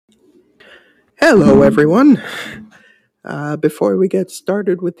Hello, everyone. Before we get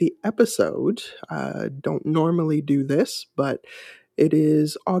started with the episode, don't normally do this, but it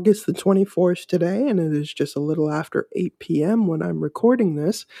is August the 24th today, and it is just a little after 8 p.m. when I'm recording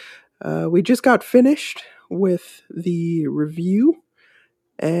this. We just got finished with the review,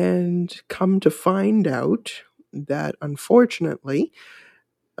 and come to find out that, unfortunately,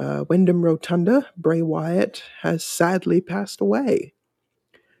 Wyndham Rotunda, Bray Wyatt, has sadly passed away.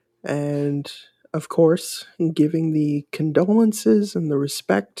 And of course, giving the condolences and the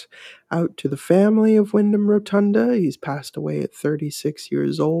respect out to the family of Wyndham Rotunda. He's passed away at 36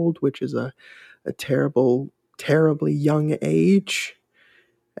 years old, which is a terribly young age.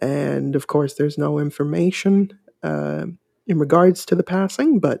 And of course, there's no information in regards to the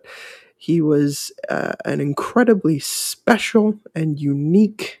passing, but he was an incredibly special and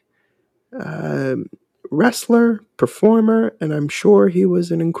unique wrestler, performer, and I'm sure he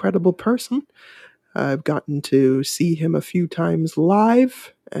was an incredible person. I've gotten to see him a few times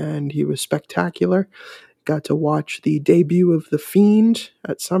live, and he was spectacular. Got to watch the debut of The Fiend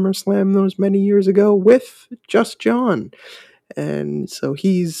at Summerslam those many years ago with Just John. And so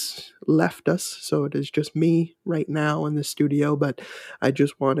he's left us, so it is just me right now in the studio, but I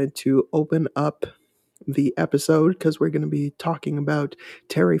just wanted to open up the episode because we're going to be talking about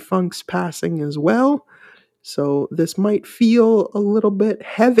Terry Funk's passing as well. So this might feel a little bit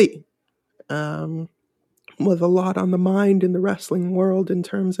heavy, with a lot on the mind in the wrestling world in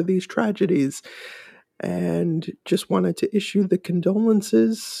terms of these tragedies. And just wanted to issue the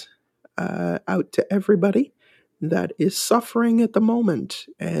condolences out to everybody that is suffering at the moment.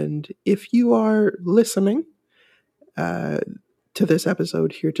 And if you are listening to this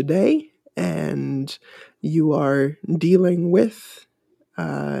episode here today and you are dealing with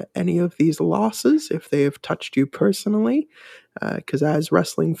any of these losses, if they have touched you personally, because as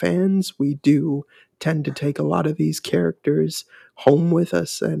wrestling fans, we do tend to take a lot of these characters home with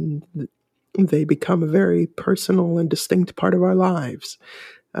us, and they become a very personal and distinct part of our lives.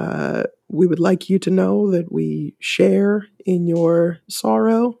 We would like you to know that we share in your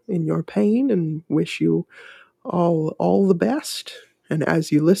sorrow, in your pain, and wish you all the best. And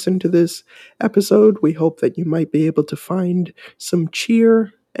as you listen to this episode, we hope that you might be able to find some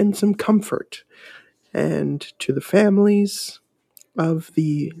cheer and some comfort. And to the families of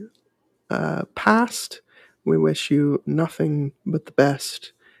the past, we wish you nothing but the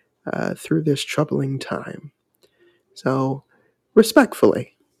best through this troubling time. So,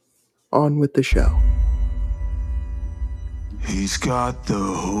 respectfully, on with the show. He's got the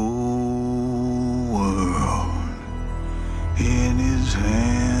whole world in his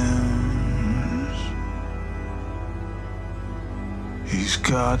hands. He's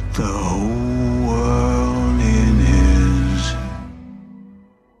got the whole world in his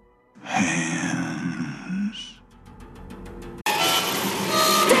hands.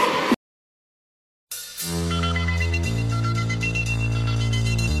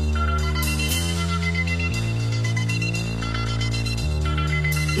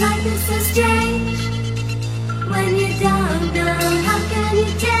 Life is so strange when you don't know how can you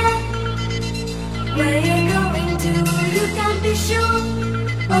tell where you're going to. You can't be sure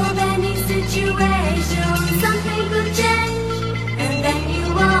of any situation. Something could change and then you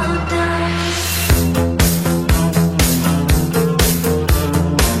won't know.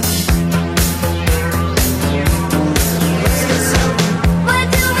 Where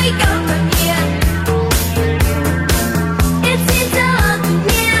do we go from here? It seems so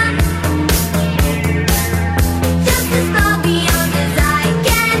unnear. Just as far beyond as I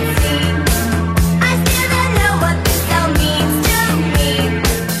can see. I still don't know what this all means to me.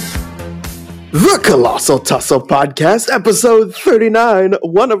 The Colossal Tussle Podcast, episode 39.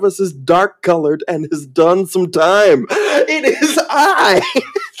 One of us is dark colored and has done some time. It is I,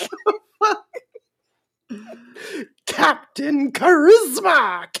 Captain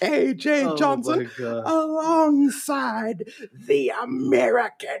Charisma, KJ Johnson, alongside the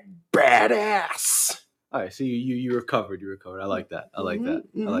American Badass. All right, so you recovered. You recovered. I like that. I like that.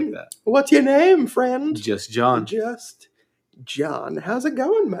 I like that. What's your name, friend? Just John. Just John. How's it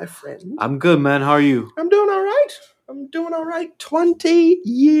going, my friend? I'm good, man. How are you? I'm doing all right. 20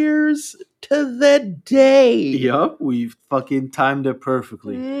 years to the day. Yup, we've fucking timed it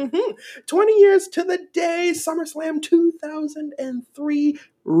perfectly. 20 years to the day. SummerSlam 2003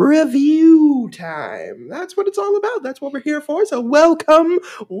 review time. That's what it's all about. That's what we're here for. So welcome,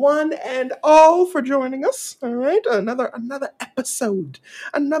 one and all, for joining us. All right, another episode,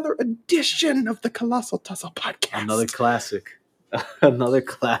 another edition of the Colossal Tussle Podcast. Another classic. Another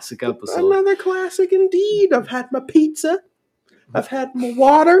classic episode. Another classic indeed. I've had my pizza. I've had my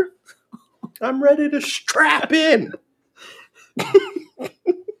water. I'm ready to strap in.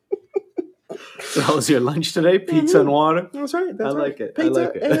 So how was your lunch today? Pizza and water? That's right. That's I right. like it. Pizza I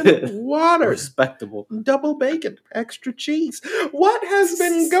like it. and water. Respectable. Double bacon, extra cheese. What has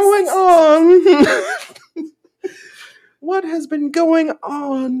been going on? What has been going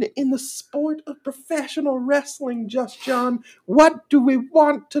on in the sport of professional wrestling, Just John? What do we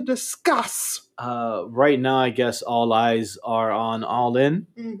want to discuss? Right now, I guess all eyes are on All In.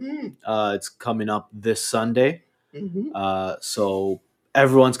 Mm-hmm. It's coming up this Sunday. Mm-hmm. So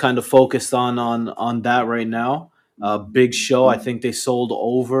everyone's kind of focused on that right now. Big show. I think they sold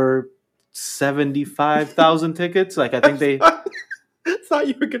over 75,000 tickets. Like I think they. I thought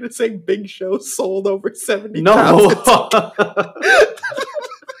you were going to say Big Show sold over 70,000. No.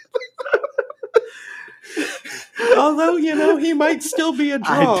 Although, he might still be a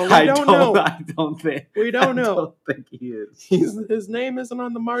draw. We don't know. I don't think. We don't know. I don't think he is. His name isn't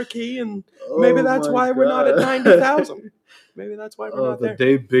on the marquee, and maybe that's why we're not at 90,000. Maybe that's why we're not the there.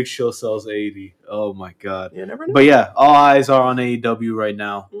 day Big Show sells 80. Oh my God. You never know. But yeah, all eyes are on AEW right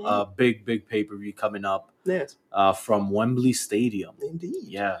now. Big pay-per-view coming up. Yes. From Wembley Stadium. Indeed.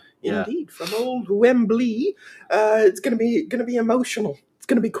 Yeah. Indeed. From old Wembley. It's gonna be emotional. It's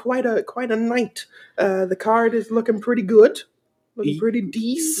gonna be quite a night. The card is looking pretty good. Looking pretty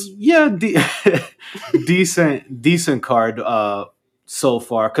decent. Yeah, decent card so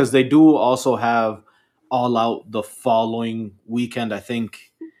far, because they do also have All Out the following weekend, I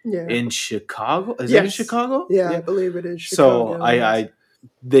think, in Chicago. Is it in Chicago? Yeah, I believe it is Chicago. So I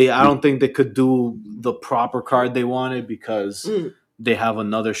don't think they could do the proper card they wanted, because they have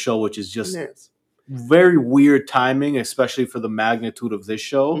another show, which is just very weird timing, especially for the magnitude of this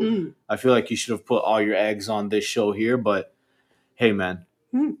show. I feel like you should have put all your eggs on this show here, but hey, man.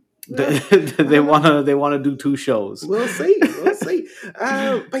 They want to do two shows. We'll see.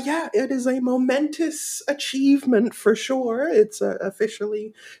 But yeah, it is a momentous achievement for sure. It's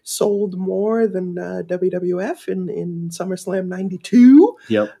officially sold more than WWF in SummerSlam 92.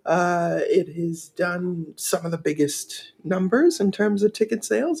 Yep. It has done some of the biggest numbers in terms of ticket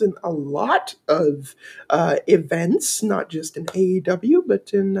sales in a lot of events, not just in AEW, but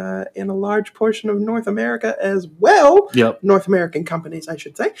in a large portion of North America as well. Yep. North American companies, I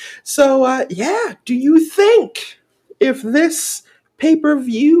should say. So, do you think if this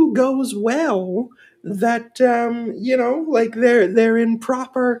pay-per-view goes well, that they're in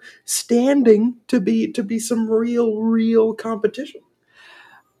proper standing to be some real competition?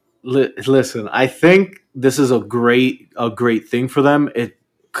 Listen, I think this is a great thing for them.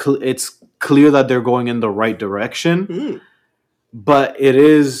 It's clear that they're going in the right direction, but it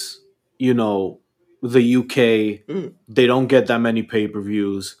is, the UK. They don't get that many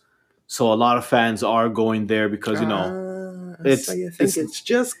pay-per-views, so a lot of fans are going there because so you think it's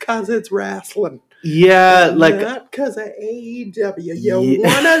just because it's wrestling? Yeah, not because of AEW. You're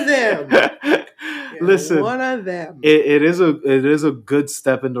one of them. Listen, one of them. It is a good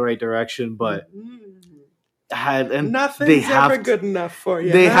step in the right direction, but nothing's ever good enough for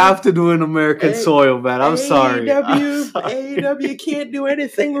you. They have to do an American soil, man. I'm sorry. AEW can't do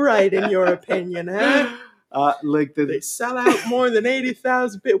anything right, in your opinion, huh? They sell out more than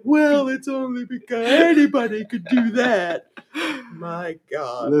 80,000 bit. Well, it's only because anybody could do that. My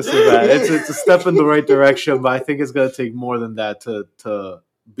God. Listen, man, it's a step in the right direction, but I think it's gonna take more than that to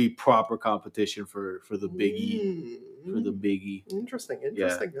be proper competition for the Big E. For the Big E. Interesting. Yeah.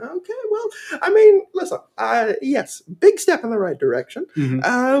 Okay, well, I mean, listen, yes, big step in the right direction.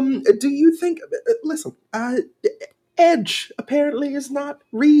 Do you think, listen, Edge apparently is not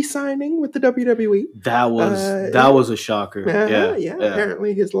re-signing with the WWE. That was a shocker. Yeah.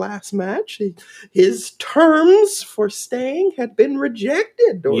 Apparently his last match, his terms for staying had been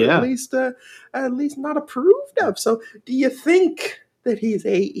rejected, or at least not approved of. So do you think that he's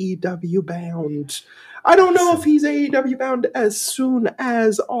AEW bound? I don't know if he's AEW bound as soon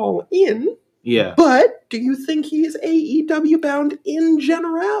as All In. Yeah. But do you think he's AEW bound in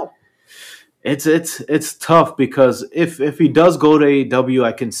general? It's tough, because if he does go to AEW,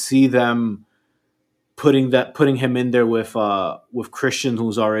 I can see them putting him in there with Christian,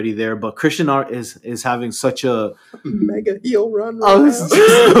 who's already there. But Christian is having such a mega heel run.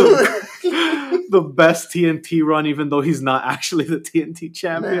 The best TNT run, even though he's not actually the TNT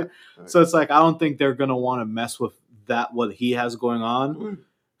champion. So it's like, I don't think they're gonna want to mess with what he has going on.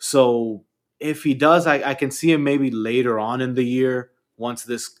 So if he does, I can see him maybe later on in the year. Once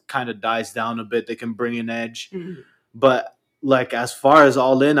this kind of dies down a bit, they can bring in Edge. But as far as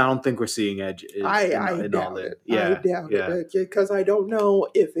All In, I don't think we're seeing Edge in All In. I doubt it, because I don't know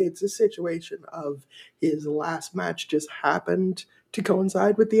if it's a situation of his last match just happened to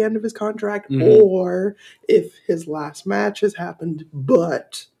coincide with the end of his contract, or if his last match has happened,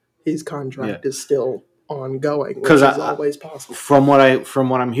 but his contract is still ongoing, which is always possible. From what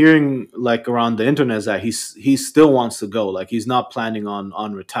I'm hearing, like around the internet, is that he still wants to go. Like he's not planning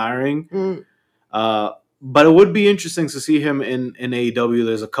on retiring. But it would be interesting to see him in AEW.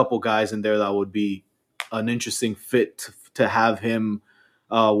 There's a couple guys in there that would be an interesting fit to have him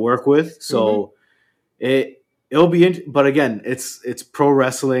work with. So it'll be but again, it's pro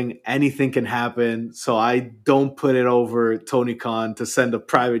wrestling. Anything can happen. So I don't put it over Tony Khan to send a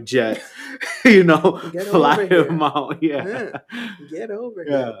private jet, fly him out. Yeah. Get over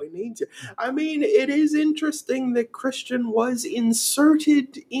here. We need you. I mean, it is interesting that Christian was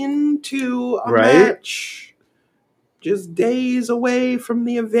inserted into a match just days away from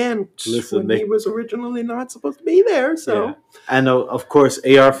the event when he was originally not supposed to be there. So, and of course,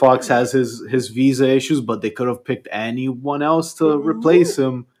 AR Fox has his visa issues, but they could have picked anyone else to replace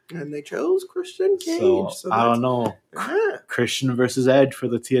him, and they chose Christian Cage. So I don't know, Christian versus Edge for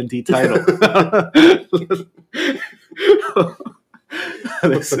the TNT title.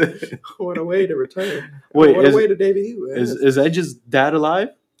 What a way to return! Wait, what a way to debut! Is Edge's dad alive?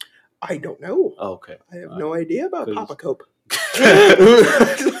 I don't know. Oh, okay. I have no idea about Papa Cope.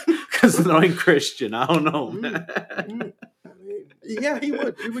 Because knowing Christian, I don't know. Yeah, he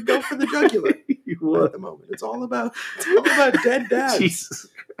would. He would go for the jugular. He would. At the moment. It's all about dead dads. Jesus.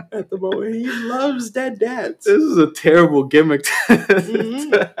 At the moment. He loves dead dads. This is a terrible gimmick.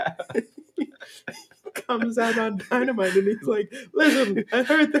 Comes out on Dynamite and he's like, listen, I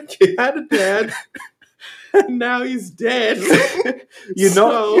heard that you had a dad. And now he's dead. You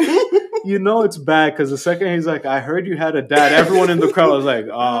know it's bad because the second he's like, I heard you had a dad, everyone in the crowd was like,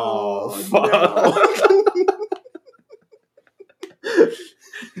 oh fuck.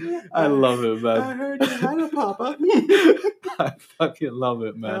 No. I love it, man. I heard you had a papa. I fucking love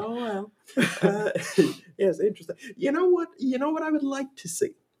it, man. Oh well. Yes, interesting. You know what I would like to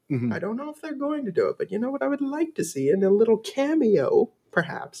see? I don't know if they're going to do it, but you know what I would like to see in a little cameo,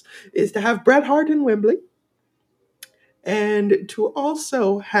 perhaps, is to have Bret Hart in Wembley. And to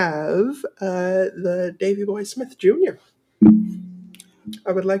also have the Davey Boy Smith Jr.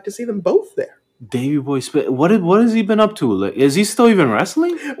 I would like to see them both there. Davey Boy Smith, what has he been up to? Like, is he still even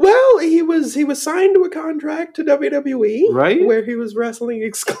wrestling? Well, he was signed to a contract to WWE, right? Where he was wrestling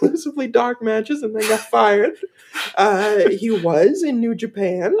exclusively dark matches and then got fired. He was in New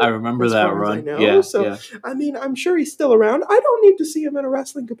Japan. I remember that run. I know. Yeah, so I mean, I'm sure he's still around. I don't need to see him in a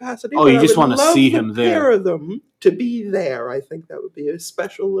wrestling capacity. Oh, you just want to see him there. Pair of them to be there. I think that would be a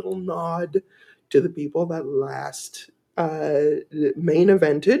special little nod to the people that last main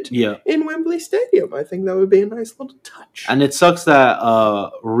evented in Wembley Stadium. I think that would be a nice little touch. And it sucks that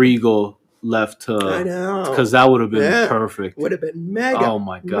Regal left I know, because that would have been perfect. Would have been mega. Oh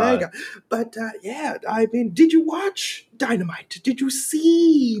my god! Mega. But I mean, did you watch Dynamite? Did you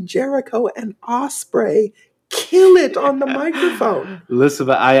see Jericho and Ospreay kill it on the microphone? Listen,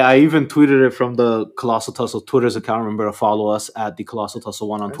 I even tweeted it from the Colossal Tussle Twitter's account. Remember to follow us at the Colossal Tussle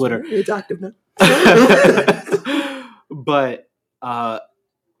 1 on Twitter. Right. It's active now. But I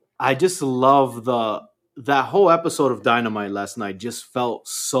just love that whole episode of Dynamite last night. Just felt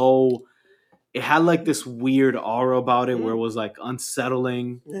so. It had like this weird aura about it where it was like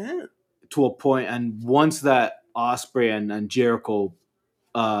unsettling to a point. And once that Ospreay and Jericho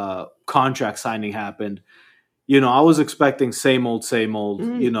contract signing happened, I was expecting same old.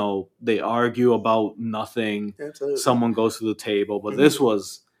 They argue about nothing. Absolutely. Someone goes to the table, but this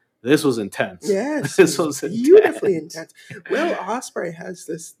was intense. Yes, this was beautifully intense. Well, Ospreay has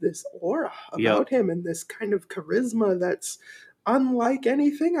this aura about him and this kind of charisma that's unlike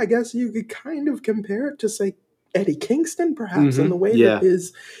anything. I guess you could kind of compare it to, say, Eddie Kingston, perhaps, in the way that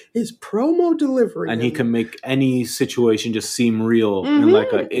his promo delivery. And he can make any situation just seem real in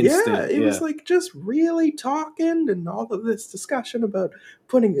like an instant. Yeah, it was like just really talking and all of this discussion about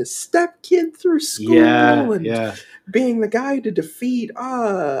putting his stepkid through school and being the guy to defeat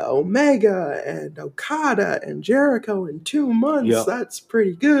Omega and Okada and Jericho in 2 months. Yep. That's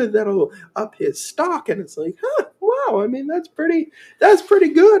pretty good. That'll up his stock. And it's like, wow. I mean, that's pretty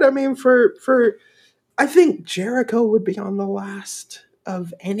good. I mean, for I think Jericho would be on the last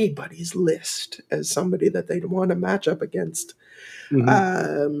of anybody's list as somebody that they'd want to match up against.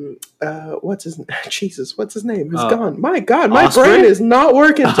 What's his name? Who's gone? My God, my Ospreay? brain is not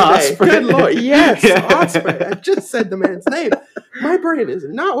working today. Ospreay. Good Lord. Yes, Ospreay. I just said the man's name. My brain is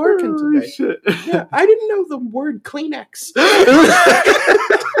not working today. Shit. Yeah, I didn't know the word Kleenex.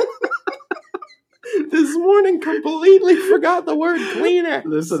 this morning completely forgot the word Kleenex.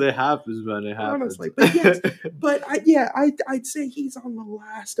 Listen, it happens, man. It happens. Honestly, but yes, but I'd say he's on the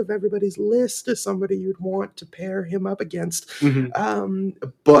last of everybody's list as somebody you'd want to pair him up against.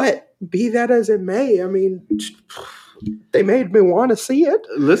 But be that as it may, I mean, they made me want to see it.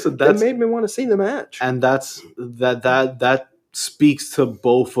 Listen, they made me want to see the match, and that speaks to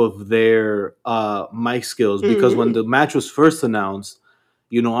both of their mic skills, because when the match was first announced,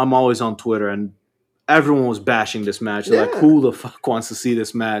 I'm always on Twitter and everyone was bashing this match. They're like, who the fuck wants to see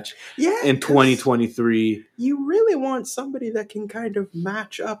this match in 2023? You really want somebody that can kind of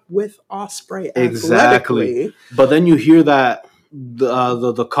match up with Ospreay exactly. But then you hear that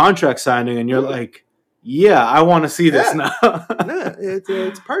the contract signing and you're like, yeah, I want to see this now.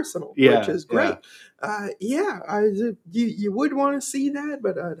 It's personal, which is great. You would want to see that,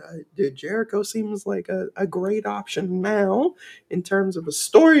 but Jericho seems like a great option now in terms of a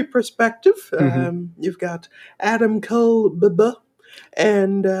story perspective. You've got Adam Cole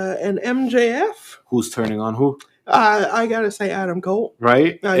and MJF. Who's turning on who? I gotta say Adam Cole.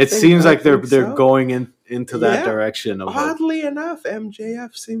 Right? It seems like they're going into that direction. Oddly enough,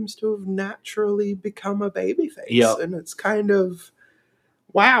 MJF seems to have naturally become a babyface, and it's kind of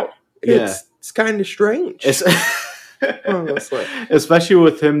wow. It's kind of strange. Honestly, especially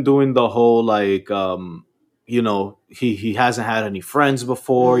with him doing the whole he hasn't had any friends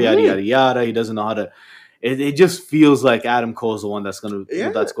before, yada yada yada. He doesn't know how to. It just feels like Adam Cole's the one that's going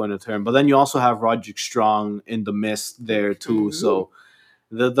to turn. But then you also have Roderick Strong in the mist there too. So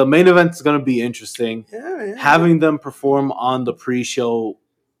the main event is going to be interesting. Having them perform on the pre-show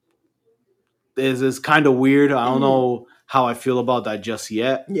is kind of weird. I don't know how I feel about that just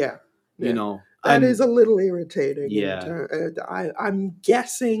yet. That is a little irritating. I'm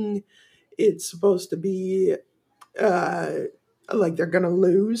guessing it's supposed to be like they're going to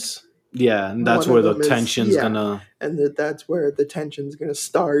lose. Yeah, and that's where the tension's gonna... And that's where the tension's gonna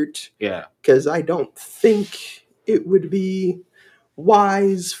start. Yeah. Because I don't think it would be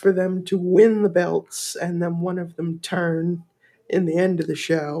wise for them to win the belts and then one of them turn in the end of the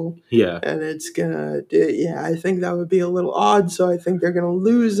show. Yeah. And it's gonna... I think that would be a little odd, so I think they're gonna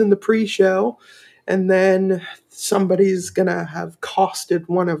lose in the pre-show, and then somebody's gonna have costed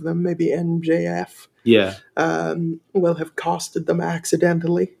one of them, maybe MJF. Yeah. Will have costed them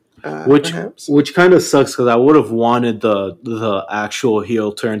accidentally. Which kind of sucks, because I would have wanted the actual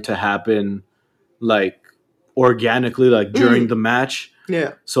heel turn to happen like organically, like during the match.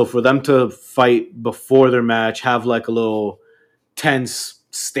 Yeah. So for them to fight before their match, have like a little tense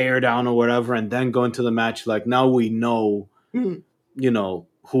stare down or whatever, and then go into the match, like now we know,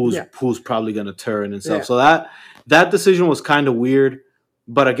 who's probably gonna turn and stuff. Yeah. So that decision was kind of weird.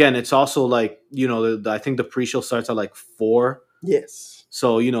 But again, it's also like, I think the pre-show starts at like 4. Yes.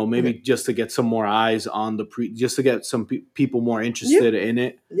 So, maybe just to get some more eyes on just to get some people more interested in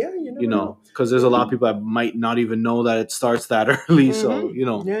it. Yeah, because there's a lot of people that might not even know that it starts that early. So,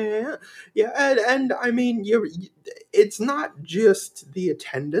 Yeah. And I mean, it's not just the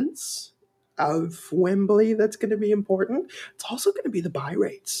attendance of Wembley that's going to be important. It's also going to be the buy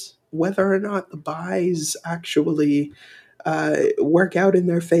rates, whether or not the buys actually work out in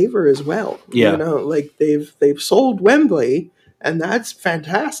their favor as well. Yeah. Like they've sold Wembley. And that's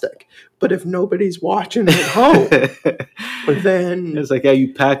fantastic. But if nobody's watching at home, then... It's like,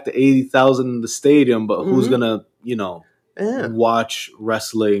 you packed 80,000 in the stadium, but who's going to, watch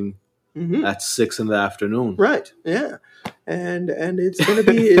wrestling at 6 p.m? Right, yeah. And it's gonna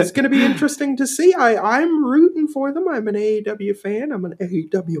be interesting to see. I'm rooting for them. I'm an AEW fan. I'm an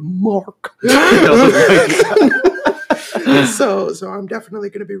AEW mark. So I'm definitely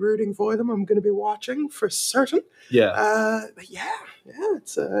going to be rooting for them. I'm going to be watching for certain. Yeah. But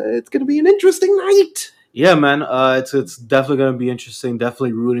it's going to be an interesting night. Yeah, man. It's definitely going to be interesting.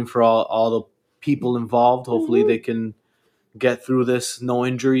 Definitely rooting for all the people involved. Hopefully they can get through this, no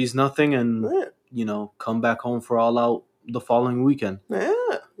injuries, nothing, and come back home for All Out the following weekend. Yeah.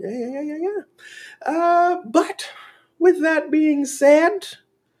 But with that being said,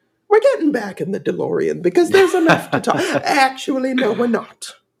 we're getting back in the DeLorean because there's enough to talk. Actually, no, we're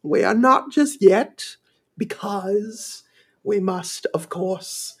not. We are not just yet, because we must, of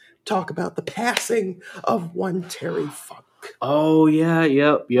course, talk about the passing of one Terry Funk. Oh yeah,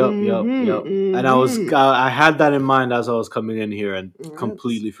 yep. And I had that in mind as I was coming in here and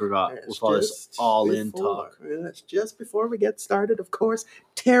completely forgot with all this all-in talk. That's just before we get started. Of course,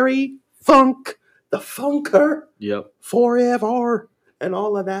 Terry Funk, the Funker, forever, and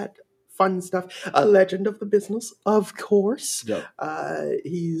all of that fun stuff. A legend of the business, of course. Yep.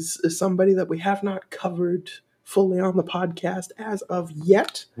 He's somebody that we have not covered fully on the podcast as of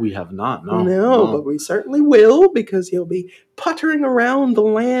yet. We have not, No, but we certainly will, because he'll be puttering around the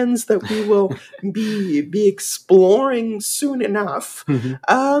lands that we will be exploring soon enough.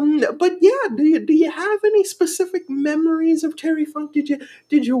 But yeah, do you have any specific memories of Terry Funk?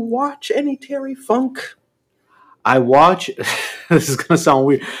 Did you watch any Terry Funk? I watch. This is gonna sound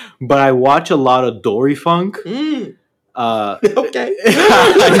weird, but I watch a lot of Dory Funk. Okay. I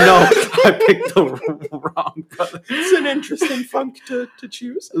know I picked the wrong brother. It's an interesting funk to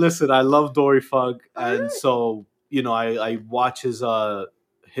choose. Listen, I love Dory Funk, and so I watch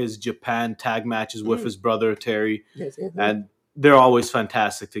his Japan tag matches with his brother Terry, and they're always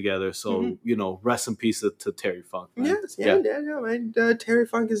fantastic together. So rest in peace to Terry Funk. Man. And Terry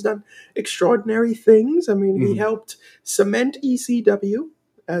Funk has done extraordinary things. I mean, he helped cement ECW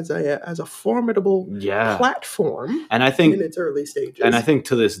as a formidable platform, and I think in its early stages. And I think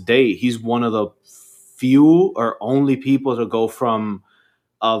to this day, he's one of the few or only people to go from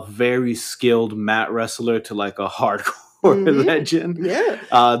a very skilled mat wrestler to like a hardcore legend.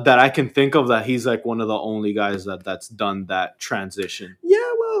 That I can think of. That he's like one of the only guys that's done that transition. Yeah,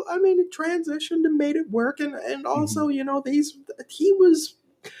 well, I mean, it transitioned and made it work, and also he was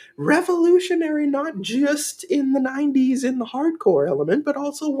revolutionary, not just in the 90s in the hardcore element, but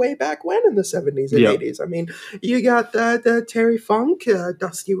also way back when in the 70s and 80s. I mean, you got the Terry Funk,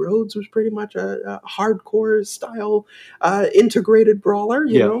 Dusty Rhodes was pretty much a hardcore style integrated brawler.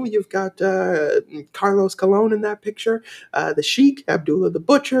 You know, you've got Carlos Colon in that picture, the Sheik, Abdullah the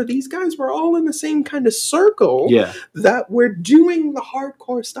Butcher. These guys were all in the same kind of circle that were doing the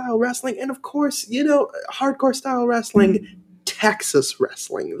hardcore style wrestling. And of course, hardcore style wrestling, Texas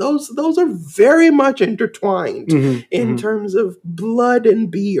wrestling. Those are very much intertwined in terms of blood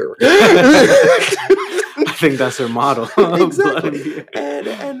and beer. I think that's their motto. Exactly.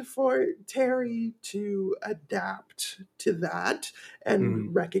 And for Terry to adapt to that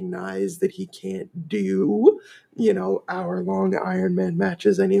and recognize that he can't do, hour-long Iron Man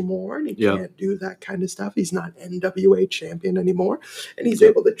matches anymore, and he can't do that kind of stuff. He's not NWA champion anymore, and he's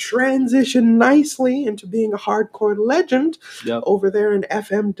able to transition nicely into being a hardcore legend over there in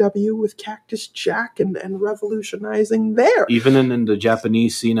FMW with Cactus Jack and revolutionizing there. Even in the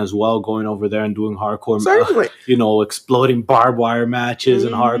Japanese scene as well, going over there and doing hardcore, certainly, exploding barbed wire matches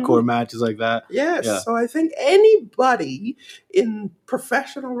and hardcore matches like that. Yes, so I think anybody in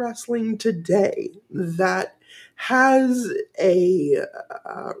professional wrestling today that has a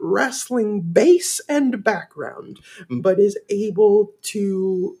wrestling base and background, but is able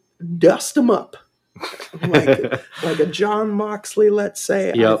to dust them up like a John Moxley, let's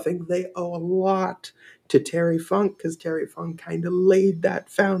say, I think they owe a lot to Terry Funk, because Terry Funk kind of laid that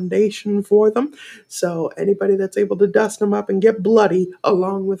foundation for them. So anybody that's able to dust them up and get bloody,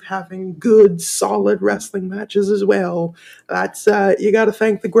 along with having good, solid wrestling matches as well, that's you got to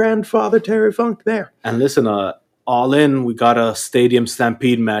thank the grandfather Terry Funk there. And listen, All In, we got a Stadium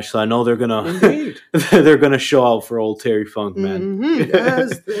Stampede match, so I know they're gonna show out for old Terry Funk, man.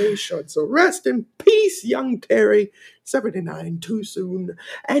 As they should. So rest in peace, young Terry. 79 too soon.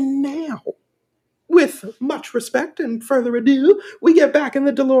 And now, with much respect and further ado, we get back in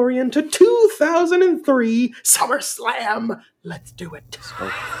the DeLorean to 2003 SummerSlam. Let's do it. Let's go.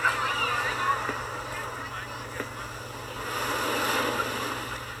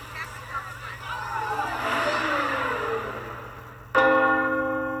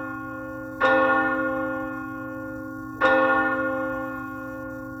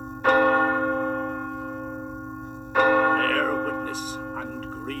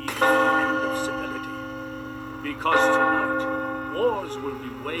 Because tonight, wars will be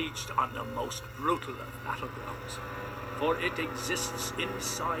waged on the most brutal of battlegrounds, for it exists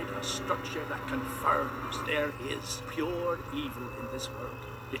inside a structure that confirms there is pure evil in this world.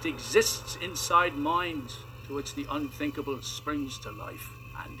 It exists inside minds to which the unthinkable springs to life,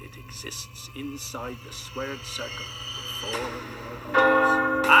 and it exists inside the squared circle before your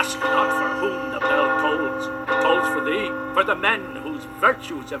eyes. Ask not for whom the bell tolls. It tolls for thee, for the men whose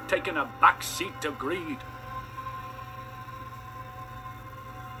virtues have taken a back seat to greed.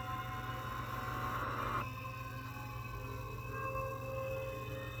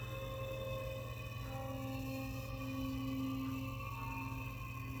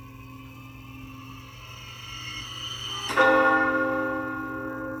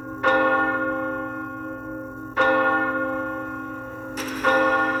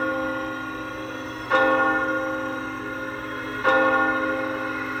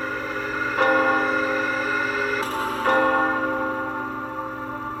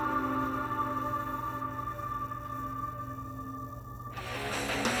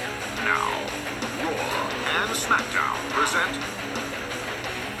 SmackDown present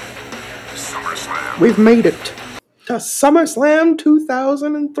SummerSlam. We've made it to SummerSlam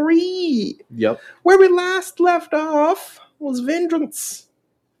 2003. Yep. Where we last left off was Vengeance.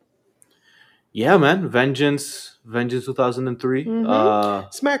 Yeah, man. Vengeance 2003.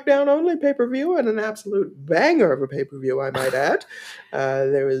 SmackDown only pay-per-view and an absolute banger of a pay-per-view, I might add.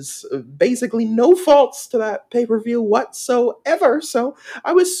 There was basically no faults to that pay-per-view whatsoever, so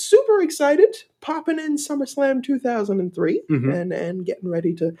I was super excited popping in SummerSlam 2003 and getting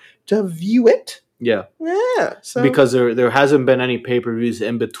ready to view it. Yeah. Yeah. So Because there hasn't been any pay-per-views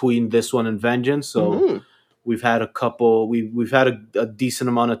in between this one and Vengeance, so we've had a couple. We've had a decent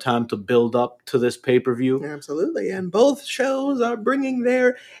amount of time to build up to this pay-per-view. Absolutely, and both shows are bringing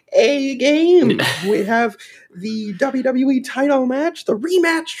their A game. We have the WWE title match, the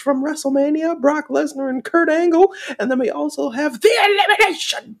rematch from WrestleMania, Brock Lesnar and Kurt Angle, and then we also have the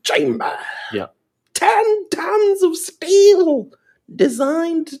Elimination Chamber. Yeah. 10 tons of steel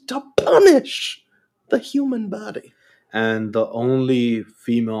designed to punish the human body. And the only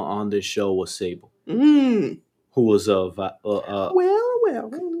female on this show was Sable, Well, who was now.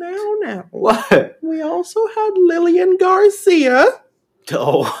 what? We also had Lillian Garcia.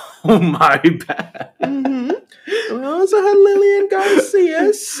 Oh my bad. We also had Lillian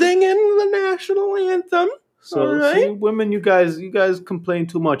Garcia singing the national anthem. So, all right. see, women, you guys complain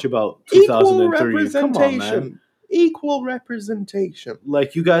too much about Equal 2003. Come on, man. representation. Equal representation.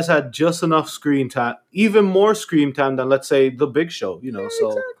 Like, you guys had just enough screen time, even more screen time than, let's say, the Big Show. You know, so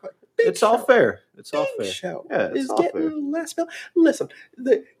Exactly. Big it's all show. fair. It's all Big fair. show Yeah, it's is all getting fair. less bill. Listen,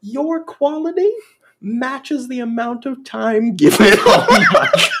 your quality matches the amount of time given. Oh my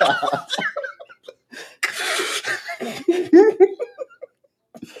god.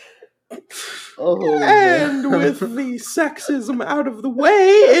 Oh, And man. with the sexism out of the way,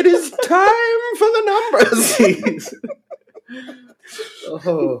 it is time for the numbers. Jeez.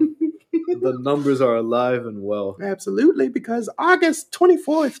 Oh, the numbers are alive and well. Absolutely, because August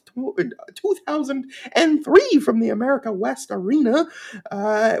 24th, 2003, from the America West Arena,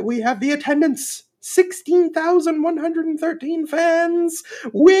 we have the attendance 16,113 fans,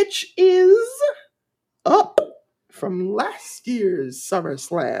 which is up from last year's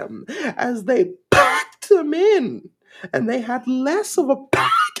SummerSlam, as they packed them in. And they had less of a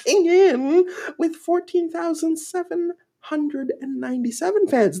packing in with 14,797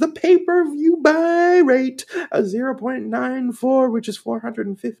 fans. The pay-per-view buy rate, a 0.94, which is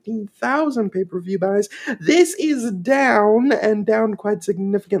 415,000 pay-per-view buys. This is down, and down quite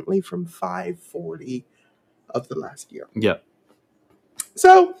significantly from 540 of the last year. Yeah.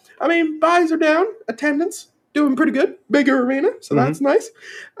 So, I mean, buys are down, attendance doing pretty good, bigger arena, so that's nice.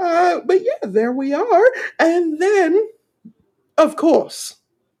 But yeah, there we are. And then, of course,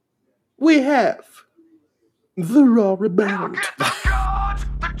 we have the Raw Rebound.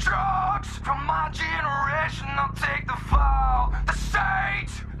 The drugs from my generation, I'll take the fall. The state,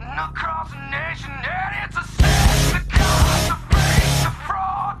 across the nation, and it's a sin. The cops, the fakes, the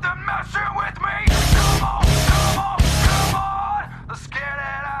fraud, they're messing with me. Come on, come on, come on, let's get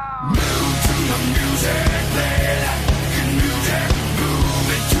it out. Move to the music, play that good music, move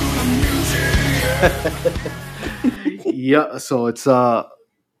it to the music. Yeah, so it's the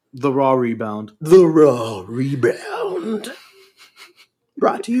Raw Rebound. The Raw Rebound.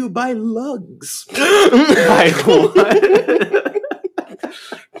 Brought to you by Lugs. Like what?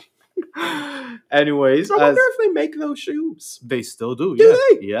 Anyways, I wonder if they make those shoes. they still do. Do Yeah,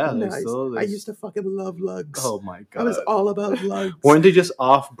 they? yeah, Nice. they still. I used to fucking love Lugs. Oh my god, I was all about Lugs. weren't they just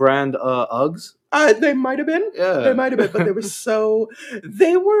off-brand Uggs? They might have been. Yeah, They might have been, but they were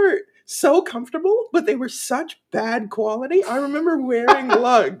so comfortable, but they were such bad quality. I remember wearing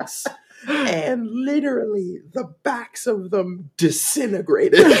Lugs, and literally the backs of them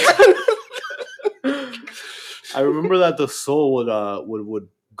disintegrated. I remember that the sole would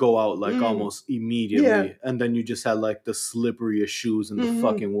go out like almost immediately, Yeah. and then you just had like the slipperiest shoes in the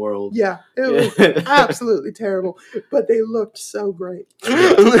fucking world. Yeah, it was absolutely terrible, but they looked so great.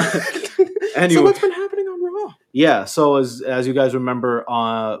 Anyway. So what's been happening on Raw? Yeah, so as you guys remember,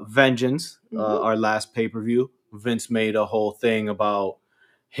 Vengeance, our last pay-per-view, Vince made a whole thing about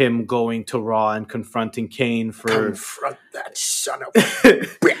him going to Raw and confronting Kane for Confront that son of a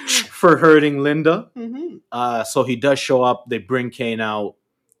bitch. for hurting Linda. So he does show up. They bring Kane out.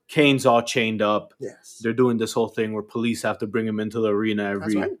 Kane's all chained up. Yes. They're doing this whole thing where police have to bring him into the arena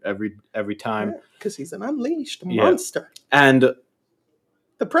every time. Because he's an unleashed monster. And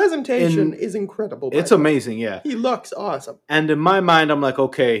The presentation is incredible. It's amazing, yeah. He looks awesome. And in my mind, I'm like,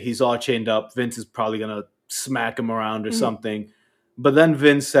 okay, he's all chained up. Vince is probably going to smack him around or something. But then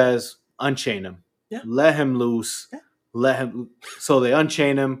Vince says, unchain him. let him loose, So they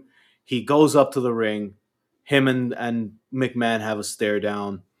unchain him. He goes up to the ring. Him and McMahon have a stare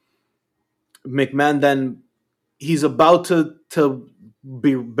down. McMahon then, he's about to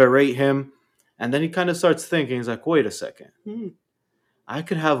berate him, and then he kind of starts thinking. He's like, wait a second. I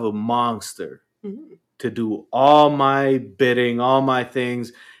could have a monster to do all my bidding, all my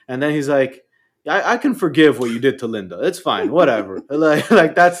things. And then he's like, I can forgive what you did to Linda. It's fine, whatever.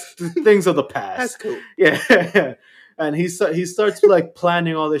 like that's things of the past. That's cool. Yeah. And he starts like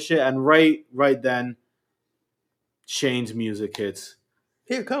planning all this shit, and right then, Shane's music hits.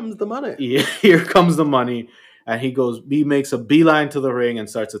 Here comes the money. Yeah, here comes the money, and he makes a beeline to the ring and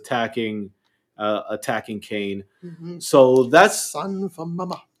starts attacking Kane. So that's son for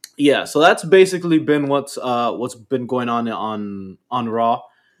mama. Yeah, so that's basically been what's been going on Raw,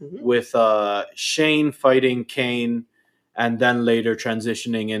 with Shane fighting Kane, and then later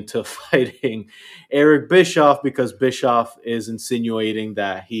transitioning into fighting Eric Bischoff, because Bischoff is insinuating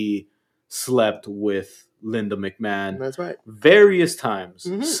that he slept with Linda McMahon. That's right. Various times.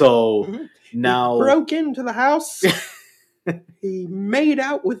 So now he broke into the house. He made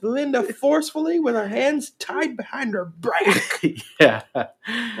out with Linda forcefully with her hands tied behind her back. Yeah.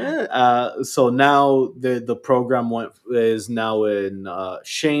 So now the program is now in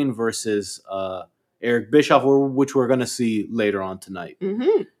Shane versus Eric Bischoff, which we're going to see later on tonight.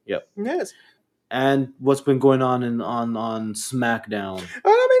 Yep. Yes. And what's been going on on SmackDown?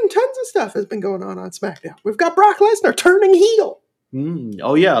 I mean, tons of stuff has been going on SmackDown. We've got Brock Lesnar turning heel.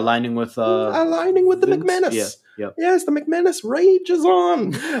 Oh yeah, aligning with the Vince? McMenace. Yeah. Yep. Yes, the McMenace rage is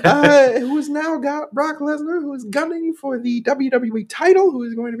on. Who has now got Brock Lesnar, who is gunning for the WWE title, who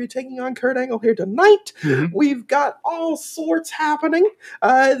is going to be taking on Kurt Angle here tonight. We've got all sorts happening.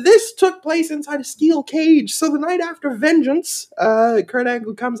 This took place inside a steel cage. So the night after Vengeance, Kurt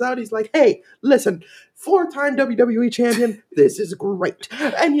Angle comes out. He's like, hey, listen, 4-time WWE champion, this is great.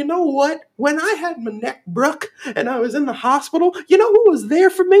 And you know what? When I had my neck broke and I was in the hospital, you know who was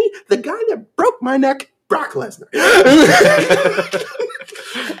there for me? The guy that broke my neck, Brock Lesnar.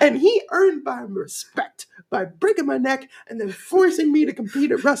 And he earned my respect by breaking my neck and then forcing me to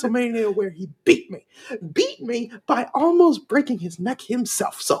compete at WrestleMania, where he beat me. Beat me by almost breaking his neck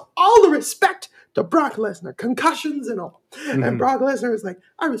himself. So all the respect to Brock Lesnar, concussions and all. And Brock Lesnar is like,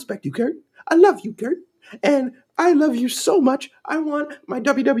 I respect you, Kurt. I love you, Kurt. And I love you so much, I want my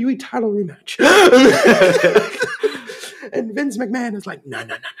WWE title rematch. And Vince McMahon is like, no.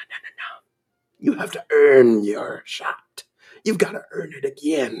 You have to earn your shot. You've got to earn it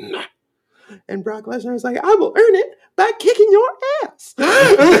again. And Brock Lesnar is like, I will earn it by kicking your ass.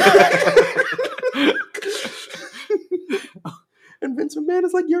 And Vince McMahon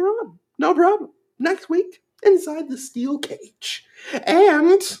is like, you're on. No problem. Next week, inside the steel cage.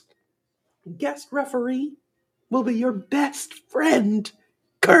 And guest referee will be your best friend,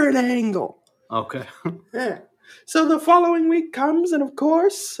 Kurt Angle. Okay. Yeah. So the following week comes, and of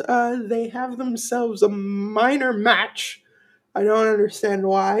course, they have themselves a minor match. I don't understand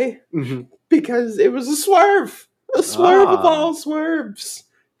why. Because it was a swerve. A swerve of all swerves.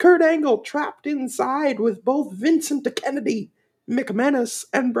 Kurt Angle trapped inside with both Vincent Kennedy, McMenace,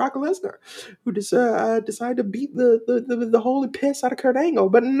 and Brock Lesnar, who decided to beat the holy piss out of Kurt Angle.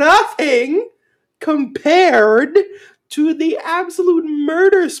 But nothing compared to the absolute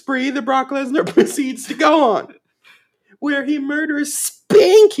murder spree that Brock Lesnar proceeds to go on, where he murders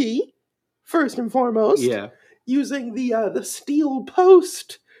Spanky, first and foremost, using the steel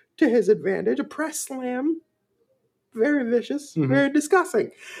post to his advantage, a press slam. Very vicious, very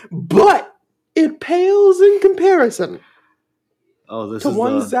disgusting. But it pales in comparison to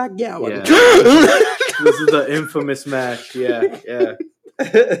one Zach Gowen. Yeah. This is the infamous match. Yeah.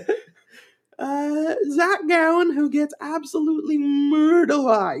 Zach Gowen, who gets absolutely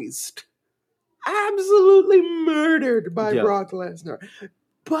murderized. Absolutely murdered by Brock Lesnar.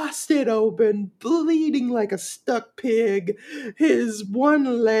 Busted open, bleeding like a stuck pig, his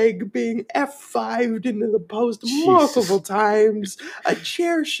one leg being F5'd into the post multiple times, a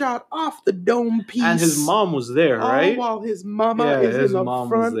chair shot off the dome piece. And his mom was there, right? While his mama is in the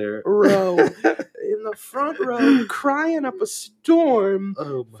front row. In the front row, crying up a storm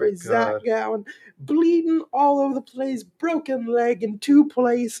for Zach Gowen, bleeding all over the place, broken leg in 2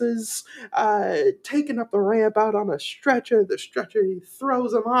 places, taking up the ramp out on a stretcher. The stretcher, he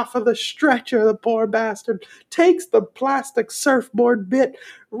throws him off of the stretcher, the poor bastard, takes the plastic surfboard bit,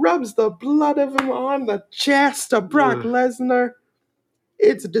 rubs the blood of him on the chest of Brock Lesnar.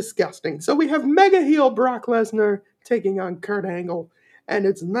 It's disgusting. So we have mega heel Brock Lesnar taking on Kurt Angle, and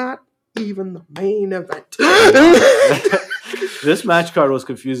it's not even the main event. This match card was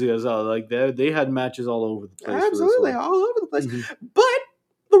confusing as well. Like they had matches all over the place. Absolutely, all over the place. Mhm. But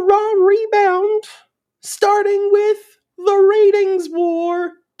the Raw rebound, starting with the ratings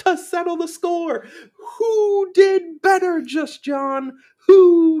war to settle the score. Who did better, Just John?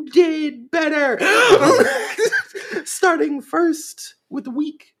 Who did better? Starting first with the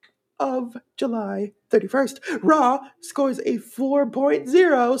week of July 31st, Raw scores a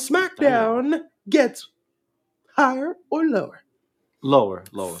 4.0. SmackDown gets higher or lower? Lower.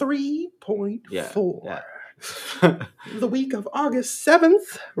 3.4. Yeah. The week of August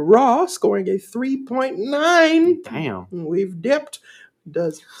 7th, Raw scoring a 3.9. Damn. We've dipped.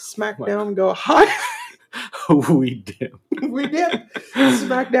 Does SmackDown go higher? We did. We dip.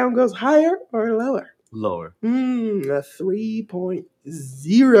 SmackDown goes higher or lower? Lower. A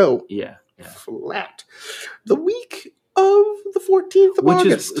 3.0. Yeah. Flat. The week of the 14th of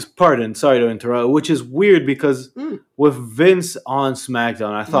August. Sorry to interrupt, which is weird because with Vince on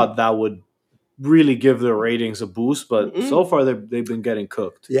SmackDown, I thought that would really give the ratings a boost, but so far they've been getting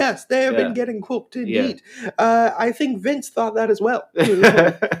cooked. Yes, they have been getting cooked indeed. Yeah. I think Vince thought that as well.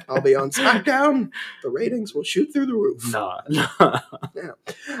 I'll be on SmackDown. The ratings will shoot through the roof. Nah. Yeah.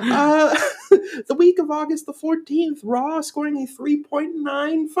 The week of August the 14th, Raw scoring a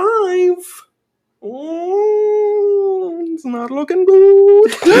 3.95. It's not looking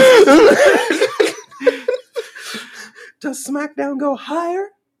good. Does SmackDown go higher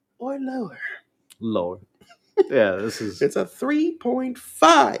or lower? Lower. Yeah, this is... It's a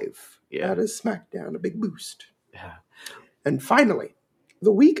 3.5. Yeah. That is SmackDown, a big boost. Yeah. And finally,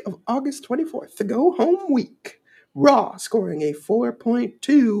 the week of August 24th, the go-home week, Raw scoring a 4.2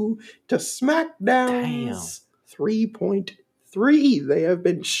 to SmackDown's 3.3. They have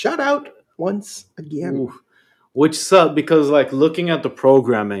been shut out once again. Ooh. Which sucks because, like, looking at the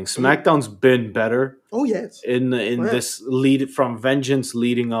programming, SmackDown's been better. Oh yes, in this lead from Vengeance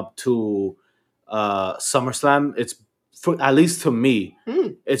leading up to SummerSlam. It's at least to me,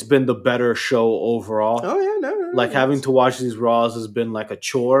 it's been the better show overall. Oh yeah, no. Like having to watch these Raws has been like a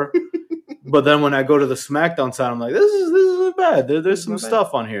chore. But then when I go to the SmackDown side, I'm like, this isn't bad. There's some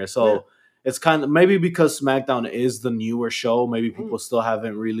stuff on here. So it's kind of maybe because SmackDown is the newer show. Maybe people still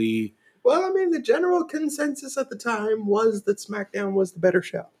haven't really. Well, I mean, the general consensus at the time was that SmackDown was the better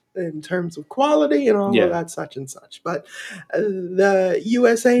show in terms of quality and all of that such and such. But the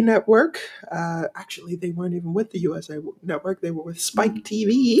USA Network, actually, they weren't even with the USA Network. They were with Spike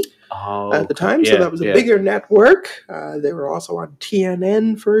TV at the time. So that was a bigger network. They were also on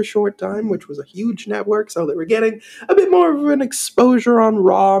TNN for a short time, which was a huge network. So they were getting a bit more of an exposure on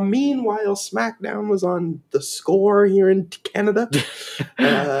Raw. Meanwhile, SmackDown was on The Score here in Canada.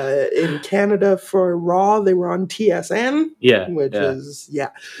 In Canada for Raw, they were on TSN. Which is,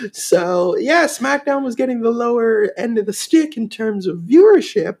 So, SmackDown was getting the lower end of the stick in terms of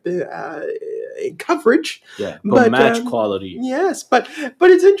viewership coverage. But match quality. Yes, but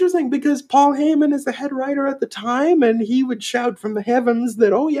it's interesting because Paul Heyman is the head writer at the time, and he would shout from the heavens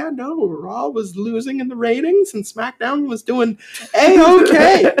that, Raw was losing in the ratings and SmackDown was doing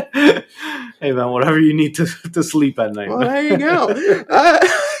A-okay. Hey, man, whatever you need to sleep at night. Well, there you go.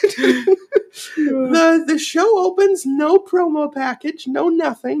 The show opens, no promo package, no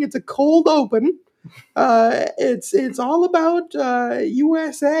nothing. It's a cold open. It's all about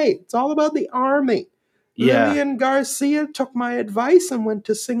USA. It's all about the Army. Lillian Garcia took my advice and went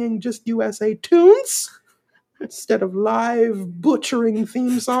to singing just USA tunes instead of live butchering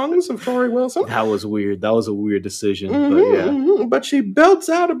theme songs of Tori Wilson. That was weird. That was a weird decision. But she belts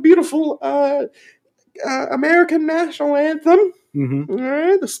out a beautiful American national anthem.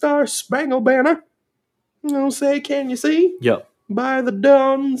 The Star Spangled Banner. Say, can you see? Yep. By the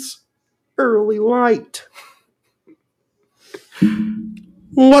dawn's early light.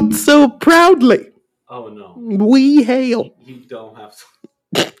 What so proudly? Oh no. We hail. You don't have to.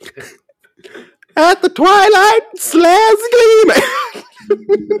 At the twilight slash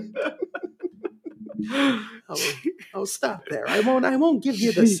gleaming. I'll stop there. I won't give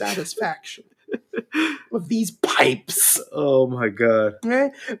you the satisfaction of these pipes. Oh my god.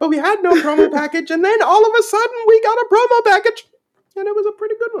 Right? But we had no promo package, and then all of a sudden we got a promo package, and it was a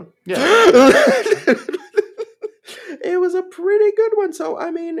pretty good one. It was a pretty good one. So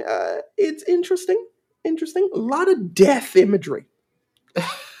I mean, it's interesting. A lot of death imagery.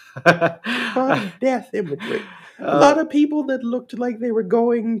 A lot of people that looked like they were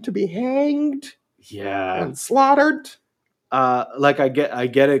going to be hanged. And slaughtered. Like I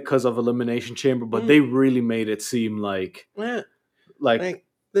get it because of Elimination Chamber, but they really made it seem like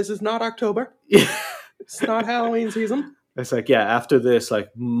this is not October. It's not Halloween season. It's like after this, like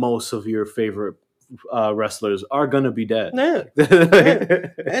most of your favorite wrestlers are gonna be dead. Yeah. Yeah.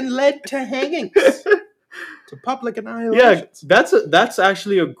 And led to hangings, to public annihilation. Yeah, that's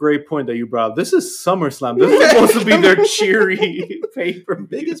actually a great point that you brought up. This is SummerSlam. This is supposed to be their cheery paper.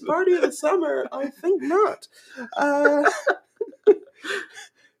 Biggest party of the summer? I think not.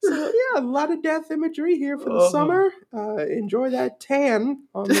 So yeah, a lot of death imagery here for the summer. Enjoy that tan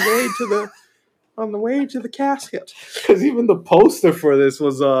on the way to the casket. Because even the poster for this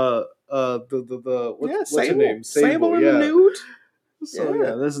was what's her name? Sable in the nude. So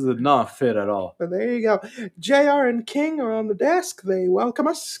yeah, this is not fit at all. But there you go. JR and King are on the desk. They welcome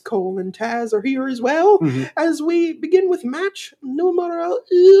us. Cole and Taz are here as well. As we begin with match numero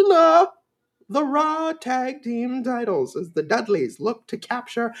uno, the Raw Tag Team titles, as the Dudleys look to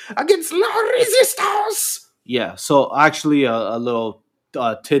capture against La Resistance. Yeah, so actually a little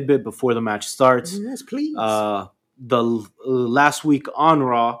tidbit before the match starts. Yes, please. The last week on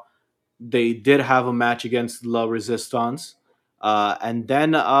Raw, they did have a match against La Resistance. And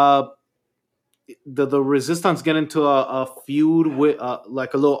then the Resistance get into a feud with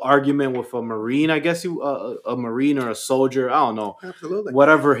like a little argument with a Marine, I guess a Marine or a soldier, I don't know. Absolutely.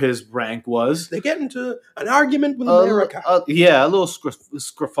 Whatever his rank was. They get into an argument with America. A little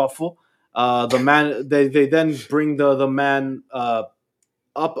scruffle. The man they then bring the man up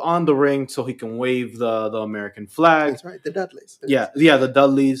on the ring so he can wave the American flag. That's right, the Dudleys. Yeah, the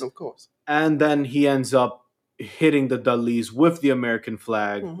Dudleys. Of course. And then he ends up hitting the Dudleys with the American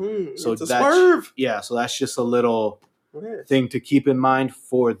flag. So it's a swerve. Yeah, so that's just a little thing to keep in mind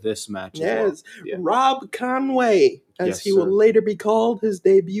for this match. Yes, Yeah. Rob Conway, as he will later be called, has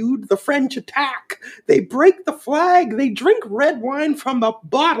debuted the French Attack. They break the flag. They drink red wine from the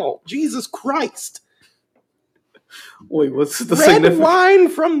bottle. Jesus Christ. Wait, what's the red significance? wine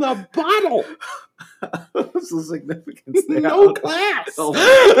from the bottle. What's the significance there? No class.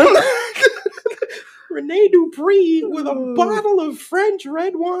 Rene Dupree with a bottle of French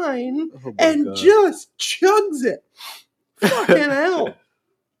red wine and just chugs it. Fucking hell.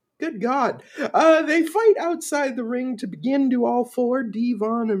 Good God. They fight outside the ring to begin to all four.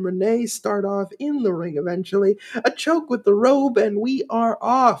 Devon and Renee start off in the ring eventually. A choke with the robe and we are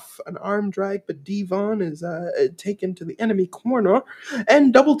off. An arm drag, but Devon is taken to the enemy corner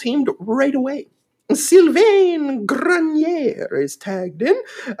and double teamed right away. Sylvain Grenier is tagged in.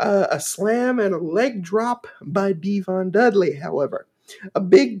 A slam and a leg drop by Devon Dudley, however. A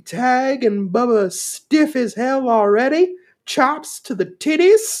big tag and Bubba stiff as hell already. Chops to the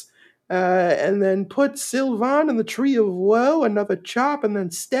titties. And then puts Sylvain in the tree of woe. Another chop and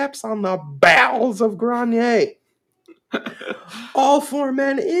then steps on the bowels of Grenier. All four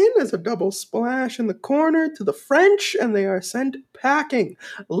men in as a double splash in the corner to the French, and they are sent packing.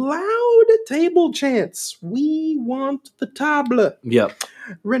 Loud table chants. We want the table. Yep.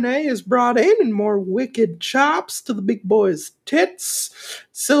 Renee is brought in and more wicked chops to the big boy's tits.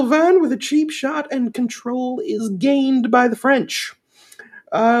 Sylvain with a cheap shot and control is gained by the French.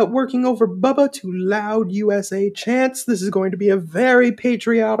 Working over Bubba to loud USA chants. This is going to be a very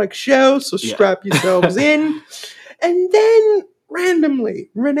patriotic show, so strap yourselves in. And then,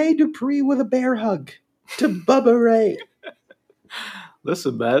 randomly, Rene Dupree with a bear hug to Bubba Ray.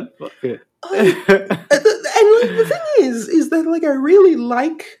 Listen, man. Fuck it. And the thing is that, like, I really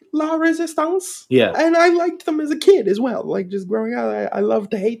like La Resistance. Yeah. And I liked them as a kid as well. Like, just growing up, I love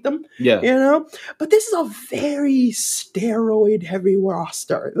to hate them. Yeah. You know? But this is a very steroid-heavy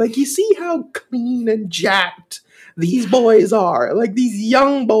roster. Like, you see how clean and jacked these boys are. Like, these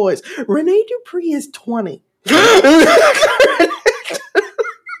young boys. Rene Dupree is 20.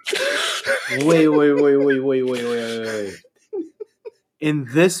 Wait. In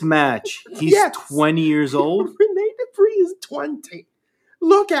this match, he's 20 years old? Rene Dupree is 20.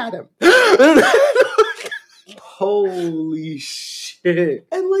 Look at him. Holy shit.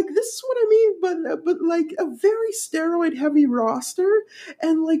 And, like, this is what I mean, but like, a very steroid-heavy roster,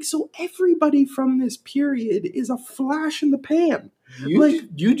 and, like, so everybody from this period is a flash in the pan.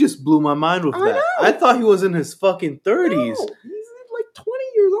 You just blew my mind with that. I thought he was in his fucking 30s. No, he's like 20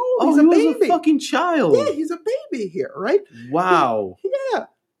 years old. Oh, he's a baby. Was a fucking child. Yeah, he's a baby here, right? Wow. Yeah.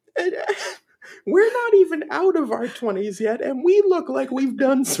 And, we're not even out of our 20s yet, and we look like we've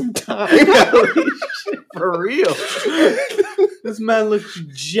done some time. Holy shit, for real. This man looks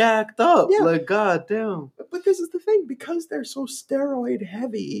jacked up. Yeah. Like, goddamn. But this is the thing, because they're so steroid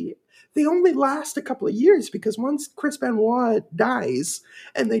heavy, they only last a couple of years, because once Chris Benoit dies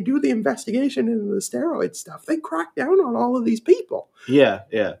and they do the investigation into the steroid stuff, they crack down on all of these people. Yeah.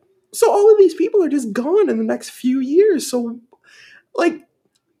 So all of these people are just gone in the next few years. So, like,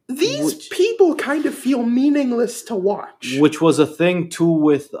 these people kind of feel meaningless to watch. Which was a thing, too,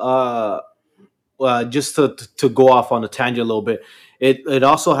 with just to go off on a tangent a little bit, it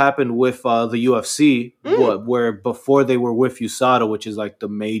also happened with the UFC, where before they were with USADA, which is like the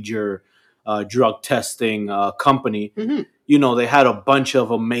major drug testing company. Mhm. You know, they had a bunch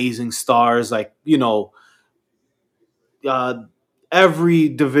of amazing stars. Like, you know, every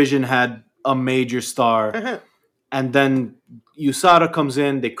division had a major star. Uh-huh. And then USADA comes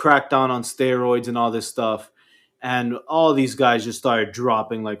in, they crack down on steroids and all this stuff, and all these guys just started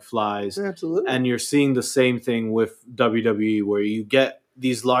dropping like flies. Absolutely. And you're seeing the same thing with WWE, where you get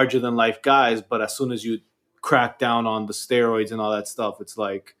these larger than life guys, but as soon as you crack down on the steroids and all that stuff, it's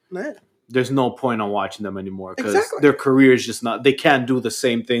like Yeah. there's no point on watching them anymore, because Exactly. their career is just not, they can't do the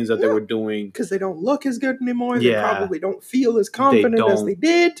same things that they were doing. Because they don't look as good anymore. Yeah. They probably don't feel as confident as they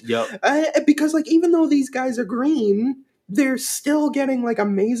did. Yep. Because, like, even though these guys are green, they're still getting, like,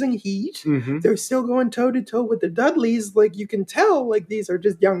 amazing heat. Mm-hmm. They're still going toe-to-toe with the Dudleys. Like, you can tell, like, these are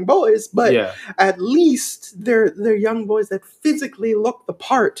just young boys. But Yeah. at least they're young boys that physically look the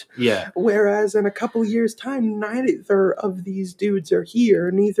part. Yeah. Whereas in a couple years' time, neither of these dudes are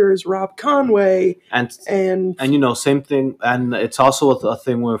here. Neither is Rob Conway. And And you know, same thing. And it's also a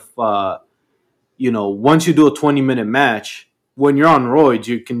thing with, you know, once you do a 20-minute match, when you're on roids,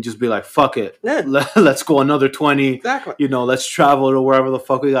 you can just be like, fuck it. Yeah. Let's go another 20. exactly. You know, let's travel to wherever the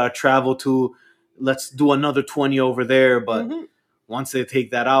fuck we got to travel to. Let's do another 20 over there. But Mhm. once they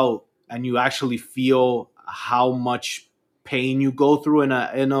take that out and you actually feel how much pain you go through in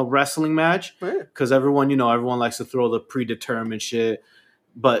a wrestling match, Yeah. because everyone likes to throw the predetermined shit.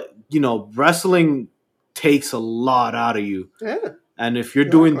 But, you know, wrestling takes a lot out of you. Yeah. And if you're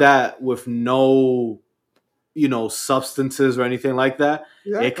doing Exactly. that with no, you know, substances or anything like that,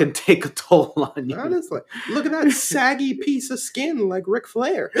 Exactly. it can take a toll on you. Honestly, look at that saggy piece of skin like Ric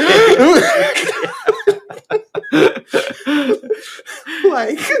Flair.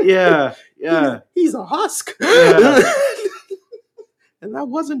 Like, Yeah. he's a husk. Yeah. And that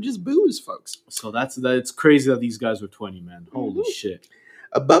wasn't just booze, folks. So it's crazy that these guys were 20, man. Holy Mhm. shit.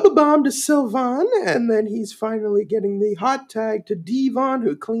 A Bubba Bomb to Sylvan, and then he's finally getting the hot tag to Devon,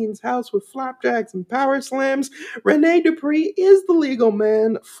 who cleans house with flapjacks and power slams. Rene Dupree is the legal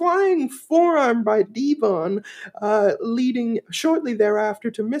man, flying forearm by Devon, leading shortly thereafter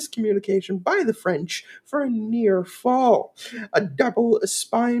to miscommunication by the French for a near fall. A double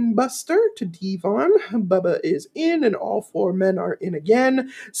spine buster to Devon. Bubba is in, and all four men are in again.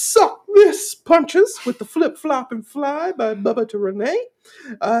 Suck this punches with the flip flop and fly by Bubba to Rene.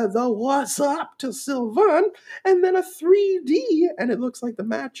 The what's up to Sylvan, and then a 3D, and it looks like the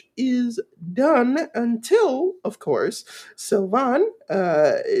match is done until, of course, Sylvan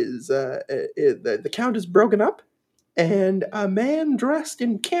the count is broken up, and a man dressed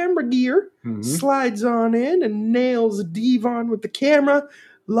in camera gear Mhm. slides on in and nails Devon with the camera.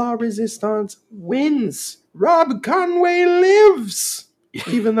 La Resistance wins. Rob Conway lives.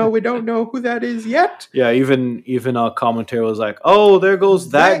 Even though we don't know who that is yet. Yeah, even our commentary was like, "Oh, there goes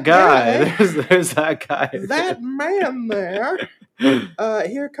that guy. guy. There's that guy. That man there.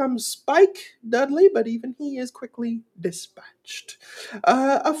 Here comes Spike Dudley, but even he is quickly dispatched.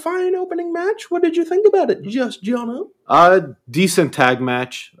 A fine opening match. What did you think about it, Just Jono? Decent tag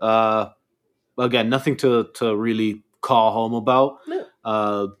match. Again, nothing to really call home about.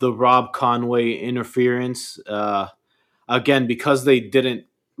 No. The Rob Conway interference. Again, because they didn't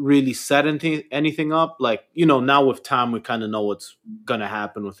really set anything up, like, you know, now with time we kind of know what's gonna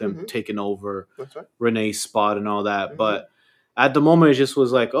happen with him Mhm. taking over That's right. Renee's spot and all that. Mhm. But at the moment, it just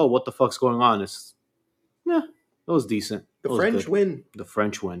was like, oh, what the fuck's going on? It was decent. The It was French good. win. The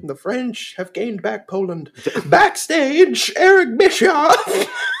French win. The French have gained back Poland. Backstage, Eric Bischoff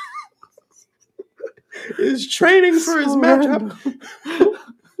is training for his matchup.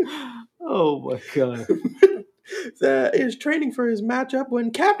 Oh my god. Is training for his matchup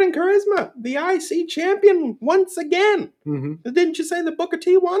when Captain Charisma, the IC champion, once again. Hmm. Didn't you say that Booker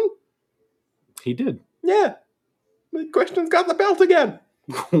T won? He did. Yeah. Christian's got the belt again.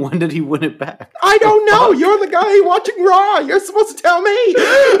 When did he win it back? I don't know. You're the guy watching Raw. You're supposed to tell me.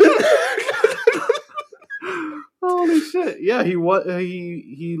 Holy shit! Yeah, he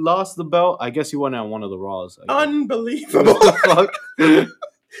lost the belt. I guess he won on one of the Raws. I guess. Unbelievable. Fuck.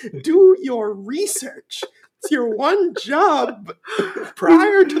 Do your research. It's your one job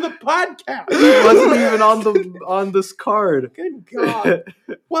prior to the podcast. He wasn't even on this card. Good God.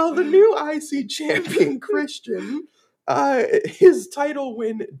 Well, the new IC champion, Christian, his title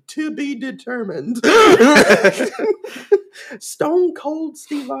win to be determined. Stone Cold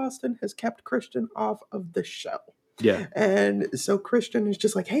Steve Austin has kept Christian off of the show. Yeah. And so Christian is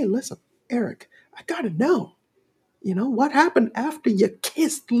just like, hey, listen, Eric, I gotta know, what happened after you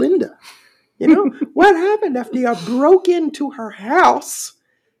kissed Linda? You know, what happened after you broke into her house,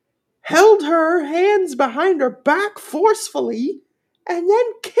 held her hands behind her back forcefully, and then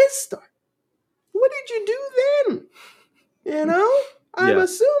kissed her? What did you do then? You know? I'm Yeah.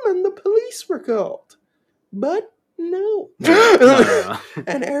 assuming the police were called. But no. No.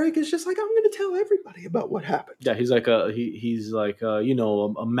 And Eric is just like, I'm going to tell everybody about what happened. Yeah, he's like a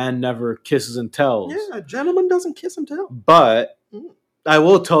man never kisses and tells. Yeah, a gentleman doesn't kiss and tell. But I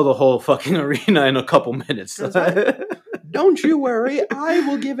will tell the whole fucking arena in a couple minutes. That's right. Don't you worry. I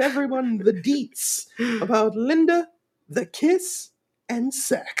will give everyone the deets about Linda, the kiss, and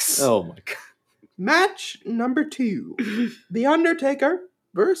sex. Oh my god. Match number 2. The Undertaker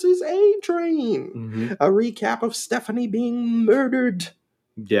versus A-Train. A recap of Stephanie being murdered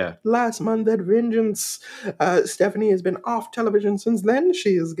Yeah. last month at Vengeance. Stephanie has been off television since then.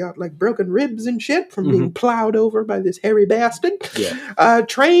 She has got like broken ribs and shit from being plowed over by this hairy bastard. Yeah.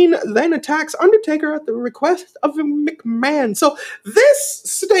 Train then attacks Undertaker at the request of McMahon. So this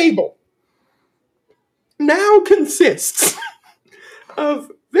stable now consists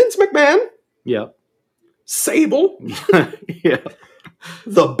of Vince McMahon, Yeah. Sable, Yeah.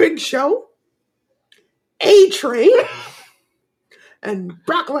 The Big Show, A-Train, and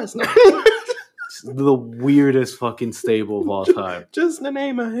Brock Lesnar. The weirdest fucking stable of all time. Just the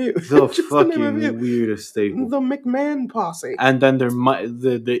name of who. The Just the name of fucking who. weirdest stable. The McMahon posse. And then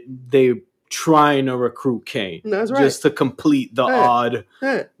they trying to recruit Kane. That's right. Just to complete the odd.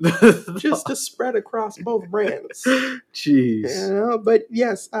 Just to spread across both brands. Jeez. You know, but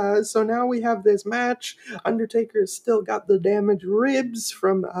yes, so now we have this match. Undertaker's still got the damaged ribs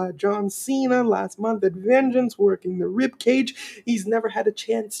from John Cena last month at Vengeance, working the rib cage. He's never had a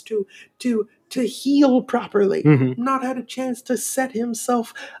chance to heal properly. Not had a chance to set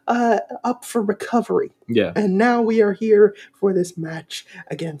himself up for recovery. Yeah. And now we are here for this match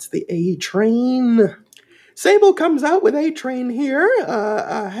against the A-Train. Sable comes out with A-Train here,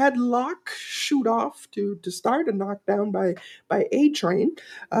 a headlock shoot off to start, a knockdown by A-Train.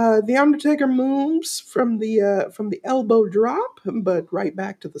 The Undertaker moves from the elbow drop, but right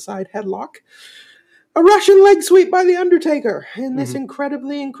back to the side headlock. A Russian leg sweep by The Undertaker in this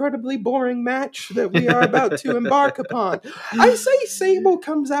incredibly boring match that we are about to embark upon. I say Sable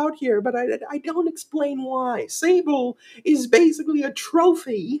comes out here, but I don't explain why. Sable is basically a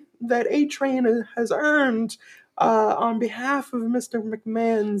trophy that A-Train has earned on behalf of Mr.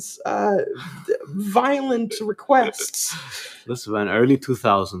 McMahon's violent requests. Listen, man, early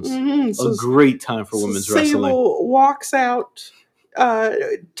 2000s. So a great time for women's wrestling. Sable walks out,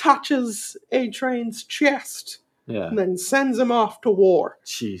 touches A-Train's chest, and then sends him off to war.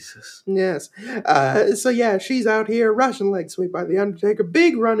 Jesus. Yes. So yeah, she's out here. Russian leg sweep by The Undertaker.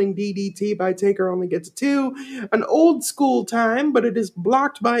 Big running DDT by Taker, only gets 2. An old school time, but it is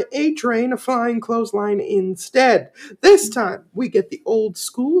blocked by A-Train, a flying clothesline instead. This time, we get the old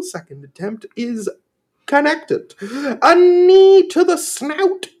school. Second attempt is connected. A knee to the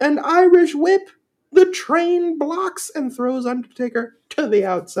snout and Irish whip. The Train blocks and throws Undertaker to the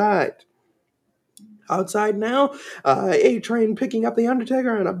outside. Outside now, A-Train picking up the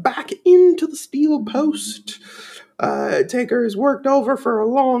Undertaker and a back into the steel post. Taker is worked over for a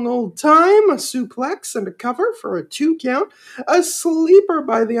long old time, a suplex and a cover for a 2 count, a sleeper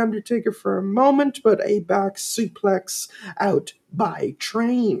by the Undertaker for a moment, but a back suplex out by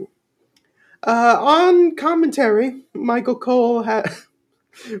Train. On commentary, Michael Cole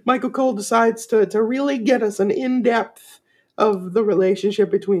decides to really get us an in-depth of the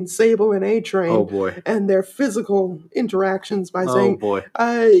relationship between Sable and A-Train and their physical interactions by saying,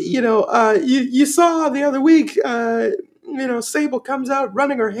 you saw the other week, Sable comes out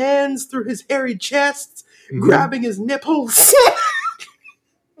running her hands through his hairy chest, grabbing his nipples.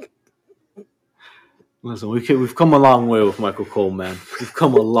 Listen, we've come a long way with Michael Cole, man. We've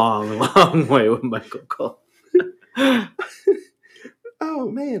come a long way with Michael Cole. Oh,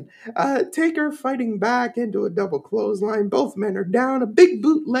 man. Taker fighting back into a double clothesline. Both men are down. A big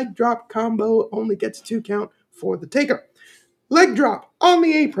boot leg drop combo only gets 2 count for the Taker. Leg drop on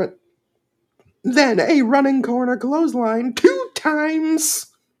the apron. Then a running corner clothesline 2 times.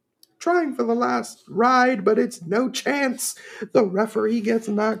 Trying for the last ride, but it's no chance. The referee gets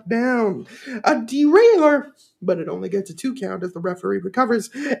knocked down. A derailer, but it only gets a 2 count as the referee recovers.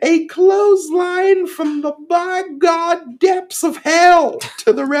 A clothesline from the by God depths of hell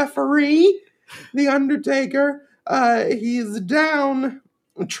to the referee. The Undertaker, he's down.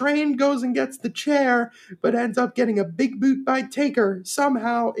 Train goes and gets the chair, but ends up getting a big boot by Taker.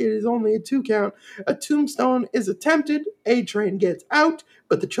 Somehow, it is only a 2 count. A tombstone is attempted. A-Train gets out,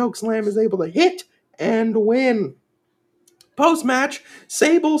 but the chokeslam is able to hit and win. Post-match,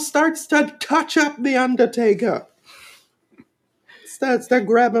 Sable starts to touch up The Undertaker. Starts to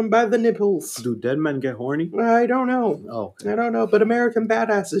grab him by the nipples. Do dead men get horny? I don't know. Oh, okay. I don't know, but American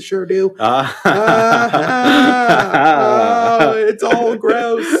badasses sure do. Oh, It's all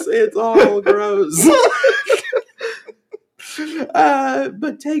gross. It's all gross.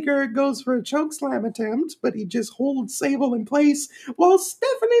 But Taker goes for a chokeslam attempt, but he just holds Sable in place while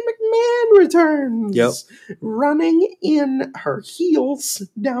Stephanie McMahon returns, running in her heels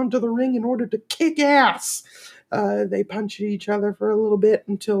down to the ring in order to kick ass. They punch at each other for a little bit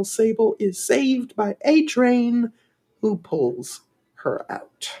until Sable is saved by A-Train, who pulls her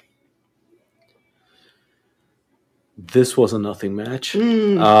out. This was a nothing match.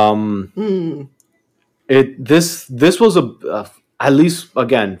 This was at least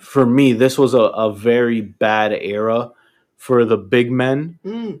again for me, this was a very bad era for the big men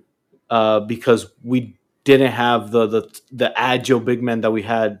because we didn't have the agile big men that we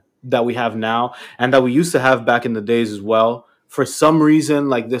have now and that we used to have back in the days as well. For some reason,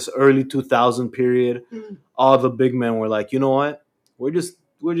 like this early 2000 period, all the big men were like, you know what, we're just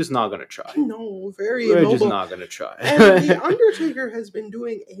not gonna try. No, we're immobile. Just not gonna try. And The Undertaker has been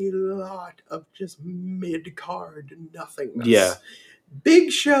doing a lot of just mid-card nothingness. Yeah.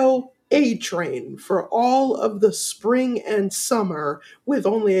 Big Show, A-Train for all of the spring and summer with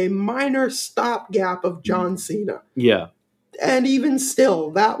only a minor stopgap of John Cena. Yeah. And even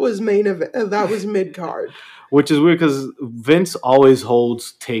still, that was mid-card. Which is weird because Vince always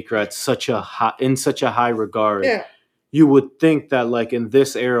holds Taker at such a high regard. Yeah. You would think that, like, in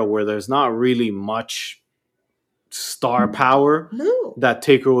this era where there's not really much star power, that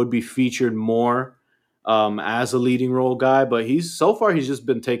Taker would be featured more as a leading role guy. But he's just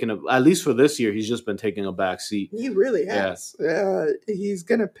been taking at least for this year, he's just been taking a back seat. He really has. Yeah. He's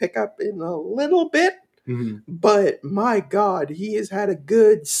going to pick up in a little bit. Mm-hmm. But my God, he has had a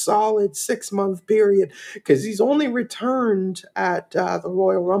good, solid 6-month period because he's only returned at the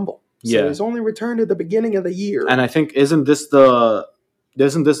Royal Rumble. So he's only returned at the beginning of the year. And I think isn't this the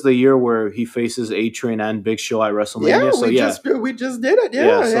year where he faces A-Train and Big Show at WrestleMania? Yeah, we just did it.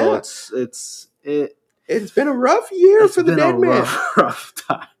 Yeah. So it's been a rough year for the Dead Man. Rough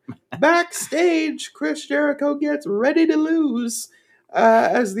time. Backstage, Chris Jericho gets ready to lose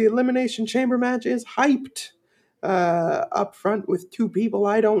as the Elimination Chamber match is hyped up front with two people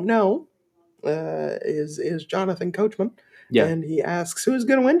I don't know. Is Jonathan Coachman. Yeah. And he asks, who's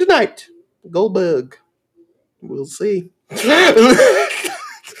going to win tonight? Goldberg. We'll see.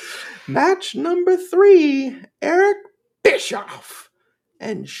 Match number 3, Eric Bischoff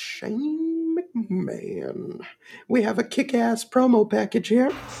and Shane McMahon. We have a kick-ass promo package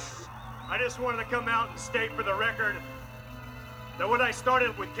here. I just wanted to come out and state for the record that when I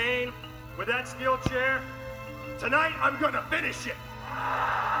started with Kane, with that steel chair, tonight I'm going to finish it.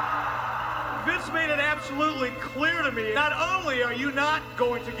 Vince made it absolutely clear to me, not only are you not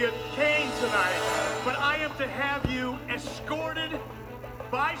going to get Kane tonight, but I am to have you escorted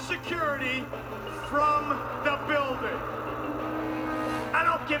by security from the building. I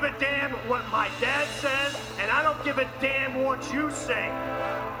don't give a damn what my dad says, and I don't give a damn what you say.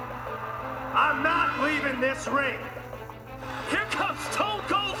 I'm not leaving this ring. Here comes Stone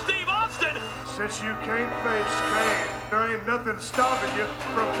Cold Steve Austin. Since you can't face Kane, there ain't nothing stopping you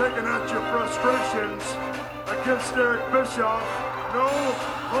from taking out your frustrations against Eric Bischoff. No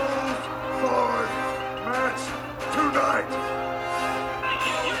holds barred match tonight.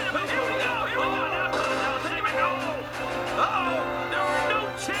 Here we go. Uh-oh, there are no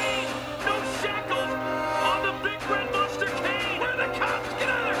chains, no shackles on the Big Red Monster Kane. Where are the cops? Get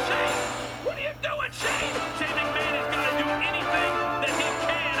out of there, Shane. What are you doing, Shane? Shane McMahon has got to do anything that he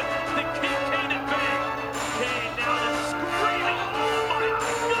can to keep Kane at bay. Kane now is screaming. Oh my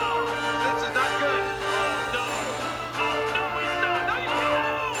God! This is not good. Oh no! Oh no, he's not. No, you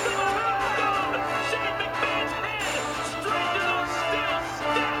no! Shane McMahon's head straight to those steel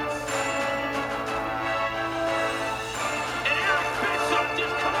steps. And Eric Bischoff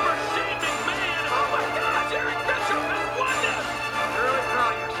just covered for Shane McMahon. Oh my gosh, Eric Bischoff has won this. You're really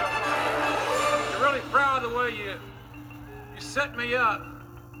proud of yourself. You're really proud of the way you set me up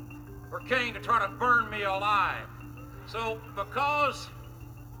for Kane to try to burn me alive. So because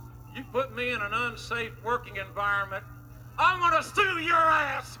you put me in an unsafe working environment, I'm gonna sue your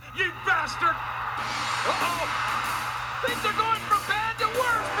ass, you bastard! Uh-oh! Things are going from bad to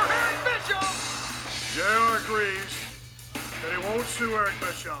worse for Eric Bischoff! JR agrees that he won't sue Eric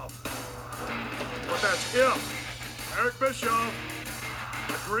Bischoff. But that's if Eric Bischoff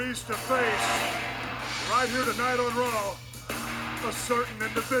agrees to face, right here tonight on Raw, a certain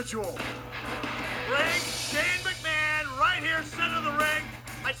individual. Bring Shane McMahon right right here, center of the ring.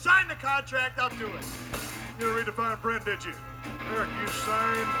 I signed the contract, I'll do it. You didn't read the fine print, did you? Eric, you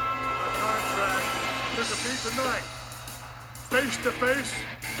signed the contract. Took a beat tonight. Face to face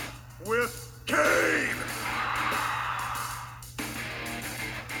with Kane.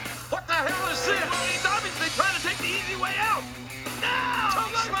 What the hell is this? He's obviously trying to take the easy way out. No!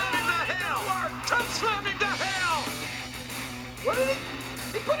 Choke slam him to hell! Choke slam him to hell! What did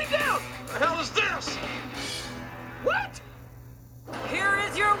he put him down! What the hell is this? What? Here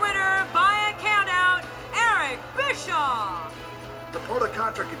is your winner by a countout, Eric Bischoff. The part of the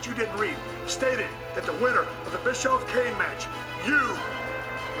contract that you didn't read stated that the winner of the Bischoff-Kane match, you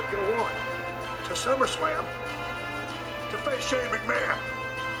would go on to SummerSlam to face Shane McMahon.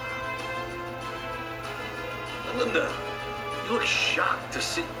 Linda, you look shocked to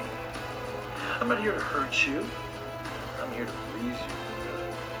see me. I'm not here to hurt you. I'm here to please you.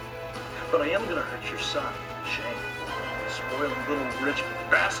 But I am going to hurt your son, Shane. Spoiled little rich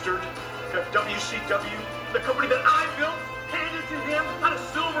bastard. Got WCW, the company that I built, handed to him on a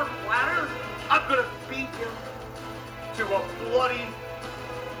silver platter. I'm going to beat him to a bloody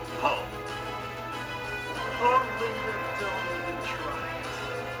pulp. Oh, Linda, don't even try it.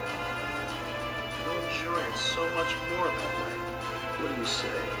 You'll enjoy it so much more that way. What do you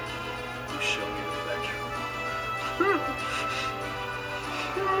say? You show me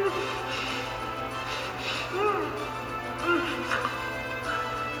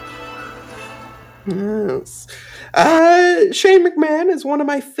Yes. Shane McMahon is one of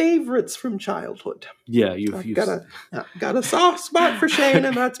my favorites from childhood. Yeah, I've got a soft spot for Shane,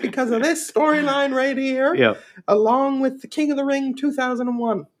 and that's because of this storyline right here. Yeah. Along with the King of the Ring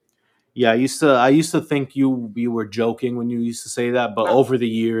 2001. Yeah, I used to think you were joking when you used to say that, but over the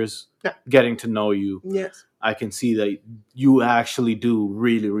years, getting to know you, yes, I can see that you actually do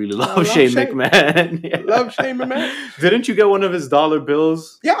really, really love Shane McMahon. Yeah. Love Shane McMahon. Didn't you get one of his dollar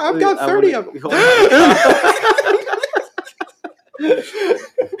bills? Yeah, I've got 30 of them.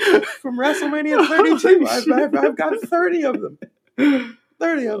 From WrestleMania 32, I've got 30 of them.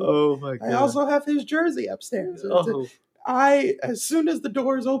 30 of them. Oh my God. I also have his jersey upstairs. As soon as the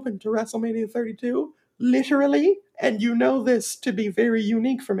doors opened to WrestleMania 32, literally, and you know this to be very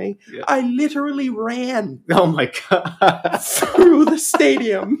unique for me, I literally ran. Oh my God. Through the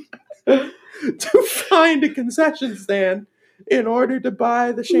stadium to find a concession stand in order to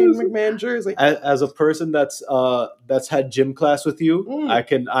buy the Shane McMahon jersey. As a person that's had gym class with you,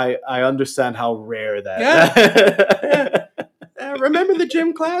 I understand how rare that. Yeah. Remember the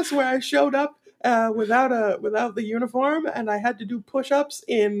gym class where I showed up without the uniform and I had to do push-ups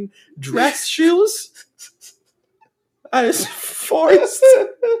in dress shoes? I was forced.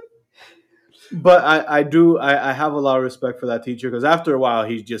 But I have a lot of respect for that teacher, because after a while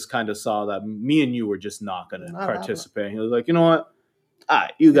he just kind of saw that me and you were just not going to participate. He was like, you know what? All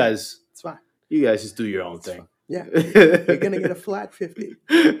right, you guys, it's fine. You guys just do your own thing. Yeah, you're going to get a flat 50.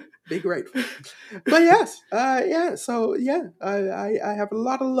 Be grateful. But yes, so I have a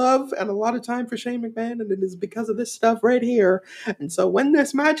lot of love and a lot of time for Shane McMahon, and it is because of this stuff right here. And so when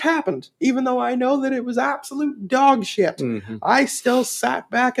this match happened, even though I know that it was absolute dog shit, I still sat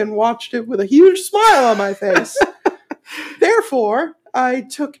back and watched it with a huge smile on my face. Therefore, I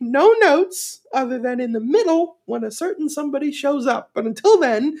took no notes other than in the middle when a certain somebody shows up. But until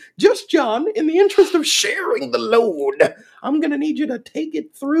then, just John, in the interest of sharing the load, I'm going to need you to take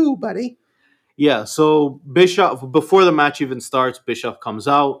it through, buddy. Yeah, so Bischoff, before the match even starts, Bischoff comes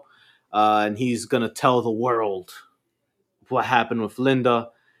out and he's going to tell the world what happened with Linda.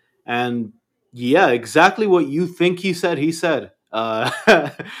 And yeah, exactly what you think he said. He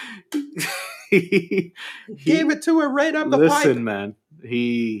gave it to her right up the pipe. Listen, man,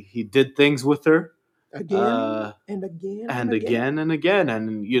 he did things with her again and again and again and again,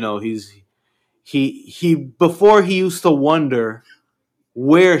 and you know he before he used to wonder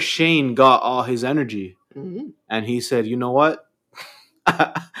where Shane got all his energy, and he said, you know what?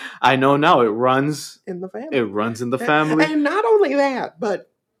 I know now. It runs in the family. It runs in the family, and not only that,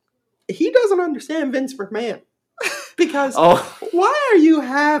 but he doesn't understand Vince McMahon because why are you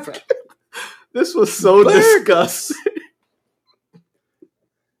having? This was so disgusting.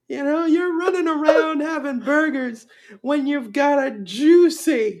 You know, you're running around having burgers when you've got a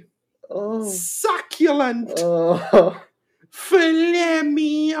juicy, succulent filet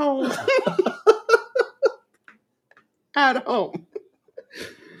mignon at home.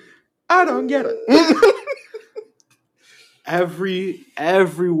 I don't get it. Every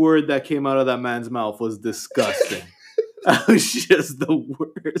word that came out of that man's mouth was disgusting. That was just the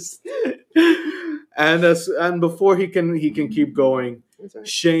worst. And before he can keep going,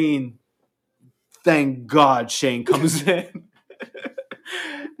 Shane thank God Shane comes in.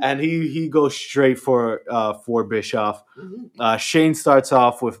 And he goes straight for Bischoff. Shane starts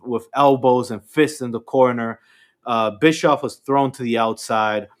off with elbows and fists in the corner. Bischoff was thrown to the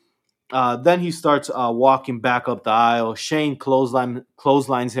outside. Then he starts walking back up the aisle. Shane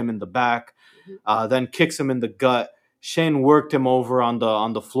clotheslines him in the back, then kicks him in the gut. Shane worked him over on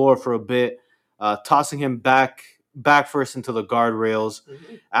the floor for a bit, tossing him back first into the guardrails.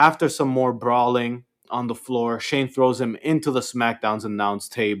 After some more brawling on the floor, Shane throws him into the SmackDown's announce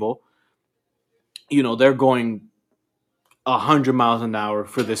table. You know, they're going 100 miles an hour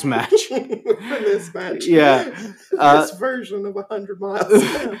for this match. Yeah. This version of 100 miles.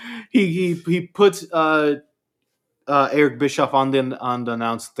 He puts Eric Bischoff on the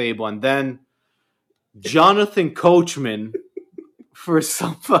announce table, and then Jonathan Coachman, for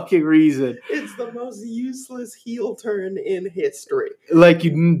some fucking reason, it's the most useless heel turn in history. Like,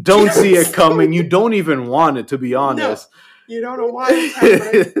 you don't see it coming. You don't even want it, to be honest. No, you don't know why it's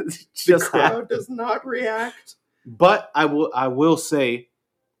happening. The crowd happened. does not react. But I will say,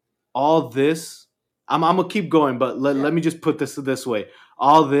 all this, I'm gonna keep going, but let me just put this way.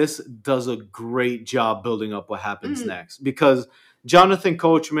 All this does a great job building up what happens next, because Jonathan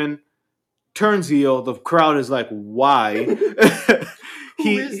Coachman turns heel. The crowd is like, why? Who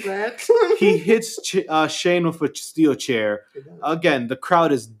is that? He hits Shane with a steel chair. Again, the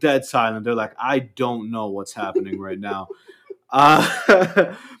crowd is dead silent. They're like, I don't know what's happening right now.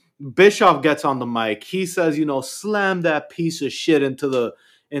 Bischoff gets on the mic. He says, slam that piece of shit into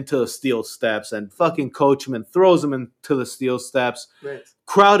the steel steps, and fucking Coachman throws him into the steel steps. Right.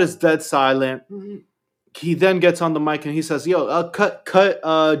 Crowd is dead silent. He then gets on the mic and he says, cut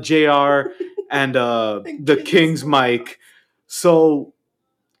JR and the King's mic. So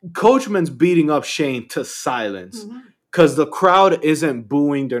Coachman's beating up Shane to silence because the crowd isn't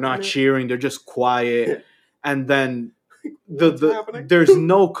booing. They're not cheering. They're just quiet. And then there's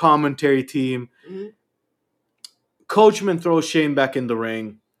no commentary team. Coachman throws Shane back in the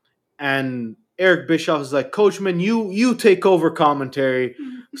ring, and Eric Bischoff is like, Coachman, you take over commentary.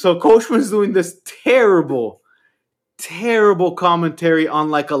 So Coachman's doing this terrible commentary on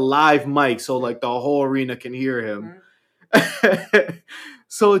like a live mic, so like the whole arena can hear him.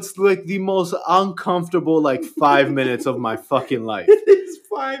 So it's like the most uncomfortable 5 minutes of my fucking life. It is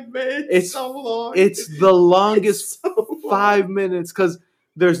 5 minutes. It's so long. It's the longest 5 minutes because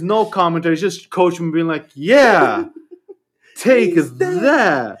there's no commentary. It's just Coachman being like, yeah, take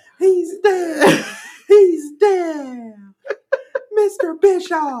that. He's there. He's there. Mr.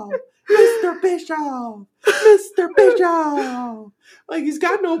 Bischoff. Mr. Bischoff. Mr. Bischoff. Like, he's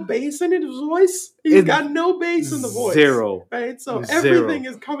got no bass in his voice. He's got no bass in the voice. Zero. Right? So everything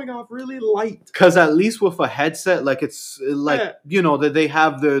is coming off really light. Because at least with a headset, it's that they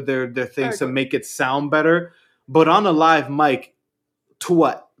have their things to make it sound better. But on a live mic, to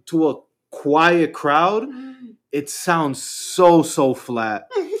a quiet crowd, it sounds so flat.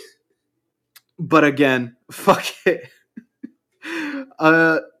 But again, fuck it.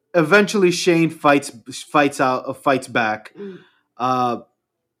 Eventually Shane fights back.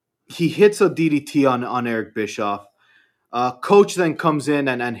 He hits a DDT on Eric Bischoff. Coach then comes in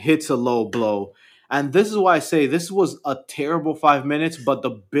and hits a low blow. And this is why I say this was a terrible 5 minutes, but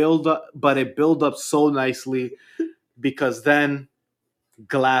it built up so nicely, because then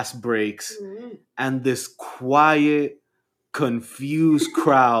glass breaks and this quiet, confused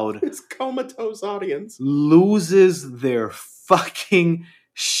crowd, this comatose audience, loses their fucking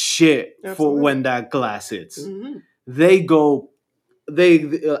shit for when that glass hits. They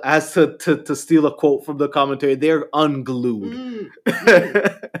as to steal a quote from the commentary, they're unglued.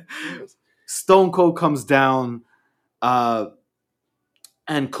 Stone Cold comes down, and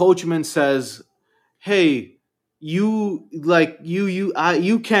Coachman says, hey, you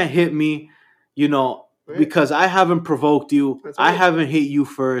can't hit me, because I haven't provoked you. I haven't hit you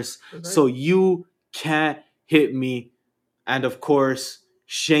first, so you can't hit me. And of course,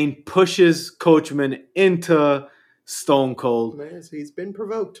 Shane pushes Coachman into Stone Cold. He's been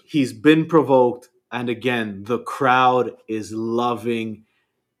provoked. And again, the crowd is loving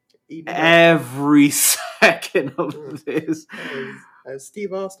every second of this. As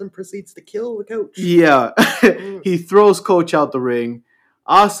Steve Austin proceeds to kill the coach. Yeah. He throws Coach out the ring.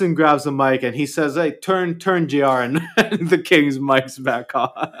 Austin grabs the mic and he says, hey, turn JR and the King's mic's back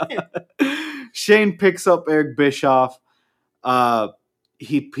on. Shane picks up Eric Bischoff.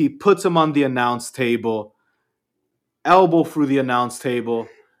 He puts him on the announce table. Elbow through the announce table.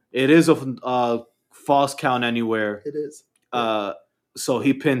 It is a false count anywhere. It is. So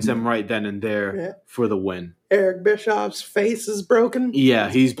he pins him right then and there for the win. Eric Bischoff's face is broken. Yeah,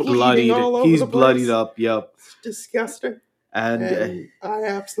 he's bloodied. He's bloodied up. Yep. It's disgusting. And I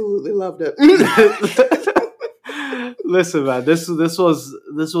absolutely loved it. Listen, man, this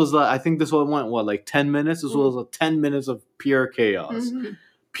was I think this one went like 10 minutes. This was 10 minutes of pure chaos.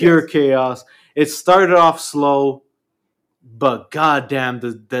 Pure chaos. It started off slow, but goddamn,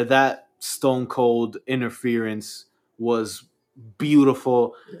 that Stone Cold interference was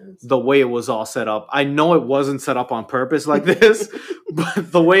beautiful. The way it was all set up. I know it wasn't set up on purpose like this,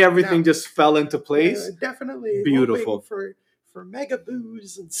 but the way everything just fell into place, definitely beautiful. For mega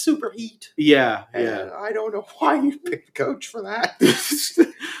booze and super heat. Yeah. I don't know why you picked Coach for that.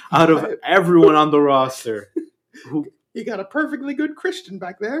 Out of everyone on the roster, you got a perfectly good Christian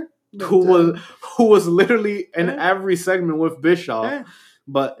back there. But, who was literally in every segment with Bischoff.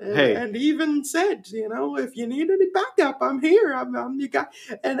 But hey, and even said, if you need any backup, I'm here. I'm your guy.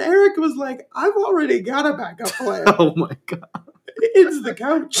 And Eric was like, I've already got a backup plan. Oh my god, it's the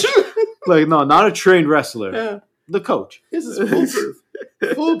coach. Like, no, not a trained wrestler. Yeah. The coach. This is foolproof.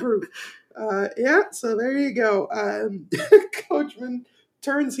 Foolproof. So there you go. Coachman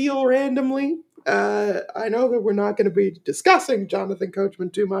turns heel randomly. I know that we're not going to be discussing Jonathan Coachman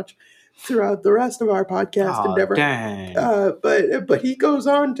too much throughout the rest of our podcast endeavor. Dang. But he goes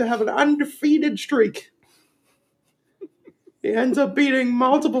on to have an undefeated streak. He ends up beating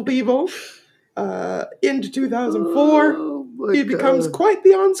multiple people. Into 2004. He becomes quite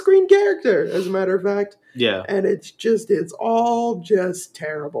the on-screen character, as a matter of fact. Yeah. And it's all just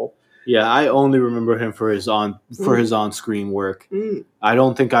terrible. Yeah, I only remember him for his on-screen work. I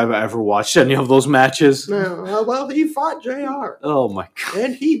don't think I've ever watched any of those matches. No, well, he fought JR. Oh my god.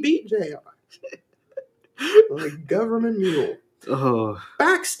 And he beat JR. Like government mule. Oh.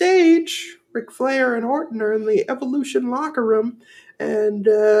 Backstage, Ric Flair and Orton are in the Evolution locker room, and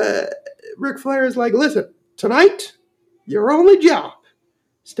Ric Flair is like, listen, tonight, your only job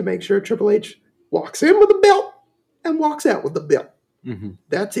is to make sure Triple H walks in with a belt and walks out with the belt. Mm-hmm.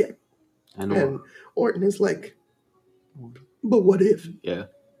 That's it. And Orton is like, but what if? Yeah.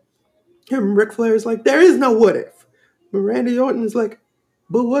 And Ric Flair is like, there is no what if. But Randy Orton is like,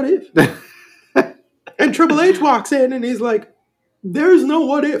 but what if? And Triple H walks in and he's like, there's no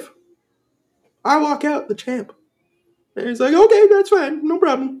what if. I walk out the champ. And he's like, okay, that's fine. No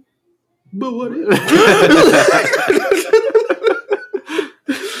problem. But what if?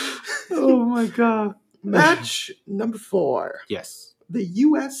 Oh my god. Match number 4. Yes. The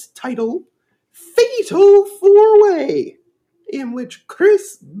U.S. title Fatal 4-Way, in which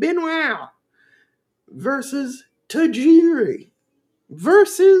Chris Benoit versus Tajiri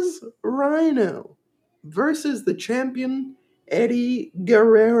versus Rhino versus the champion Eddie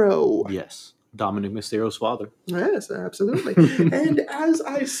Guerrero. Yes. Dominic Mysterio's father. Yes, absolutely. And as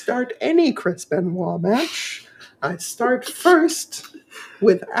I start any Chris Benoit match, I start first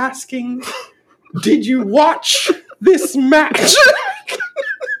with asking, did you watch this match?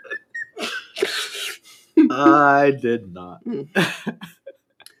 I did not.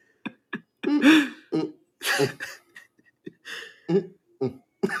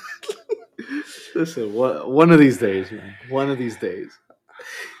 Listen, one of these days, man. One of these days.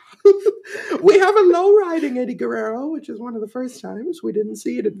 We have a low riding Eddie Guerrero, which is one of the first times. We didn't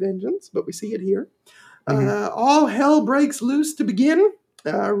see it at Vengeance, but we see it here. All hell breaks loose to begin.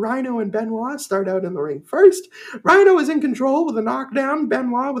 Rhino and Benoit start out in the ring first. Rhino is in control with a knockdown.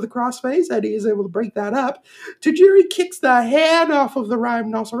 Benoit with a crossface. Eddie is able to break that up. Tajiri kicks the head off of the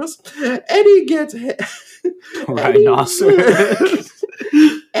rhinoceros. Eddie gets rhinoceros.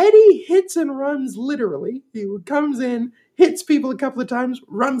 Eddie hits and runs literally. He comes in, hits people a couple of times,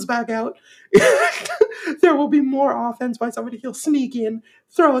 runs back out. There will be more offense by somebody. He'll sneak in,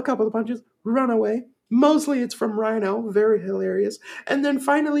 throw a couple of punches, run away. Mostly it's from Rhino, very hilarious. And then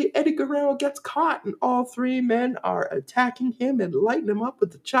finally, Eddie Guerrero gets caught, and all three men are attacking him and lighting him up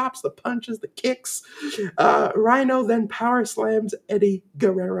with the chops, the punches, the kicks. Rhino then power slams Eddie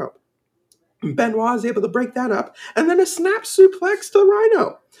Guerrero. Benoit is able to break that up, and then a snap suplex to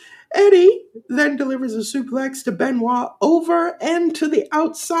Rhino. Eddie then delivers a suplex to Benoit over and to the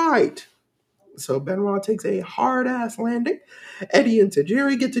outside. So Benoit takes a hard-ass landing. Eddie and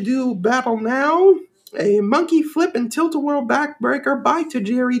Tajiri get to do battle now. A monkey flip and tilt-a-whirl backbreaker by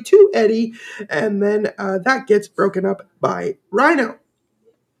Tajiri to Eddie, and then that gets broken up by Rhino.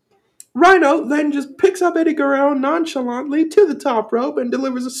 Rhino then just picks up Eddie Guerrero nonchalantly to the top rope and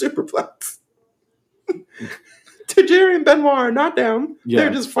delivers a superplex. Tajiri and Benoit are not down. Yeah.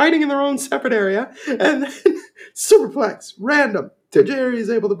 They're just fighting in their own separate area. And then superplex, random. Tajiri is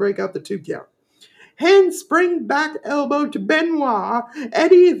able to break out the 2 count. handspring back elbow to Benoit.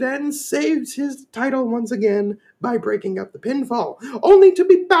 Eddie then saves his title once again by breaking up the pinfall, only to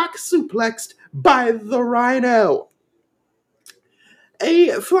be back suplexed by the Rhino.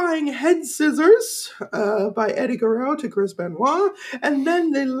 A flying head scissors by Eddie Guerrero to Chris Benoit, and then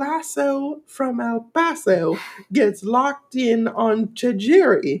the lasso from El Paso gets locked in on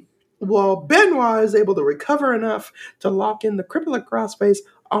Tajiri, while Benoit is able to recover enough to lock in the crippler crossface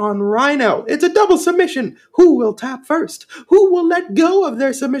on Rhino. It's a double submission. Who will tap first? Who will let go of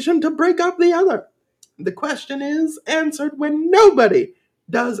their submission to break up the other? The question is answered when nobody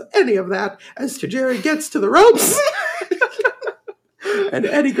does any of that, as Tajiri gets to the ropes. And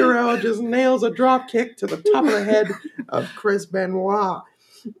Eddie Guerrero just nails a drop kick to the top of the head of Chris Benoit.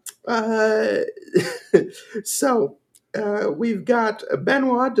 We've got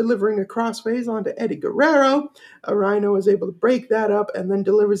Benoit delivering a crossface onto Eddie Guerrero. Rhino is able to break that up and then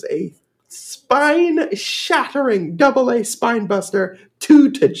delivers a spine-shattering double-A spine buster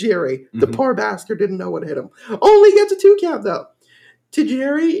to Tajiri. The poor bastard didn't know what hit him. Only gets a 2 count, though.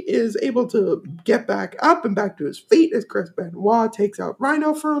 Tajiri is able to get back up and back to his feet as Chris Benoit takes out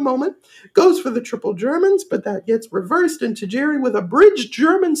Rhino for a moment, goes for the triple Germans, but that gets reversed, and Tajiri with a bridge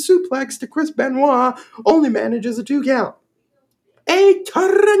German suplex to Chris Benoit only manages a 2 count. A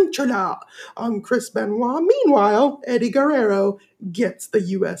tarantula on Chris Benoit. Meanwhile, Eddie Guerrero gets the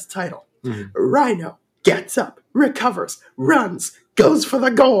U.S. title. Rhino gets up, recovers, runs, goes for the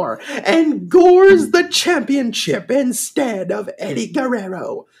gore, and gores the championship instead of Eddie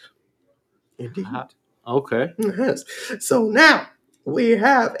Guerrero. Indeed. Okay. Yes. So now we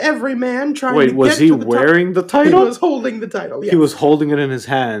have every man trying to Wait, get was he to the wearing top. the title? He was holding the title, yes. He was holding it in his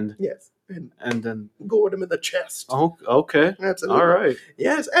hand. Yes. And then gored him in the chest. Oh, okay. Absolutely. All right.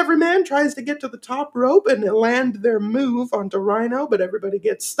 Yes, every man tries to get to the top rope and land their move onto Rhino, but everybody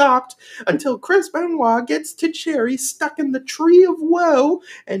gets stopped until Chris Benoit gets Tajiri stuck in the Tree of Woe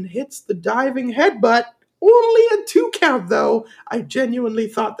and hits the diving headbutt. Only a 2 count, though. I genuinely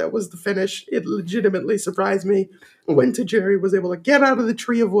thought that was the finish. It legitimately surprised me when Tajiri was able to get out of the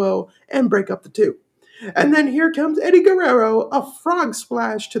Tree of Woe and break up the 2. And then here comes Eddie Guerrero, a frog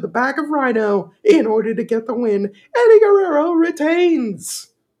splash to the back of Rhino in order to get the win. Eddie Guerrero retains.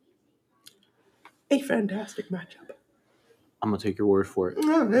 A fantastic matchup. I'm going to take your word for it.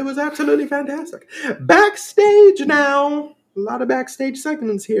 Oh, it was absolutely fantastic. Backstage now. A lot of backstage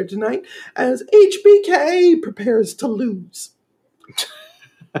segments here tonight as HBK prepares to lose.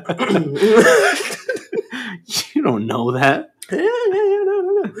 You don't know that.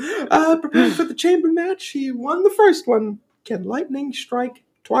 No. Preparing for the chamber match, he won the first one. Can lightning strike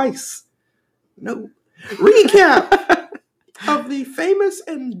twice? No. Recap of the famous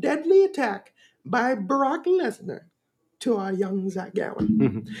and deadly attack by Brock Lesnar to our young Zach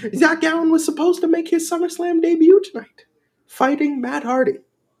Gowen. Zach Gowen was supposed to make his SummerSlam debut tonight, fighting Matt Hardy.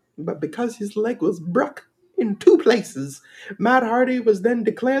 But because his leg was broke in 2 places, Matt Hardy was then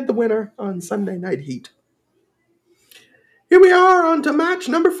declared the winner on Sunday Night Heat. Here we are on to match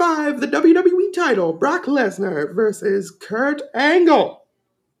number 5, the WWE title, Brock Lesnar versus Kurt Angle.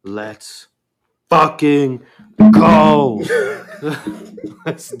 Let's fucking go.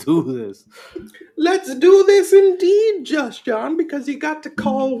 Let's do this. Let's do this indeed, Just John, because you got to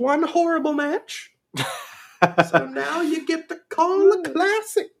call one horrible match. So now you get to call a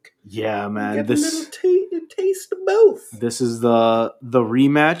classic. Yeah, man. Get a little taste of both. This is the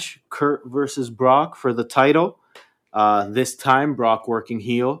rematch, Kurt versus Brock for the title. This time, Brock working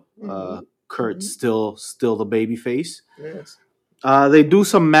heel. Kurt's still the baby face. Yes. They do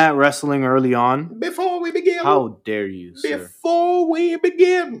some mat wrestling early on. Before we begin. How dare you, sir? Before we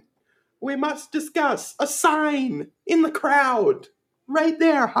begin, we must discuss a sign in the crowd. Right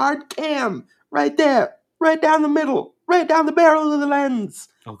there, hard cam. Right there. Right down the middle. Right down the barrel of the lens.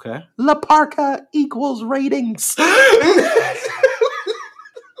 Okay. La Parka equals ratings.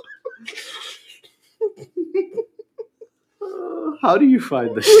 How do you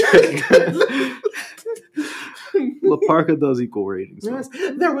find this shit? La Parka does equal ratings. Yes.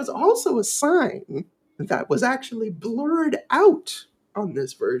 There was also a sign that was actually blurred out on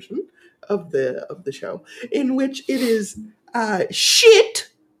this version of the show, in which it is shit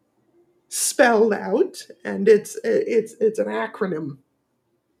spelled out, and it's an acronym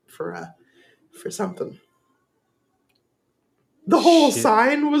for something. The whole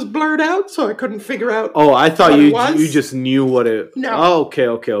sign was blurred out, so I couldn't figure out. Oh, I thought you just knew what it. No. Oh, okay.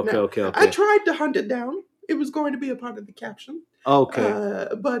 No. I tried to hunt it down. It was going to be a part of the caption. Okay.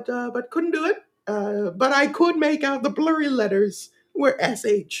 But couldn't do it. But I could make out the blurry letters were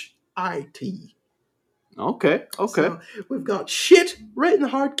SHIT. Okay. So we've got shit right in the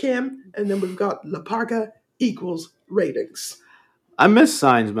hard cam, and then we've got La Parka equals ratings. I miss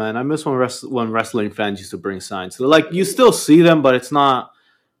signs, man. I miss when wrestling fans used to bring signs. So, like, you still see them, but it's not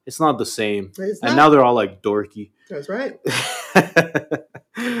the same. It's and not. now they're all like dorky. That's right.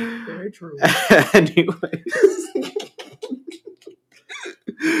 Very true. Anyway.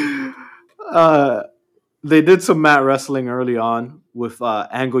 They did some mat wrestling early on with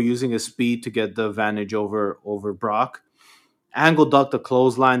Angle using his speed to get the advantage over Brock. Angle ducked a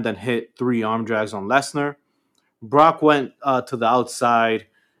clothesline, then hit 3 arm drags on Lesnar. Brock went to the outside,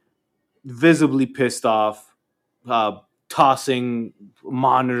 visibly pissed off, tossing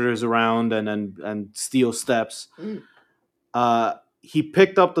monitors around and steel steps. He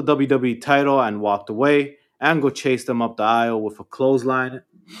picked up the WWE title and walked away. Angle chased him up the aisle with a clothesline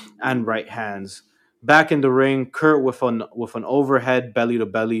and right hands. Back in the ring, Kurt with an overhead belly to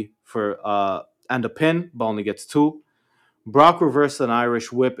belly for and a pin, but only gets 2. Brock reversed an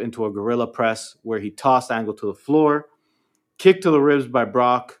Irish whip into a gorilla press where he tossed Angle to the floor. Kick to the ribs by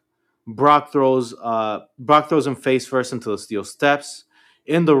Brock. Brock throws him face first into the steel steps.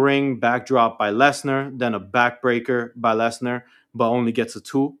 In the ring, backdrop by Lesnar, then a backbreaker by Lesnar, but only gets a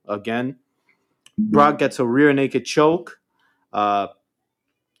 2 again. Brock gets a rear naked choke.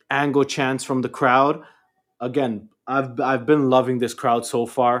 Angle chants from the crowd. Again, I've been loving this crowd so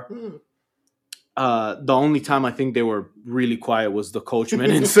far. The only time I think they were really quiet was the Coachman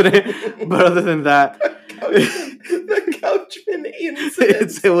incident. But other than that, the Coachman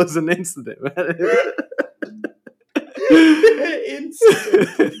incident. It was an incident, man.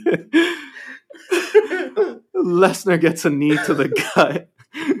 Incident. Lesnar gets a knee to the gut.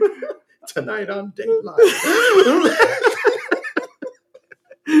 Tonight on Dateline.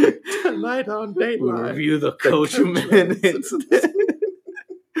 Tonight on Dateline. We'll review the Coachman incident.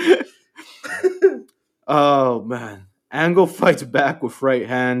 Oh, man. Angle fights back with right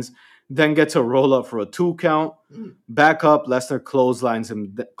hands, then gets a roll up for a 2 count. Back up, Lesnar clotheslines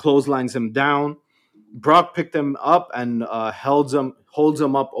him down. Brock picked him up and holds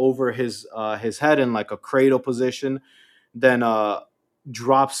him up over his head in like a cradle position. Then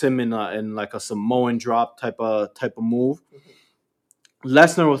drops him in like a Samoan drop type of move.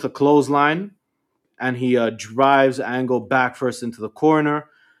 Lesnar with a clothesline, and he drives Angle back first into the corner.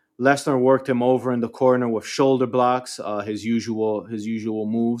 Lesnar worked him over in the corner with shoulder blocks, his usual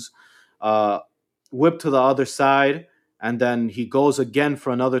moves. Whip to the other side, and then he goes again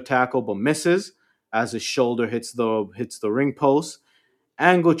for another tackle, but misses as his shoulder hits the ring post.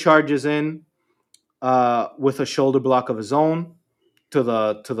 Angle charges in with a shoulder block of his own to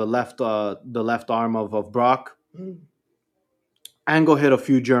the left arm of Brock. Angle hit a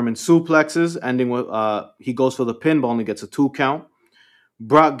few German suplexes, ending with he goes for the pin, but only gets a 2 count.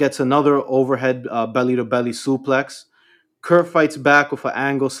 Brock gets another overhead belly-to-belly suplex. Kurt fights back with an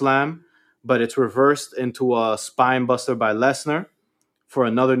Angle slam, but it's reversed into a spine buster by Lesnar for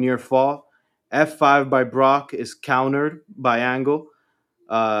another near fall. F5 by Brock is countered by Angle.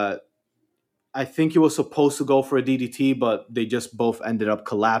 I think he was supposed to go for a DDT, but they just both ended up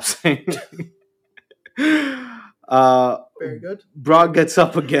collapsing. Very good. Brock gets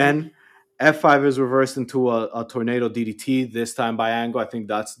up again. F5 is reversed into a tornado DDT, this time by Angle. I think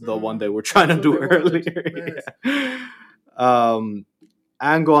that's the one they were trying to do earlier. Yeah.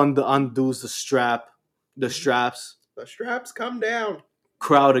 Angle undoes the straps. The straps come down.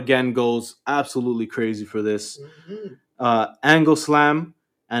 Crowd again goes absolutely crazy for this. Angle slam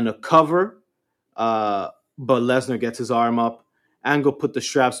and a cover, but Lesnar gets his arm up. Angle put the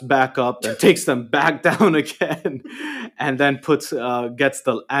straps back up and takes them back down again, and then gets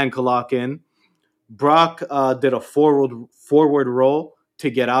the ankle lock in. Brock did a forward roll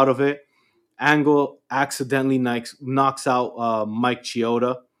to get out of it. Angle accidentally knocks out Mike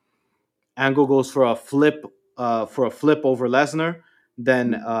Chioda. Angle goes for a flip over Lesnar,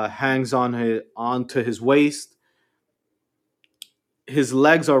 then hangs onto his waist. His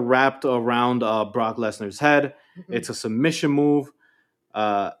legs are wrapped around Brock Lesnar's head. It's a submission move,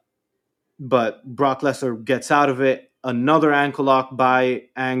 but Brock Lesnar gets out of it. Another ankle lock by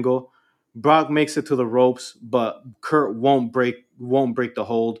Angle. Brock makes it to the ropes, but Kurt won't break the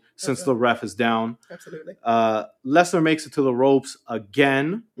hold since the ref is down. Absolutely. Lesnar makes it to the ropes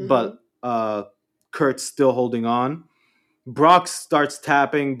again, but Kurt's still holding on. Brock starts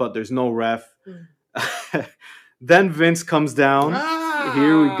tapping, but there's no ref. Then Vince comes down.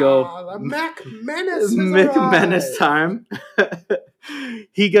 Here we go. The McMenace. McMenace time.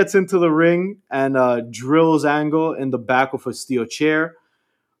 He gets into the ring and drills Angle in the back with a steel chair.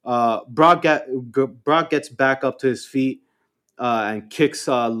 Brock gets back up to his feet and kicks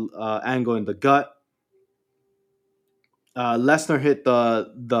Angle in the gut. Lesnar hit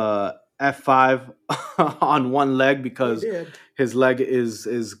the F5 on one leg because He did. his leg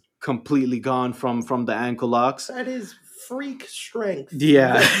is completely gone from the ankle locks. That is freak strength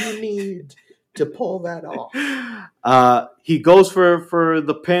Yeah. that you need to pull that off. He goes for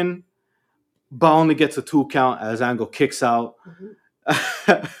the pin, but only gets a 2 count as Angle kicks out. Mm-hmm.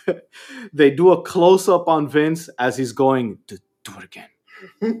 They do a close up on Vince as he's going to do it again.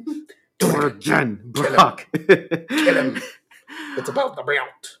 Do it again, Brock. Kill him. It's about the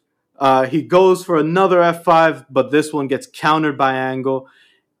belt. He goes for another F5, but this one gets countered by Angle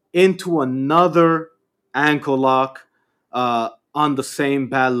into another ankle lock on the same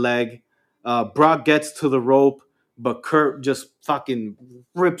bad leg. Brock gets to the rope, but Kurt just fucking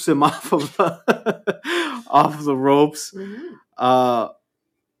rips him off of off the ropes. Mm-hmm.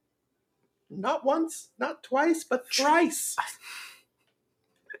 Not once, not twice, but thrice.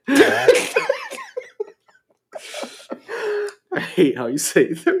 I hate how you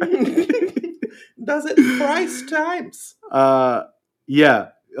say that. Does it thrice times? Yeah.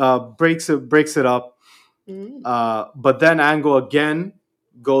 Breaks it up. But then Angle again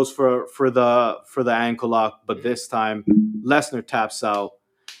goes for the ankle lock, but this time Lesnar taps out.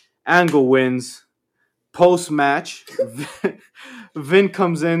 Angle wins. Post match, Vin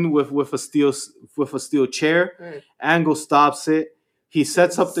comes in with a steel chair. Right. Angle stops it. He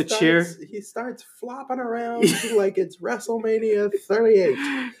sets up the chair. He starts flopping around like it's WrestleMania 38.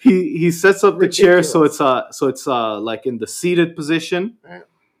 He sets up the chair Ridiculous. so it's like in the seated position.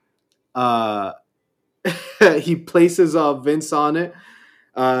 Right. He places Vince on it,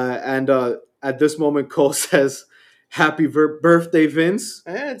 and at this moment Cole says, "Happy birthday, Vince!"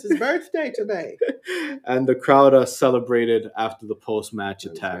 And it's his birthday today. And the crowd celebrated after the post-match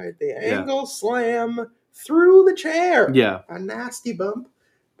That's attack. right. The Angle slam through the chair. Yeah. A nasty bump.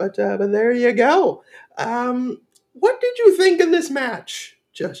 But there you go. What did you think of this match,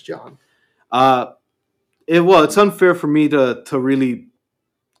 Just John? It's unfair for me to really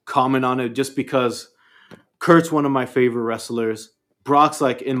comment on it just because Kurt's one of my favorite wrestlers. Brock's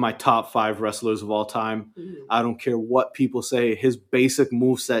like in my top 5 wrestlers of all time. I don't care what people say. His basic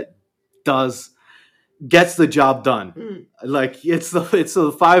moveset gets the job done. Like it's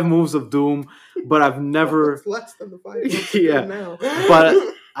the 5 moves of doom, but I've never It's less than the 5 moves yeah. now. But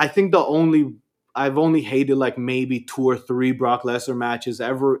I think I've only hated like maybe 2 or 3 Brock Lesnar matches.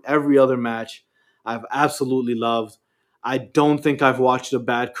 Every other match I've absolutely loved. I don't think I've watched a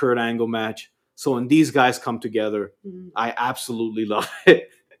bad Kurt Angle match. So when these guys come together, I absolutely love it.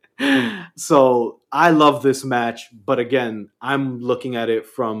 So I love this match, but again, I'm looking at it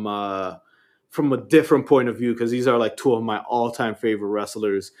from a different point of view because these are like 2 of my all-time favorite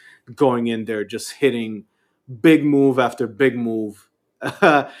wrestlers going in there, just hitting big move after big move.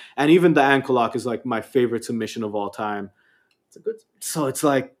 And even the ankle lock is like my favorite submission of all time. It's a good. So it's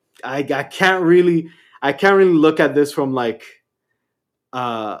like I can't really look at this from like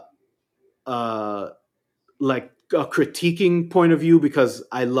like a critiquing point of view because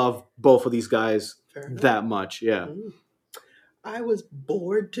I love both of these guys that much. Yeah. I was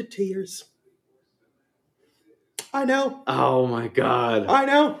bored to tears. I know. Oh my god. I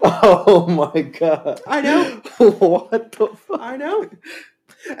know. Oh my god. I know. What the fuck? I know.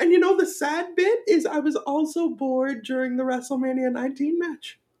 And you know the sad bit is I was also bored during the WrestleMania 19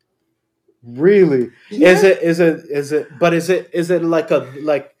 match. Really? Yeah. Is it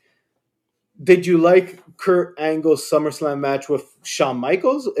like did you like Kurt Angle's SummerSlam match with Shawn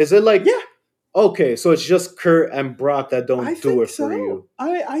Michaels? Is it like okay, so it's just Kurt and Brock that don't do it for you.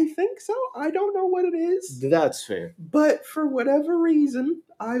 I think so. I don't know what it is. That's fair. But for whatever reason,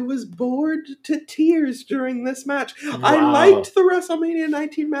 I was bored to tears during this match. Wow. I liked the WrestleMania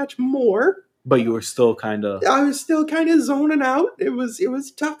 19 match more. But you were still kind of... I was still kind of zoning out. It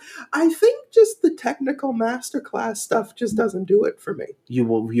was tough. I think just the technical masterclass stuff just doesn't do it for me. You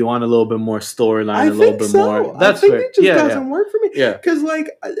want a little bit more storyline, a little bit more. That's I think fair. it just doesn't work for me. Yeah. Because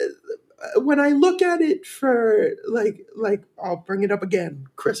when I look at it for like I'll bring it up again,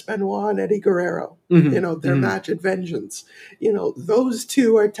 Chris Benoit and Eddie Guerrero, their match at Vengeance, those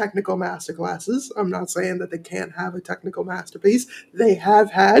 2 are technical masterclasses. I'm not saying that they can't have a technical masterpiece. They have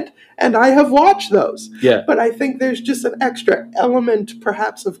had, and I have watched those. Yeah. But I think there's just an extra element,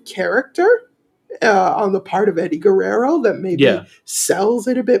 perhaps, of character on the part of Eddie Guerrero that maybe sells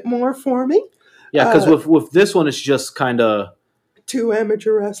it a bit more for me. Yeah, because with this one, it's just kind of 2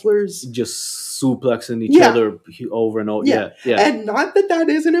 amateur wrestlers just suplexing each other over and over. Yeah. And not that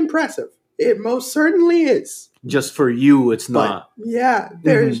isn't impressive. It most certainly is. Just for you, it's not. Yeah,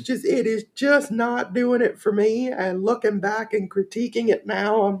 it is just not doing it for me. And looking back and critiquing it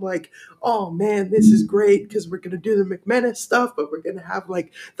now, I'm like, oh man, this is great because we're going to do the McMenace stuff, but we're going to have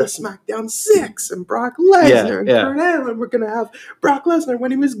like the SmackDown 6 and Brock Lesnar and Kurt Angle, and we're going to have Brock Lesnar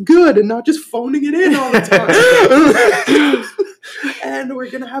when he was good and not just phoning it in all the time. And we're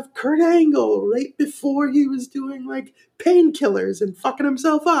going to have Kurt Angle right before he was doing like painkillers and fucking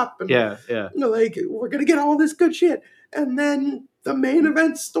himself up. And, like, we're going to get all this good shit. And then the main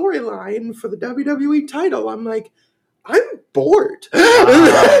event storyline for the WWE title, I'm like, I'm bored.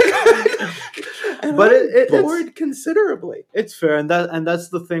 And but I'm bored considerably. It's fair, and that's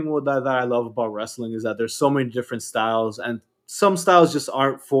the thing that I love about wrestling is that there's so many different styles, and some styles just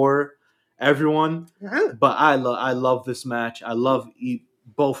aren't for everyone. Yeah. But I love this match. I love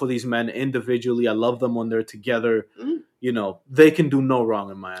both of these men individually. I love them when they're together. You know, they can do no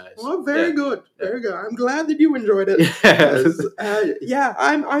wrong in my eyes. Well, very good. Very good. I'm glad that you enjoyed it. Yes.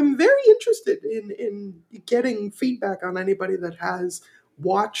 I'm very interested in getting feedback on anybody that has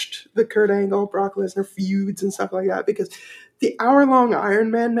watched the Kurt Angle, Brock Lesnar feuds and stuff like that, because the hour-long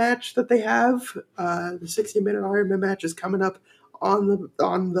Iron Man match that they have, the 60-minute Iron Man match is coming up on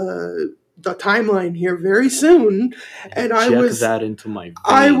the timeline here very soon. And I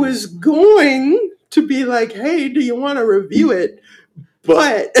was going to be like, hey, do you want to review it?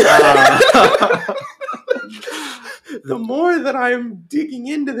 But the more that I'm digging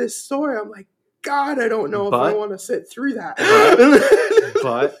into this story, I'm like, God, I don't know if I want to sit through that.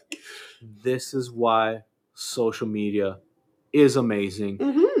 But this is why social media is amazing.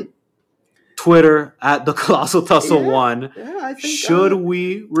 Mm-hmm. Twitter at the Colossal Tussle 1. Yeah, I think, should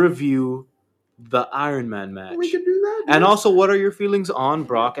we review the Iron Man match? We could do that. And also, what are your feelings on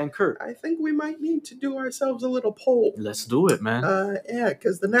Brock and Kurt? I think we might need to do ourselves a little poll. Let's do it, man.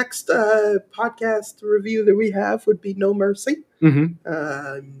 Because the next podcast review that we have would be No Mercy.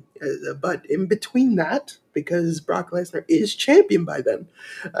 Mm-hmm. But in between that, because Brock Lesnar is champion by then,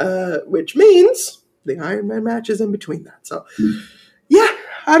 which means the Iron Man match is in between that. So, yeah,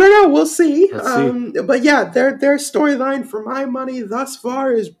 I don't know. We'll see. But yeah, their storyline, for my money, thus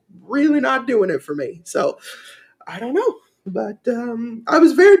far is really not doing it for me. So, I don't know. But I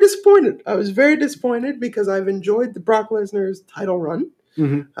was very disappointed. I was very disappointed because I've enjoyed the Brock Lesnar's title run.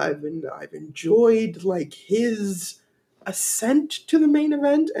 Mm-hmm. I've enjoyed like his ascent to the main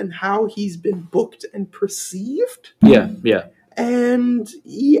event and how he's been booked and perceived. Yeah. And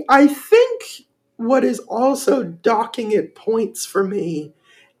I think what is also docking it points for me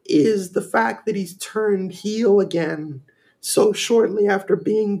is the fact that he's turned heel again so shortly after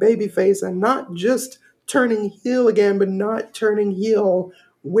being babyface, and not just turning heel again, but not turning heel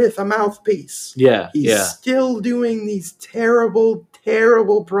with a mouthpiece. He's still doing these terrible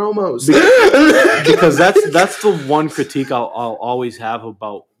promos. Because that's the one critique I'll always have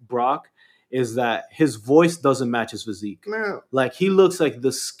about Brock, is that his voice doesn't match his physique. No. Like, he looks like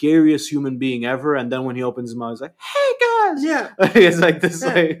the scariest human being ever, and then when he opens his mouth, he's like, hey guys! Yeah. It's like this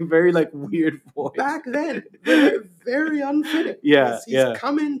like very like weird voice. Back then, very unfitting. He's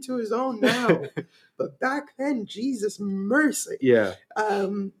come into his own now. But back then, Jesus mercy. Yeah.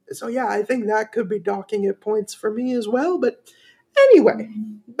 So yeah, I think that could be docking it points for me as well. But anyway,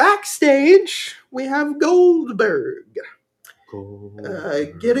 backstage, we have Goldberg.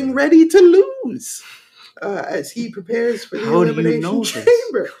 Getting ready to lose as he prepares for the Elimination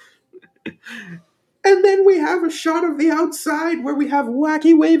Chamber. And then we have a shot of the outside where we have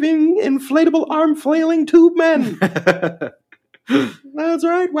wacky waving, inflatable arm flailing tube men. That's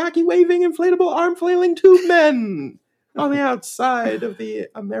right, wacky waving, inflatable arm flailing tube men on the outside of the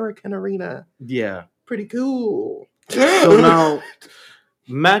American arena. Yeah. Pretty cool. So now,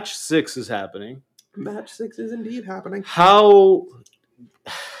 match 6 is happening. Match 6 is indeed happening.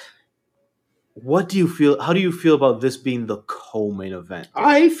 What do you feel? How do you feel about this being the co-main event?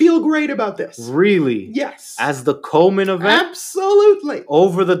 I feel great about this. Really? Yes. As the co-main event? Absolutely.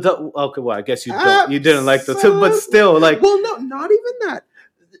 Over the okay, well, I guess you didn't like the but still, like, well, no, not even that.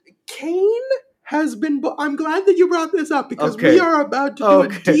 Kane has been. I'm glad that you brought this up because we are about to do a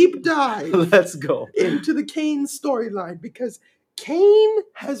deep dive. Let's go into the Kane storyline, because Kane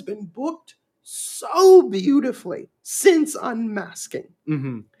has been booked so beautifully since unmasking.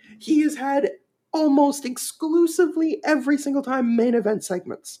 Mm-hmm. He has had almost exclusively every single time main event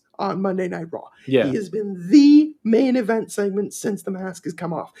segments on Monday Night Raw. Yeah. He has been the main event segment since the mask has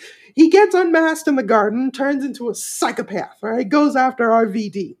come off. He gets unmasked in the garden, turns into a psychopath, right? Goes after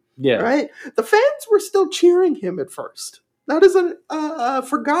RVD. Yeah. Right? The fans were still cheering him at first. That is a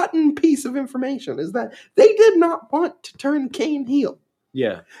forgotten piece of information, is that they did not want to turn Kane heel.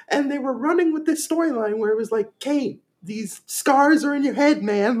 Yeah. And they were running with this storyline where it was like, Kane, these scars are in your head,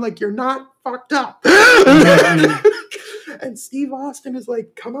 man. Like, you're not fucked up. And Steve Austin is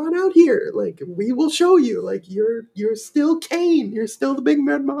like, come on out here. Like, we will show you. Like, you're still Kane. You're still the big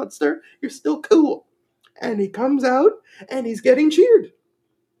mad monster. You're still cool. And he comes out and he's getting cheered.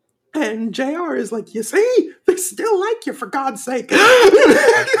 And JR is like, you see? They still like you, for God's sake.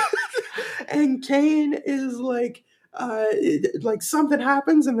 And Kane is like something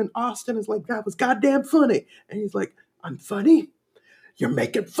happens, and then Austin is like, that was goddamn funny. And he's like, I'm funny? You're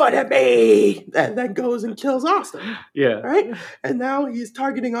making fun of me. And then goes and kills Austin. Yeah. Right? And now he's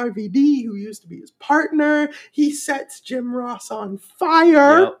targeting RVD, who used to be his partner. He sets Jim Ross on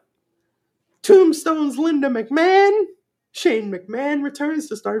fire. Yep. Tombstones Linda McMahon. Shane McMahon returns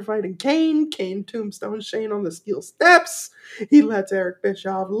to start fighting Kane. Kane tombstones Shane on the steel steps. He lets Eric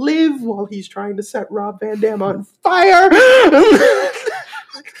Bischoff live while he's trying to set Rob Van Dam on fire.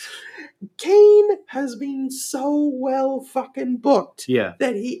 Kane has been so well fucking booked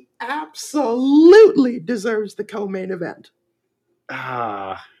that he absolutely deserves the co-main event.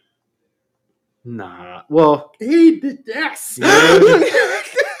 Nah. Well, he did, yes.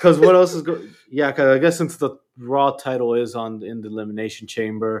 Because what else is going? Yeah, because I guess since the Raw title is in the Elimination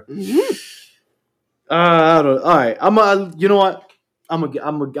Chamber, I don't. All right, you know what? I'm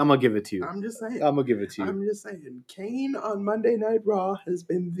gonna give it to you. I'm just saying. I'm gonna give it to you. I'm just saying. Kane on Monday Night Raw has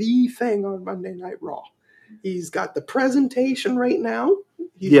been the thing on Monday Night Raw. He's got the presentation right now.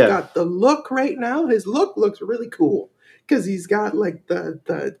 He's got the look right now. His look looks really cool. Because he's got like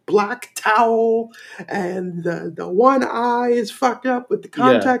the black towel and the one eye is fucked up with the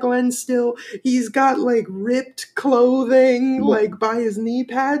contact lens still. He's got like ripped clothing like by his knee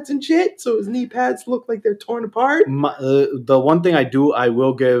pads and shit. So his knee pads look like they're torn apart. The one thing I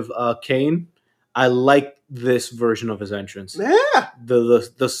will give Kane, I like this version of his entrance. Yeah.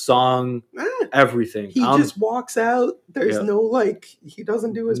 The song, everything. He just walks out. There's no like, he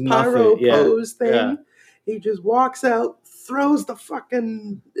doesn't do his pyro pose thing. Yeah. He just walks out, throws the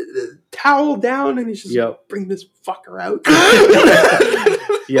fucking towel down, and he's just bring this fucker out.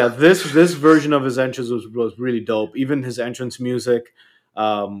 This version of his entrance was really dope. Even his entrance music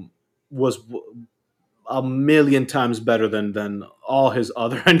was a million times better than all his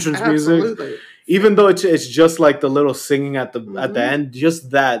other entrance music. Even though it's just like the little singing at the end,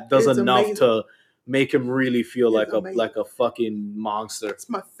 just that does enough to make him really feel like a fucking monster. It's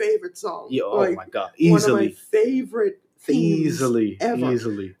my favorite song. Yeah, oh my god, easily one of my favorite themes ever.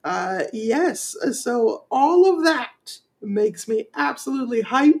 Easily. Yes. So all of that makes me absolutely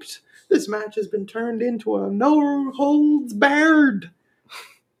hyped. This match has been turned into a no holds barred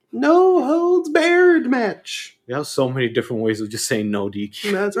match. You have so many different ways of just saying no,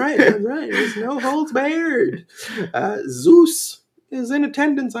 DQ. That's right. There's no holds barred. Zeus is in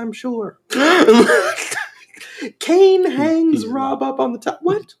attendance, I'm sure. Kane hangs Rob up on the top.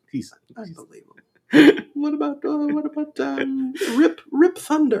 What? He's unbelievable. What about Rip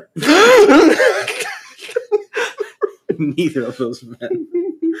Thunder? Neither of those men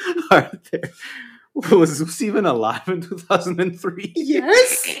are there. Was Zeus even alive in 2003?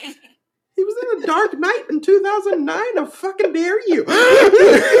 Yes. He was in a Dark Knight in 2009. How fucking dare you?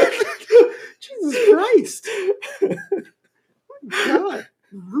 Jesus Christ. God,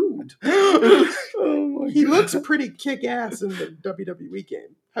 rude. He looks pretty kick-ass in the WWE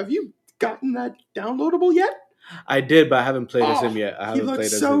game. Have you gotten that downloadable yet? I did, but I haven't played as him yet. He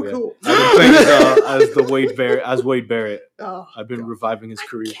looks so cool. I've been playing as Wade Barrett. I've been reviving his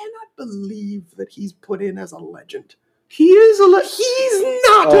career. I cannot believe that he's put in as a legend. He is a legend. He's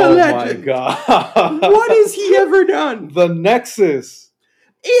not a legend. Oh my god! What has he ever done? The Nexus.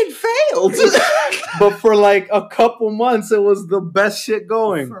 It failed. But for like a couple months, it was the best shit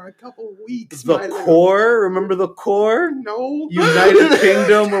going. For a couple weeks. The Core, remember the Core? No. United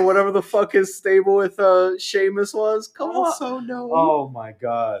Kingdom or whatever the fuck his stable with Sheamus was. Come on. Also no. Oh my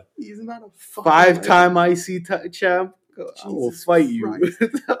god. He's not a fucking 5-time IC champ. I will fight you.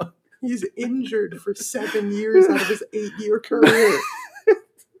 He's injured for 7 years out of his 8-year career.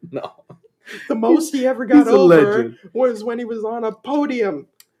 No. The most he ever got over was when he was on a podium.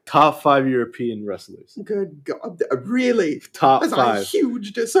 Top 5 European wrestlers. Good God. Really? Top That's 5. A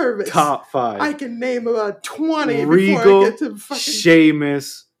huge disservice. Top 5. I can name about 20 Regal, before I get to fucking...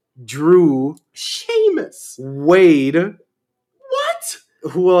 Sheamus, Drew. Sheamus? Wade. What?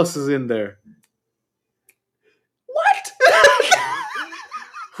 Who else is in there? What?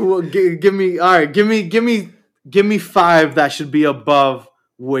 Who? Give me 5 that should be above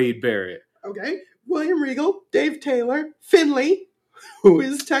Wade Barrett. Okay. William Regal, Dave Taylor, Finlay, who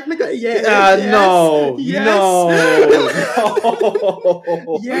is technically yes. No. Yes.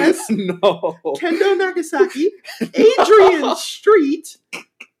 No. Kendo Nagasaki, Adrian Street,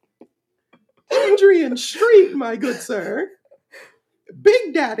 Adrian Street, my good sir.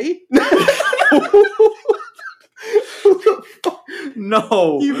 Big Daddy.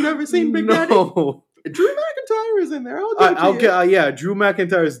 No. You've never seen Big Daddy? No. Drew McIntyre is in there. I'll give it to you. Drew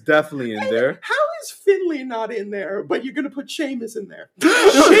McIntyre is definitely in there. How is Finlay not in there, but you're going to put Sheamus in there?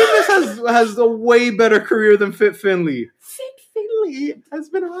 Sheamus has a way better career than Fit Finlay. Fit Finlay has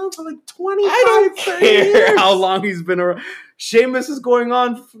been around for like 25, I don't 30 care years. how long he's been around. Sheamus is going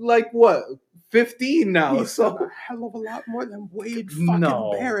on like what? 15 now. He's So done a hell of a lot more than Wade fucking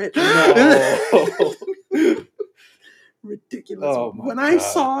Barrett. No. Ridiculous. Oh my when I God.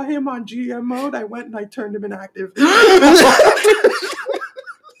 saw him on GM mode, I went and I turned him inactive.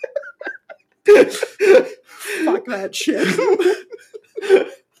 Fuck that shit.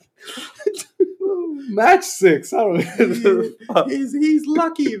 Match 6. I don't know. He's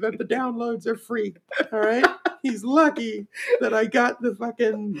lucky that the downloads are free. All right, he's lucky that I got the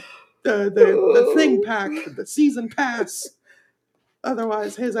fucking the thing pack, the season pass.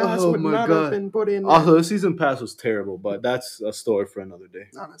 Otherwise, his ass Oh would my not God. have been put in. Also, the season pass was terrible, but that's a story for another day.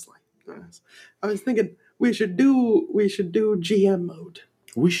 Honestly, I was thinking we should do GM mode.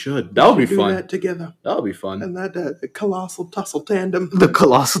 We should. That would be do fun. that together, That would be fun. and that colossal tussle tandem. The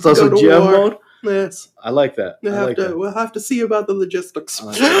Colossal Tussle Go to GM war. mode? Yes, I like that. we'll have to see about the logistics. I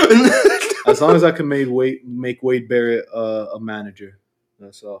like that. As long as I can make Wade Barrett a manager.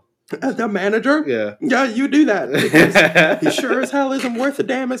 That's all. The manager? Yeah. Yeah, you do that. Because he sure as hell isn't worth a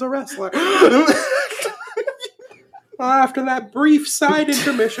damn as a wrestler. Well, after that brief side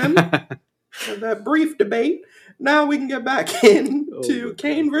intermission, that brief debate, now we can get back into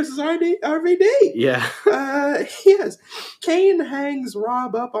Kane versus RVD. Yeah. Yes. Kane hangs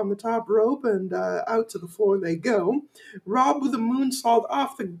Rob up on the top rope and out to the floor they go. Rob with a moonsault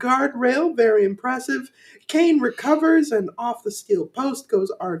off the guardrail, very impressive. Kane recovers and off the steel post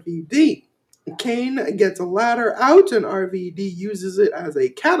goes RVD. Kane gets a ladder out and RVD uses it as a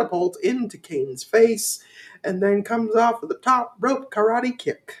catapult into Kane's face and then comes off with a top rope karate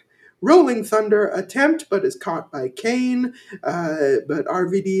kick. Rolling Thunder attempt, but is caught by Kane. But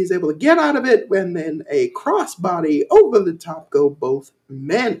RVD is able to get out of it when then a crossbody over the top go both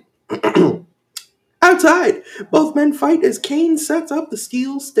men. Outside, both men fight as Kane sets up the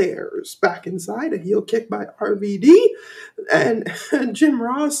steel stairs. Back inside, a heel kick by RVD. And Jim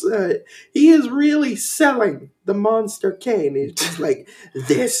Ross, he is really selling the monster Kane. He's just like,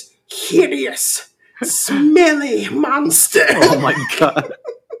 this hideous, smelly monster. Oh my God.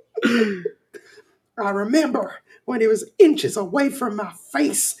 I remember when he was inches away from my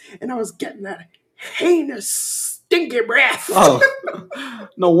face and I was getting that heinous, stinky breath. Oh,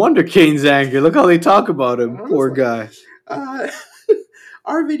 no wonder Kane's angry. Look how they talk about him. Honestly. Poor guy.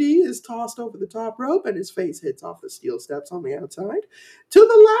 RVD is tossed over the top rope and his face hits off the steel steps on the outside. To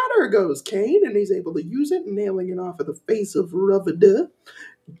the ladder goes Kane and he's able to use it, nailing it off of the face of Ravida.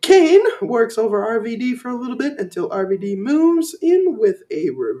 Kane works over RVD for a little bit until RVD moves in with a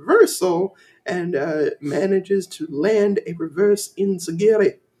reversal and manages to land a reverse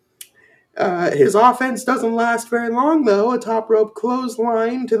enziguri. His offense doesn't last very long, though. A top rope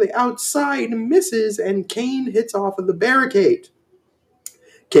clothesline to the outside misses, and Kane hits off of the barricade.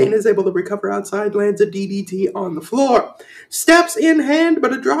 Kane is able to recover outside, lands a DDT on the floor. Steps in hand,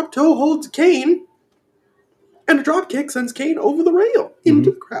 but a drop toe holds Kane. And a drop kick sends Kane over the rail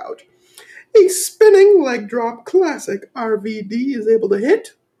into the crowd. A spinning leg drop classic. RVD is able to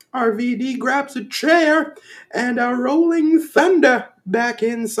hit. RVD grabs a chair and a rolling thunder back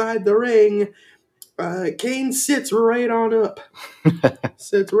inside the ring. Kane sits right on up.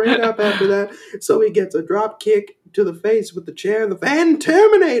 Sits right up after that. So he gets a drop kick to the face with the chair. The Van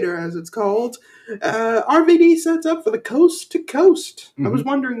Terminator, as it's called. RVD sets up for the coast to coast. I was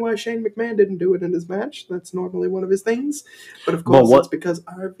wondering why Shane McMahon didn't do it in his match. That's normally one of his things. But of course, it's because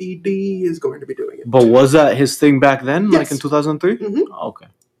RVD is going to be doing it. But was that his thing back then, Yes. like in 2003? Mhm. Oh, okay.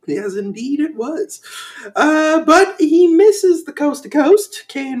 Yes, indeed it was. But he misses the coast to coast.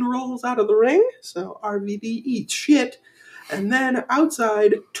 Kane rolls out of the ring, so RVD eats shit. And then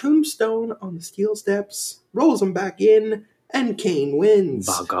outside, Tombstone on the steel steps, rolls him back in, and Kane wins.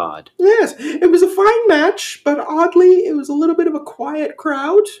 By God. Yes, it was a fine match, but oddly, it was a little bit of a quiet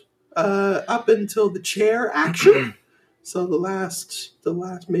crowd up until the chair action. So the last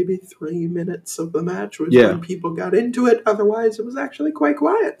maybe 3 minutes of the match was when people got into it. Otherwise, it was actually quite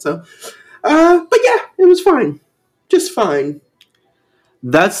quiet. So, but yeah, it was fine, just fine.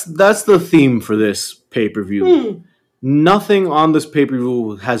 That's the theme for this pay-per-view. Nothing on this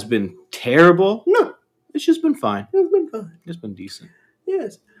pay-per-view has been terrible. No, It's just been fine. it's been fine. It's been decent.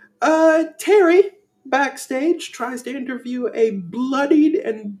 Yes. Terry backstage tries to interview a bloodied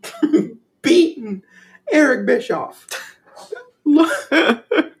and beaten Eric Bischoff.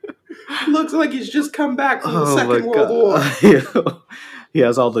 Looks like he's just come back from the Second World War. He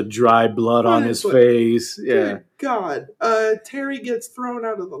has all the dry blood on his face. Yeah. Good God. Terry gets thrown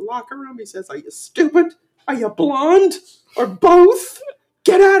out of the locker room. He says, "Are you stupid? Are you blonde? Or both?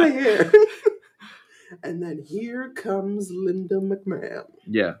 Get out of here." And then here comes Linda McMahon.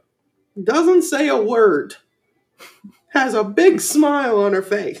 Yeah. Doesn't say a word. Has a big smile on her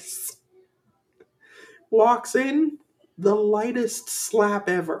face. Walks in, the lightest slap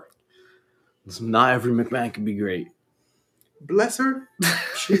ever. Not every McMahon can be great. Bless her,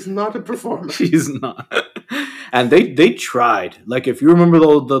 she's not a performer. She's not. And they tried. Like, if you remember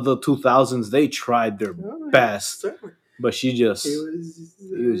the 2000s, they tried their best. Certainly. But she just...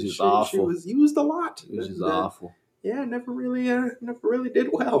 It was just awful. She was used a lot. It was just awful. Yeah, never really did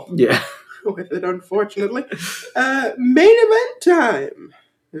well. Yeah. With it, unfortunately. Main event time.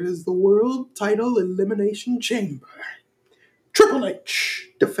 It is the World Title Elimination Chamber. Triple H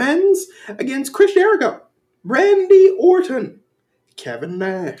defends against Chris Jericho, Randy Orton, Kevin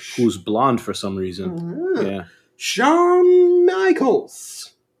Nash. Who's blonde for some reason. Yeah. Shawn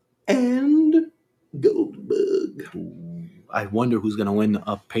Michaels, and Goldberg. I wonder who's going to win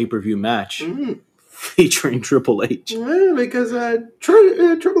a pay-per-view match featuring Triple H. Well, because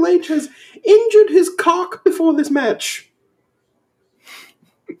Triple H has injured his cock before this match.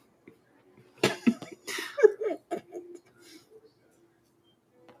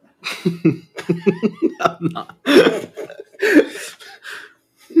 I'm not.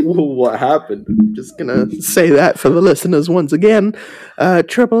 What happened? I'm just gonna say that for the listeners once again.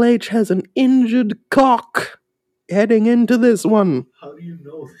 Triple H has an injured cock heading into this one. How do you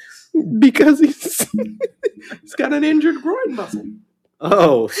know this? Because he's got an injured groin muscle.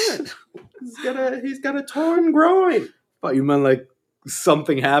 Oh, yeah. He's got a torn groin. Thought you meant like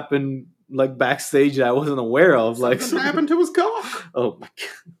something happened like backstage that I wasn't aware of. Something happened to his cock. Oh my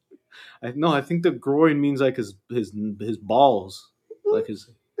god! I think the groin means like his balls, like his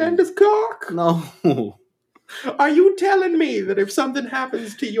and his cock. No. Are you telling me that if something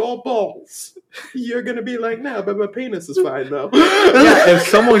happens to your balls, you're gonna be like, "No, but my penis is fine though"? Yeah, if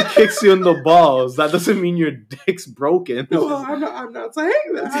someone kicks you in the balls, that doesn't mean your dick's broken. Well, I'm not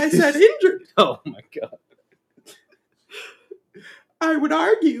saying that. I said injured. Oh my god. I would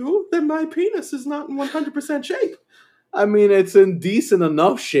argue that my penis is not in 100% shape. I mean, it's in decent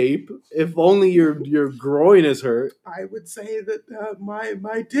enough shape. If only your groin is hurt. I would say that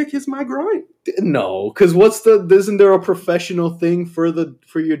my dick is my groin. No, because isn't there a professional thing for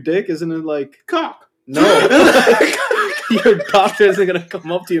your dick? Isn't it like cock? No, your doctor isn't gonna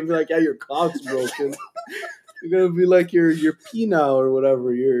come up to you and be like, "Yeah, your cock's broken." You're gonna be like your penile or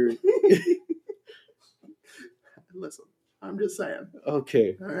whatever. Listen. I'm just saying.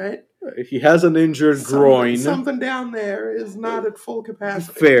 Okay. All right. He has an injured groin. Something down there is not at full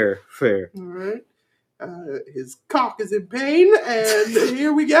capacity. Fair. All right. His cock is in pain, and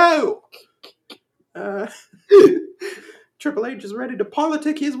here we go. Triple H is ready to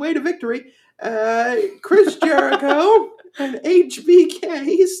politic his way to victory. Chris Jericho and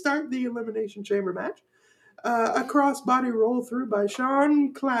HBK start the Elimination Chamber match. A crossbody roll through by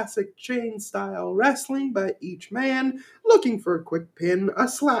Shawn, classic chain-style wrestling by each man, looking for a quick pin, a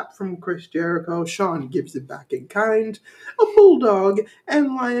slap from Chris Jericho, Shawn gives it back in kind, a bulldog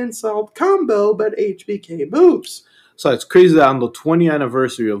and lion salt combo, but HBK moves. So it's crazy that on the 20th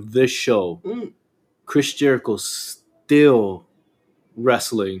anniversary of this show, Chris Jericho's still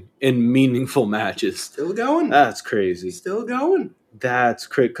wrestling in meaningful matches. Still going. That's crazy. Still going. That's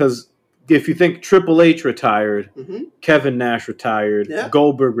crazy, because if you think Triple H retired, Kevin Nash retired,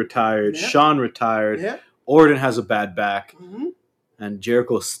 Goldberg retired, Shawn retired, Orton has a bad back, and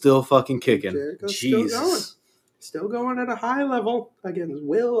Jericho's still fucking kicking. Jericho's Jesus. Still going at a high level against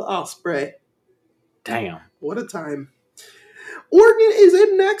Will Ospreay. Damn. What a time. Orton is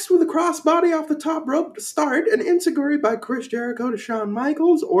in next with a crossbody off the top rope to start, an enziguri by Chris Jericho to Shawn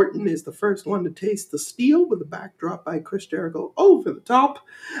Michaels. Orton is the first one to taste the steel with a backdrop by Chris Jericho over the top.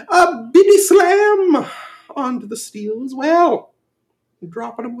 A biddy slam onto the steel as well.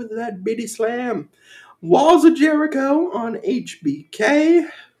 Dropping him with that biddy slam. Walls of Jericho on HBK.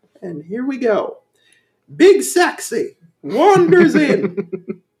 And here we go. Big Sexy wanders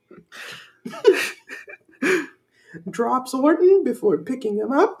in. Drops Orton before picking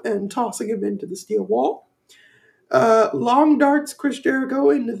him up and tossing him into the steel wall. Long darts Chris Jericho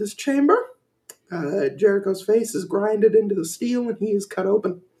into this chamber. Jericho's face is grinded into the steel and he is cut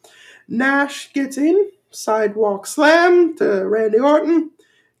open. Nash gets in. Sidewalk slam to Randy Orton.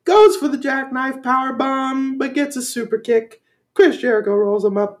 Goes for the jackknife powerbomb, but gets a super kick. Chris Jericho rolls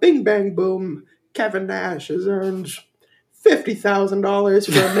him up. Bing, bang, boom. Kevin Nash has earned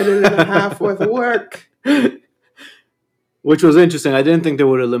 $50,000 for a minute and a half worth of work. Which was interesting. I didn't think they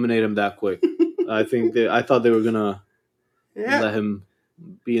would eliminate him that quick. I thought they were gonna let him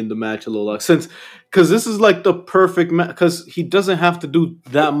be in the match a little longer. Because this is like the perfect match. Because he doesn't have to do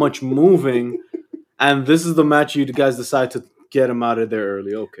that much moving, and this is the match you guys decide to get him out of there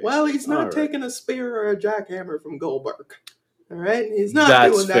early. Okay. Well, he's not taking a spear or a jackhammer from Goldberg. All right, he's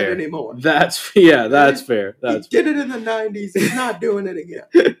not doing that anymore. That's fair. He did it in the 90s. He's not doing it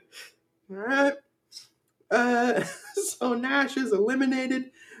again. All right. So Nash is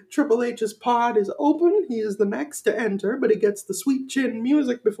eliminated. Triple H's pod is open. He is the next to enter, but he gets the sweet chin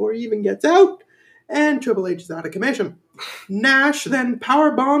music before he even gets out. And Triple H is out of commission. Nash then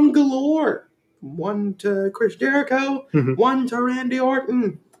powerbomb galore. One to Chris Jericho, one to Randy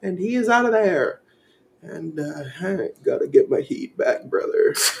Orton, and he is out of there. And I gotta get my heat back,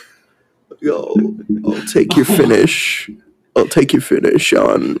 brother. I'll take your finish. I'll take your finish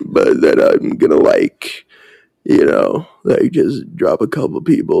on, but then I'm gonna just drop a couple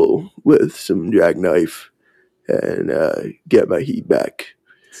people with some jackknife and get my heat back,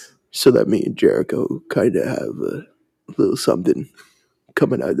 so that me and Jericho kind of have a little something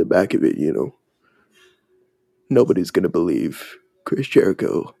coming out the back of it. Nobody's gonna believe Chris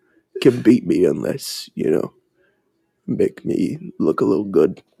Jericho can beat me unless, make me look a little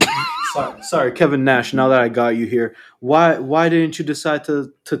good. Sorry, Kevin Nash, now that I got you here, why didn't you decide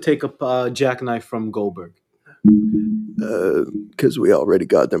to take a jackknife from Goldberg? Because we already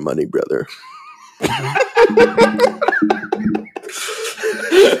got their money, brother.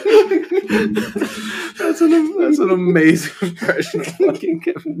 That's an amazing impression of fucking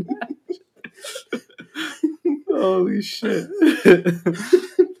Kevin Nash. Holy shit.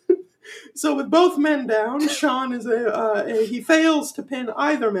 So with both men down, Sean he fails to pin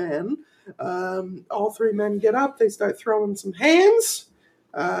either man. All three men get up. They start throwing some hands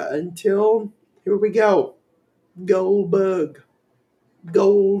until, here we go, Goldberg.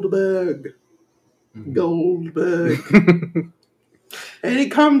 And he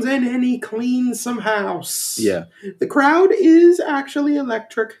comes in and he cleans some house. Yeah. The crowd is actually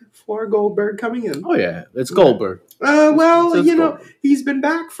electric for Goldberg coming in. Oh, yeah. It's Goldberg. Goldberg. He's been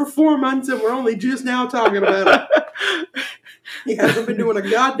back for 4 months and we're only just now talking about it. He hasn't been doing a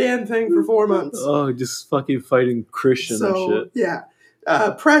goddamn thing for 4 months. Oh, just fucking fighting Christian and shit. Yeah.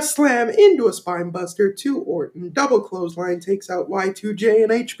 Press slam into a spine buster to Orton. Double clothesline takes out Y2J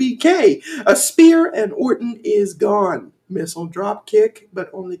and HBK. A spear and Orton is gone. Missile drop kick, but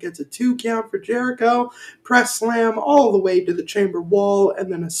only gets a 2 count for Jericho. Press slam all the way to the chamber wall,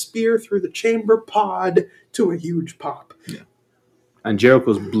 and then a spear through the chamber pod to a huge pop. Yeah. And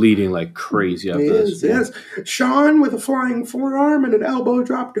Jericho's bleeding like crazy after this. Yes. Sean with a flying forearm and an elbow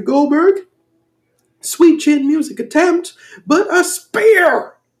drop to Goldberg. Sweet chin music attempt, but a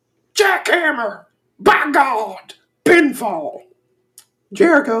spear! Jackhammer! By God! Pinfall!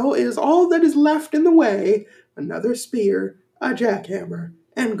 Jericho is all that is left in the way. Another spear, a jackhammer,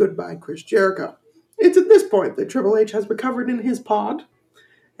 and goodbye Chris Jericho. It's at this point that Triple H has recovered in his pod,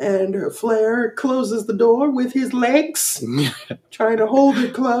 and Flair closes the door with his legs, trying to hold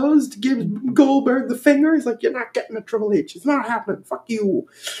it closed, gives Goldberg the finger. He's like, you're not getting a Triple H. It's not happening. Fuck you.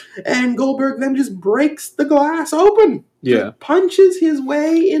 And Goldberg then just breaks the glass open. Yeah. Punches his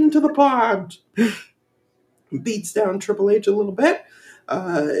way into the pod. Beats down Triple H a little bit.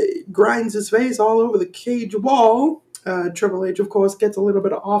 Grinds his face all over the cage wall. Triple H, of course, gets a little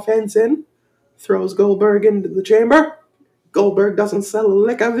bit of offense in. Throws Goldberg into the chamber. Goldberg doesn't sell a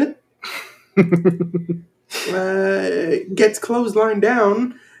lick of it. Gets clotheslined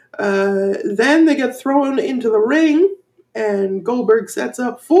down. Then they get thrown into the ring, and Goldberg sets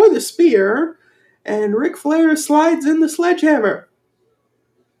up for the spear, and Ric Flair slides in the sledgehammer.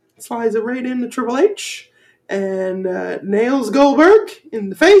 Slides it right into Triple H, and nails Goldberg in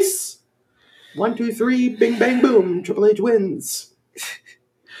the face. 1, 2, 3, bing, bang, boom. Triple H wins.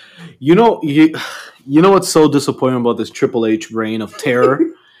 You know what's so disappointing about this Triple H reign of terror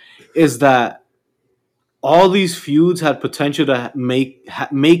is that all these feuds had potential to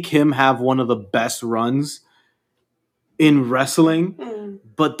make him have one of the best runs in wrestling,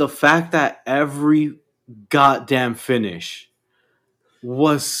 but the fact that every goddamn finish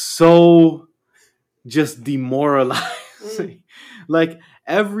was so just demoralizing. Like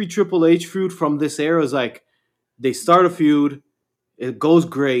every Triple H feud from this era is like they start a feud, it goes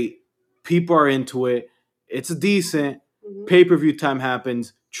great, people are into it, it's decent, pay-per-view time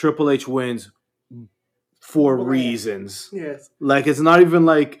happens, Triple H wins for reasons. Yes. Like it's not even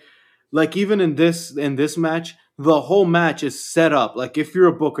like even in this match, the whole match is set up. Like, if you're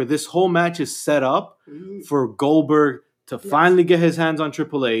a booker, this whole match is set up for Goldberg to finally get his hands on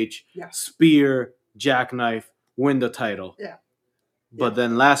Triple H, spear, jackknife, win the title. Yeah. But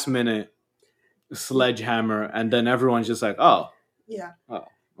then last minute, sledgehammer, and then everyone's just like, oh. Yeah. Oh,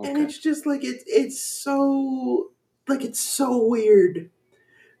 okay. And it's just like, it's so weird.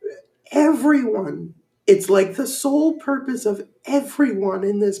 Everyone, it's like the sole purpose of everyone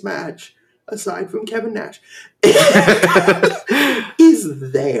in this match, aside from Kevin Nash,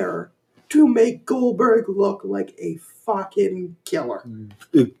 is there to make Goldberg look like a fucking killer.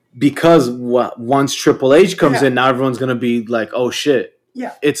 Because once Triple H comes in, now everyone's going to be like, oh shit.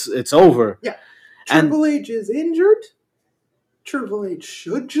 Yeah. It's over. Yeah. Triple H is injured. Triple H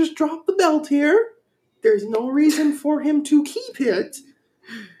should just drop the belt here. There's no reason for him to keep it.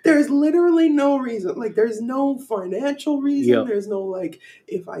 There's literally no reason. Like, there's no financial reason. Yep. There's no, like,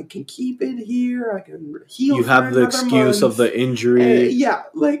 if I can keep it here, I can heal. You have the excuse of the injury. Yeah.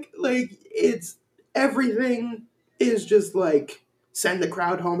 Like, it's everything is just like, send the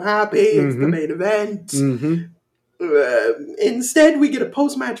crowd home happy. It's the main event. Instead, we get a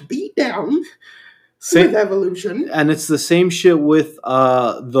post-match beatdown with Evolution. And it's the same shit with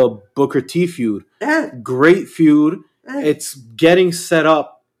the Booker T feud. Yeah. Great feud. It's getting set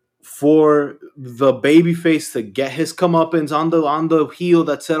up for the babyface to get his comeuppance on the heel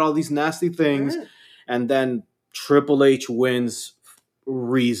that said all these nasty things, and then Triple H wins for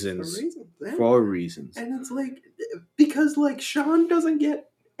reasons. And it's like, because like Shawn doesn't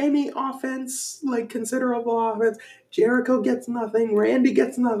get any offense, like considerable offense. Jericho gets nothing. Randy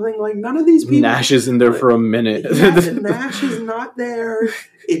gets nothing. Like, none of these people. Nash is in there for a minute. Nash is not there.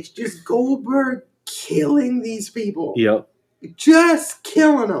 It's just Goldberg killing these people. Yep. Just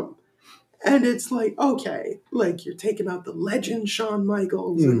killing them. And it's like, okay, like, you're taking out the legend Shawn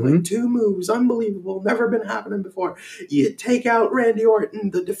Michaels in like 2 moves. Unbelievable. Never been happening before. You take out Randy Orton.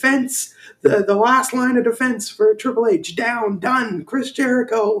 The defense, the last line of defense for Triple H. Down, done. Chris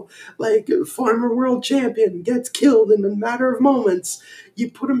Jericho, like, former world champion, gets killed in a matter of moments. You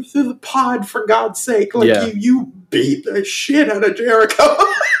put him through the pod, for God's sake. Like, you beat the shit out of Jericho.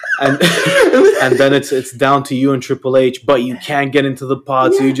 And then it's down to you and Triple H, but you can't get into the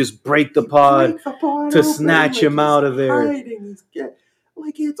pod, so you just break the pod to snatch him out of there.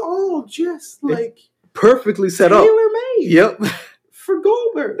 Like, it's all just like perfectly set up, tailor-made. Yep, for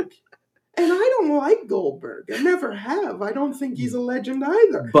Goldberg. And I don't like Goldberg. I never have. I don't think he's a legend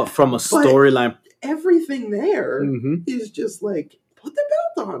either. But from a storyline, everything there is just like, put the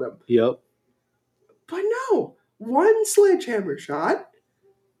belt on him. Yep. But no, one sledgehammer shot.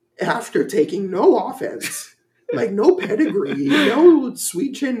 After taking no offense, like no pedigree, no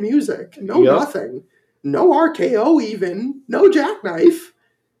sweet chin music, no nothing, no RKO even, no jackknife.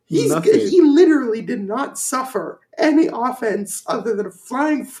 He literally did not suffer any offense other than a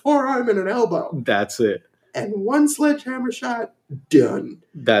flying forearm and an elbow. That's it. And one sledgehammer shot, done.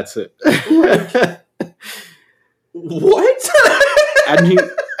 That's it. Like, what?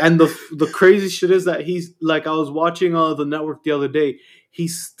 And the crazy shit is that he's like, I was watching the network the other day. He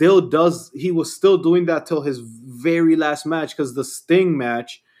was still doing that till his very last match, because the Sting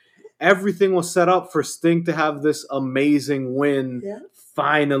match, everything was set up for Sting to have this amazing win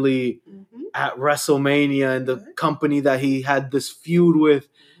finally at WrestleMania, and the company that he had this feud with.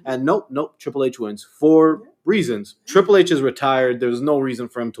 And nope, Triple H wins for reasons. Triple H is retired. There's no reason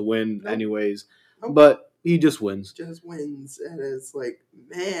for him to win anyways. But he just wins. And it's like,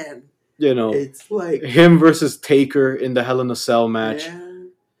 man. You know, it's like him versus Taker in the Hell in a Cell match.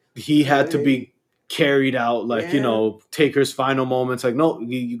 He had to be carried out, like, Taker's final moments. Like, no,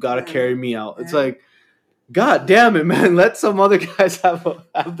 you got to carry me out. It's like, God damn it, man. Let some other guys have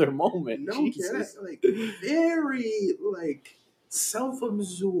their moment. No kidding. Like, very, like,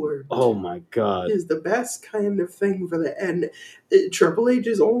 self-absorbed. Oh, my God. Is the best kind of thing for the end. Triple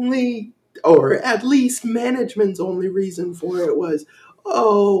H's only, or at least management's only reason for it was,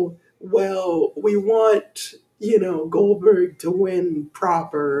 well, we want, Goldberg to win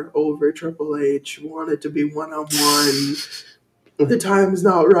proper over Triple H. We want it to be one-on-one. The time's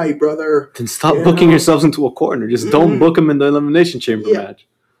not right, brother. Then stop booking yourselves into a corner. Just don't book him in the Elimination Chamber match.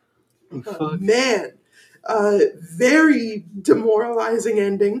 Man. Very demoralizing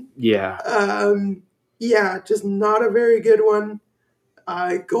ending. Yeah. Just not a very good one.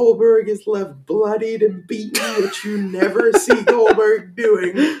 Goldberg is left bloodied and beaten, which you never see Goldberg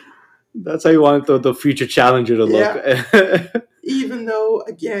doing. That's how you want the future challenger to look. Even though,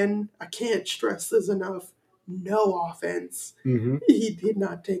 again, I can't stress this enough, no offense. He did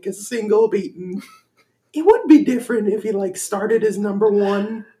not take a single beating. It would be different if he, like, started as number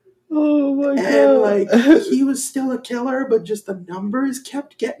 1 Oh my god! And like he was still a killer, but just the numbers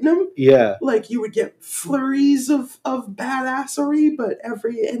kept getting him. Yeah. Like you would get flurries of badassery, but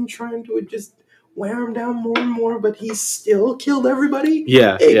every entrant would just wear him down more and more. But he still killed everybody.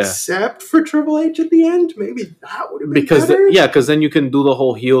 Yeah. Except for Triple H at the end. Maybe that would have been better. Because then you can do the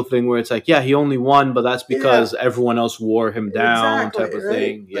whole heel thing where it's like, yeah, he only won, but that's because everyone else wore him down, type of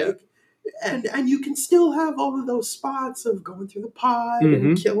thing. Yeah. Like, and you can still have all of those spots of going through the pod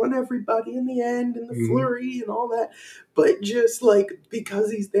and killing everybody in the end and the flurry and all that, but just like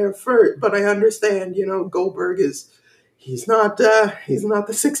because he's there first. But I understand, Goldberg he's not the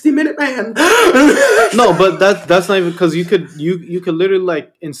 60-minute man. No, but that's not even because you could literally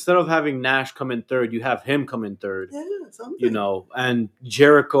like instead of having Nash come in third, you have him come in third. Yeah, something. And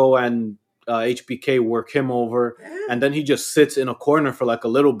Jericho and HBK work him over, and then he just sits in a corner for like a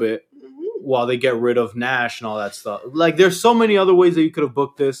little bit. While they get rid of Nash and all that stuff. Like, there's so many other ways that you could have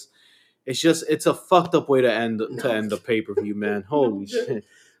booked this. It's a fucked up way to end the pay-per-view, man. Holy shit.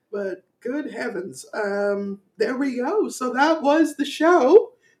 But good heavens. There we go. So that was the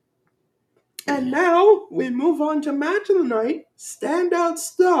show. And now we move on to match of the night. Standout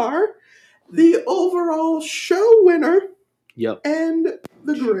star. The overall show winner. Yep. And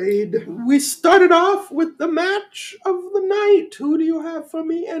the grade. We started off with the match of the night. Who do you have for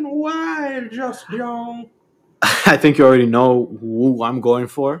me and why, Just Young? I think you already know who I'm going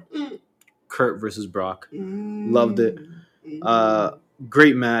for. Kurt versus Brock. Loved it.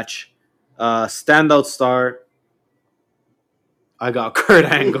 Great match. Standout star. I got Kurt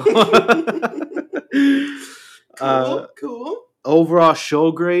Angle. Cool. Overall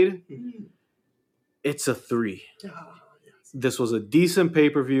show grade. It's a 3. This was a decent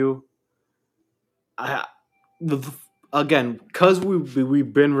pay-per-view. Again, because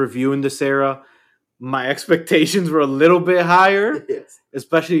we've been reviewing this era, my expectations were a little bit higher,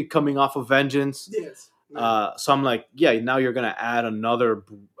 especially coming off of Vengeance. Yes. So I'm like, yeah, now you're gonna add another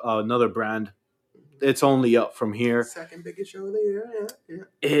brand. It's only up from here. Second biggest show of the year.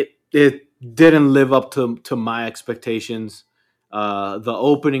 Yeah. It didn't live up to my expectations. The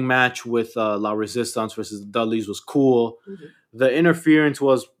opening match with La Resistance versus the Dudleys was cool. The interference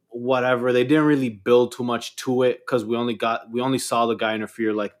was whatever. They didn't really build too much to it because we only saw the guy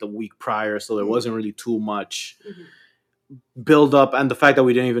interfere like the week prior, so there wasn't really too much build up, and the fact that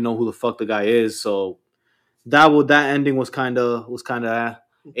we didn't even know who the fuck the guy is, so that ending was kind of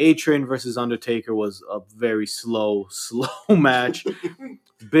A-Train versus Undertaker was a very slow match.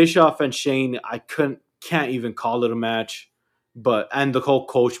 Bischoff and Shane, I can't even call it a match. And the whole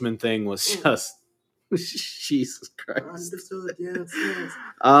Coachman thing was just Jesus Christ. Understood, yes.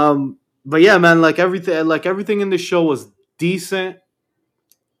 But yeah, man, everything in the show was decent.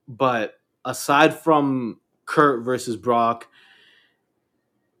 But aside from Kurt versus Brock,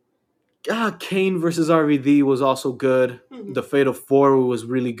 Kane versus RVD was also good. The Fatal 4 was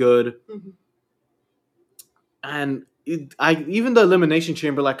really good. And even the Elimination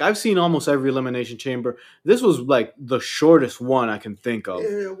Chamber, like I've seen almost every Elimination Chamber. This was like the shortest one I can think of.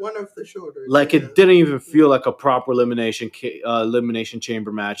 Yeah, one of the shortest. Like it didn't even feel like a proper Elimination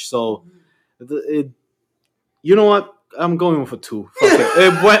Chamber match. So, you know what? I'm going with a 2. Fuck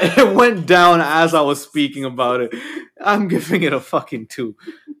it. It went down as I was speaking about it. I'm giving it a fucking 2.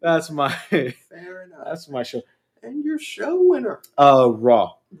 That's my fair enough. That's my show. And your show winner.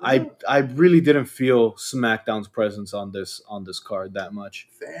 Raw. I really didn't feel SmackDown's presence on this card that much.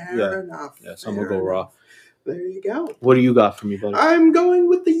 Fair enough. Yeah, so I'm gonna go Raw. There you go. What do you got for me, buddy? I'm going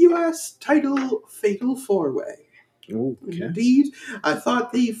with the U.S. title Fatal 4-Way. Ooh, okay. Indeed. I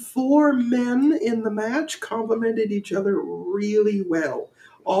thought the 4 men in the match complemented each other really well.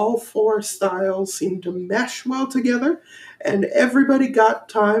 All 4 styles seemed to mesh well together, and everybody got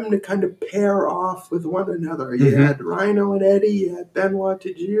time to kind of pair off with one another. You had Rhino and Eddie, you had Benoit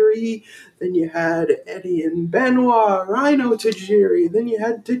Tajiri, then you had Eddie and Benoit, Rhino Tajiri, then you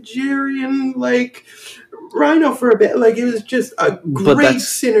had Tajiri and Rhino for a bit. It was just a great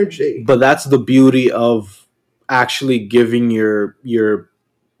synergy. But that's the beauty of actually giving your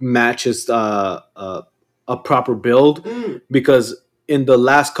matches a proper build, because in the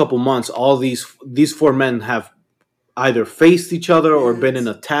last couple months, all these 4 men have either faced each other or been in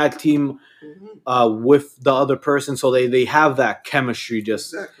a tag team with the other person, so they have that chemistry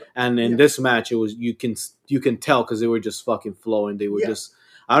just. Exactly. And in this match, it was you can tell because they were just fucking flowing. They were just.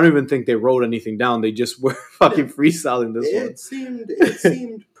 I don't even think they wrote anything down. They just were fucking freestyling this one. It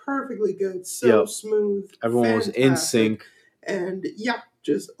seemed perfectly good. So smooth. Everyone was in sync. And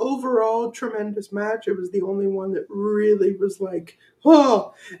Just overall tremendous match. It was the only one that really was like,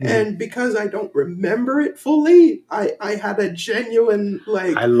 oh, and because I don't remember it fully, I had a genuine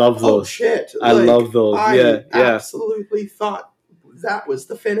like, I love those. Oh shit! I love those. I absolutely thought that was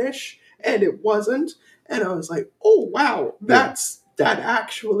the finish, and it wasn't. And I was like, oh wow, that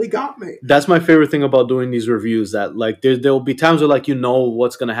actually got me. That's my favorite thing about doing these reviews. That like there'll be times where like you know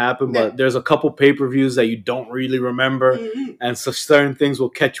what's gonna happen, but there's a couple pay-per-views that you don't really remember, and so certain things will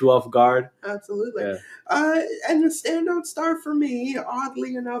catch you off guard. Absolutely. And the standout star for me,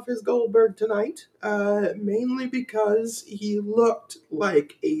 oddly enough, is Goldberg tonight. Mainly because he looked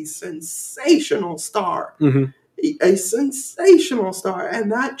like a sensational star. A sensational star,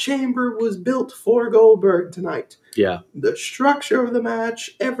 and that chamber was built for Goldberg tonight. Yeah. The structure of the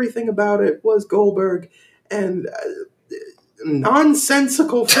match, everything about it was Goldberg, and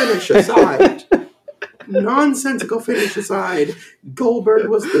nonsensical finish aside, Goldberg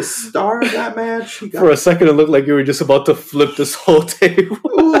was the star of that match. For a second, it looked like you were just about to flip this whole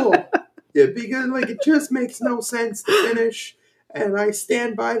table. Yeah, because like it just makes no sense to finish. And I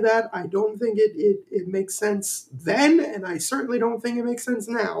stand by that. I don't think it makes sense then, and I certainly don't think it makes sense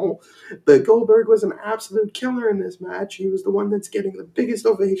now. But Goldberg was an absolute killer in this match. He was the one that's getting the biggest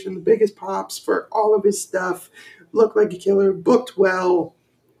ovation, the biggest pops for all of his stuff. Looked like a killer, booked well,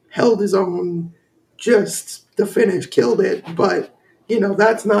 held his own. Just the finish killed it, but,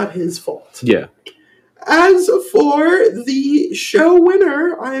 that's not his fault. Yeah. As for the show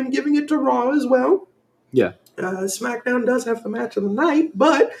winner, I am giving it to Raw as well. Yeah. SmackDown does have the match of the night,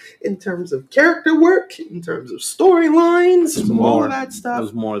 but in terms of character work, in terms of storylines, all of that stuff,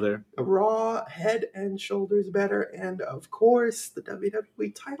 there's more there. Raw, head and shoulders better, and of course, the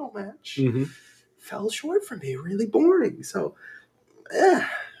WWE title match fell short for me, really boring. So,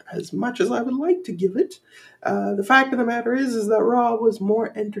 as much as I would like to give it, the fact of the matter is that Raw was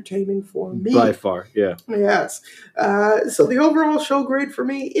more entertaining for me. By far, yeah. Yes. So the overall show grade for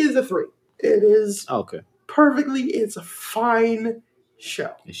me is a 3. It is okay. Perfectly, it's a fine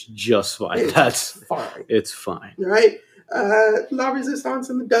show. It's just fine. It's fine. It's fine. Right? La Resistance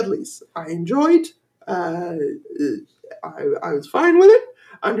and the Dudleys. I enjoyed. I was fine with it.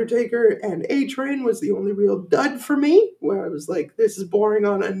 Undertaker and A-Train was the only real dud for me, where I was like, this is boring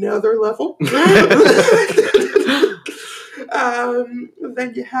on another level. Then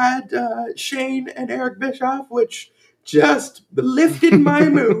you had Shane and Eric Bischoff, which just lifted my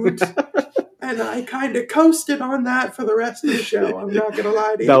mood. And I kind of coasted on that for the rest of the show. I'm not going to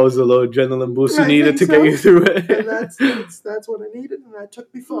lie to you. That was a little adrenaline boost you needed to get you through it. And that's what I needed, and that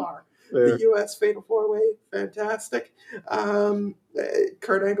took me far. The U.S. Fatal 4-Way, fantastic.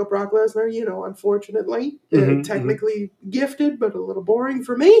 Kurt Angle, Brock Lesnar, unfortunately, technically gifted, but a little boring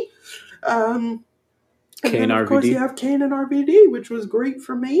for me. And Kane, then, of course, you have Kane and RVD, which was great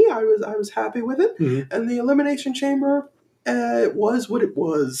for me. I was happy with it. And the Elimination Chamber, it was what it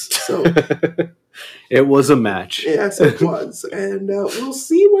was. So it was a match. Yes, it was. And we'll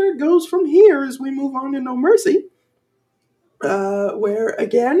see where it goes from here as we move on to No Mercy. Where,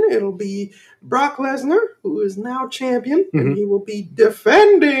 again, it'll be Brock Lesnar, who is now champion, and he will be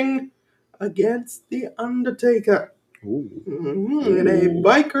defending against The Undertaker. In a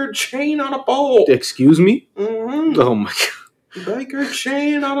biker chain on a pole. Excuse me? Oh, my God. Biker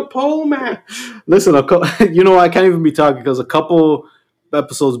chain on a pole match. Listen, I can't even be talking because a couple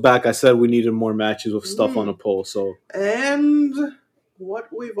episodes back I said we needed more matches with stuff on a pole. So, and what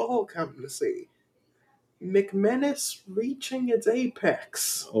we've all come to see, McMenace reaching its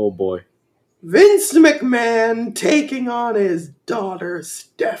apex. Oh boy. Vince McMahon taking on his daughter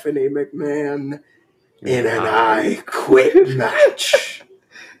Stephanie McMahon in an I Quit match.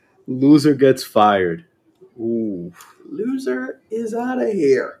 Loser gets fired. Ooh. Loser is out of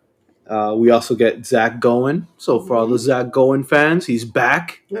here. We also get Zach Gowen. So for all the Zach Gowen fans, he's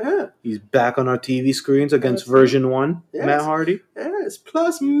back. Yeah. He's back on our TV screens against version 1, Matt Hardy. Yes,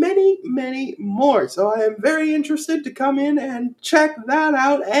 plus many, many more. So I am very interested to come in and check that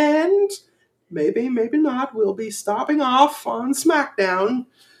out. And maybe not, we'll be stopping off on SmackDown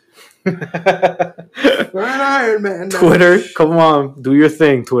for an Iron Man match. Twitter, come on. Do your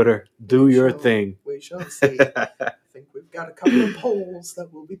thing, Twitter. Do your thing. We shall see. I think we've got a couple of polls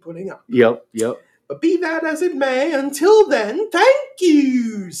that we'll be putting up. Yep. But be that as it may, until then, thank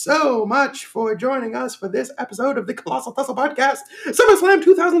you so much for joining us for this episode of the Colossal Tussle Podcast, Summerslam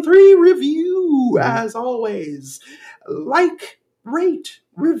 2003 review. As always, like, rate,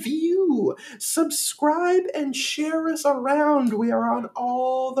 review, subscribe, and share us around. We are on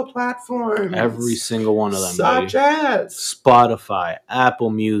all the platforms. Every single one of them. Such as Spotify, Apple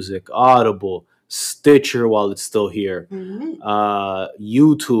Music, Audible, Stitcher while it's still here.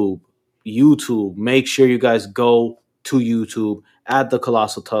 YouTube. Make sure you guys go to YouTube at the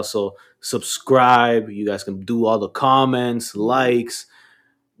Colossal Tussle. Subscribe. You guys can do all the comments, likes.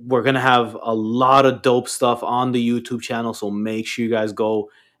 We're going to have a lot of dope stuff on the YouTube channel, so make sure you guys go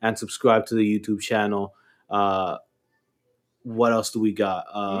and subscribe to the YouTube channel. What else do we got?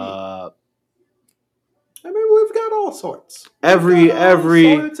 I mean, we've got all sorts. Every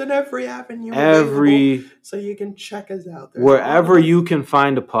sorts and every avenue available, so you can check us out. There's wherever you can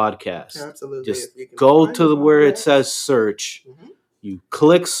find a podcast. Absolutely. Just go to where it says search. You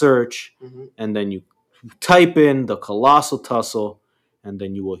click search, and then you type in the Colossal Tussle, and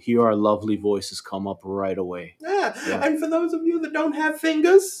then you will hear our lovely voices come up right away. Yeah. And for those of you that don't have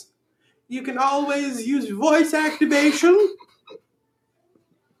fingers, you can always use voice activation.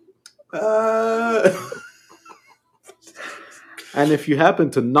 And if you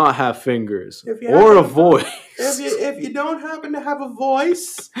happen to not have fingers or a voice, if you don't happen to have a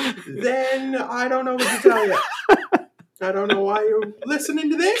voice, then I don't know what to tell you. I don't know why you're listening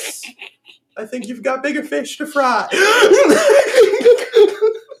to this. I think you've got bigger fish to fry.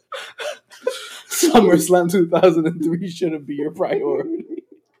 SummerSlam 2003 shouldn't be your priority.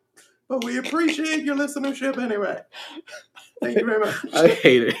 But we appreciate your listenership anyway. Thank you very much. I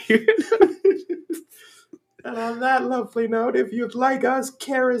hate it. And on that lovely note, if you'd like us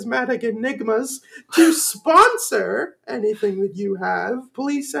charismatic enigmas to sponsor anything that you have,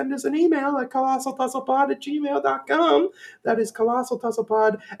 please send us an email at colossaltusslepod@gmail.com. That is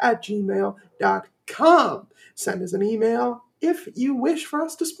colossaltusslepod@gmail.com. Send us an email if you wish for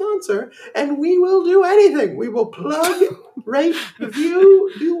us to sponsor, and we will do anything. We will plug, rate,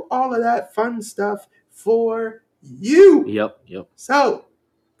 review, do all of that fun stuff for you. Yep. So,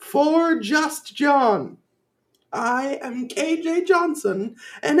 for Just John, I am KJ Johnson,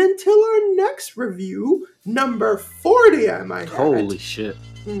 and until our next review, number 40, I might add. Holy shit.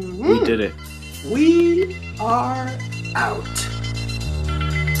 We did it. We are out.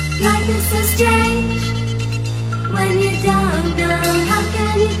 Life is so strange. When you don't know, how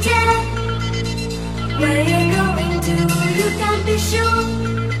can you tell? Where you're going to, you can't be sure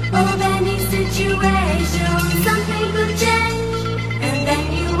of any situation.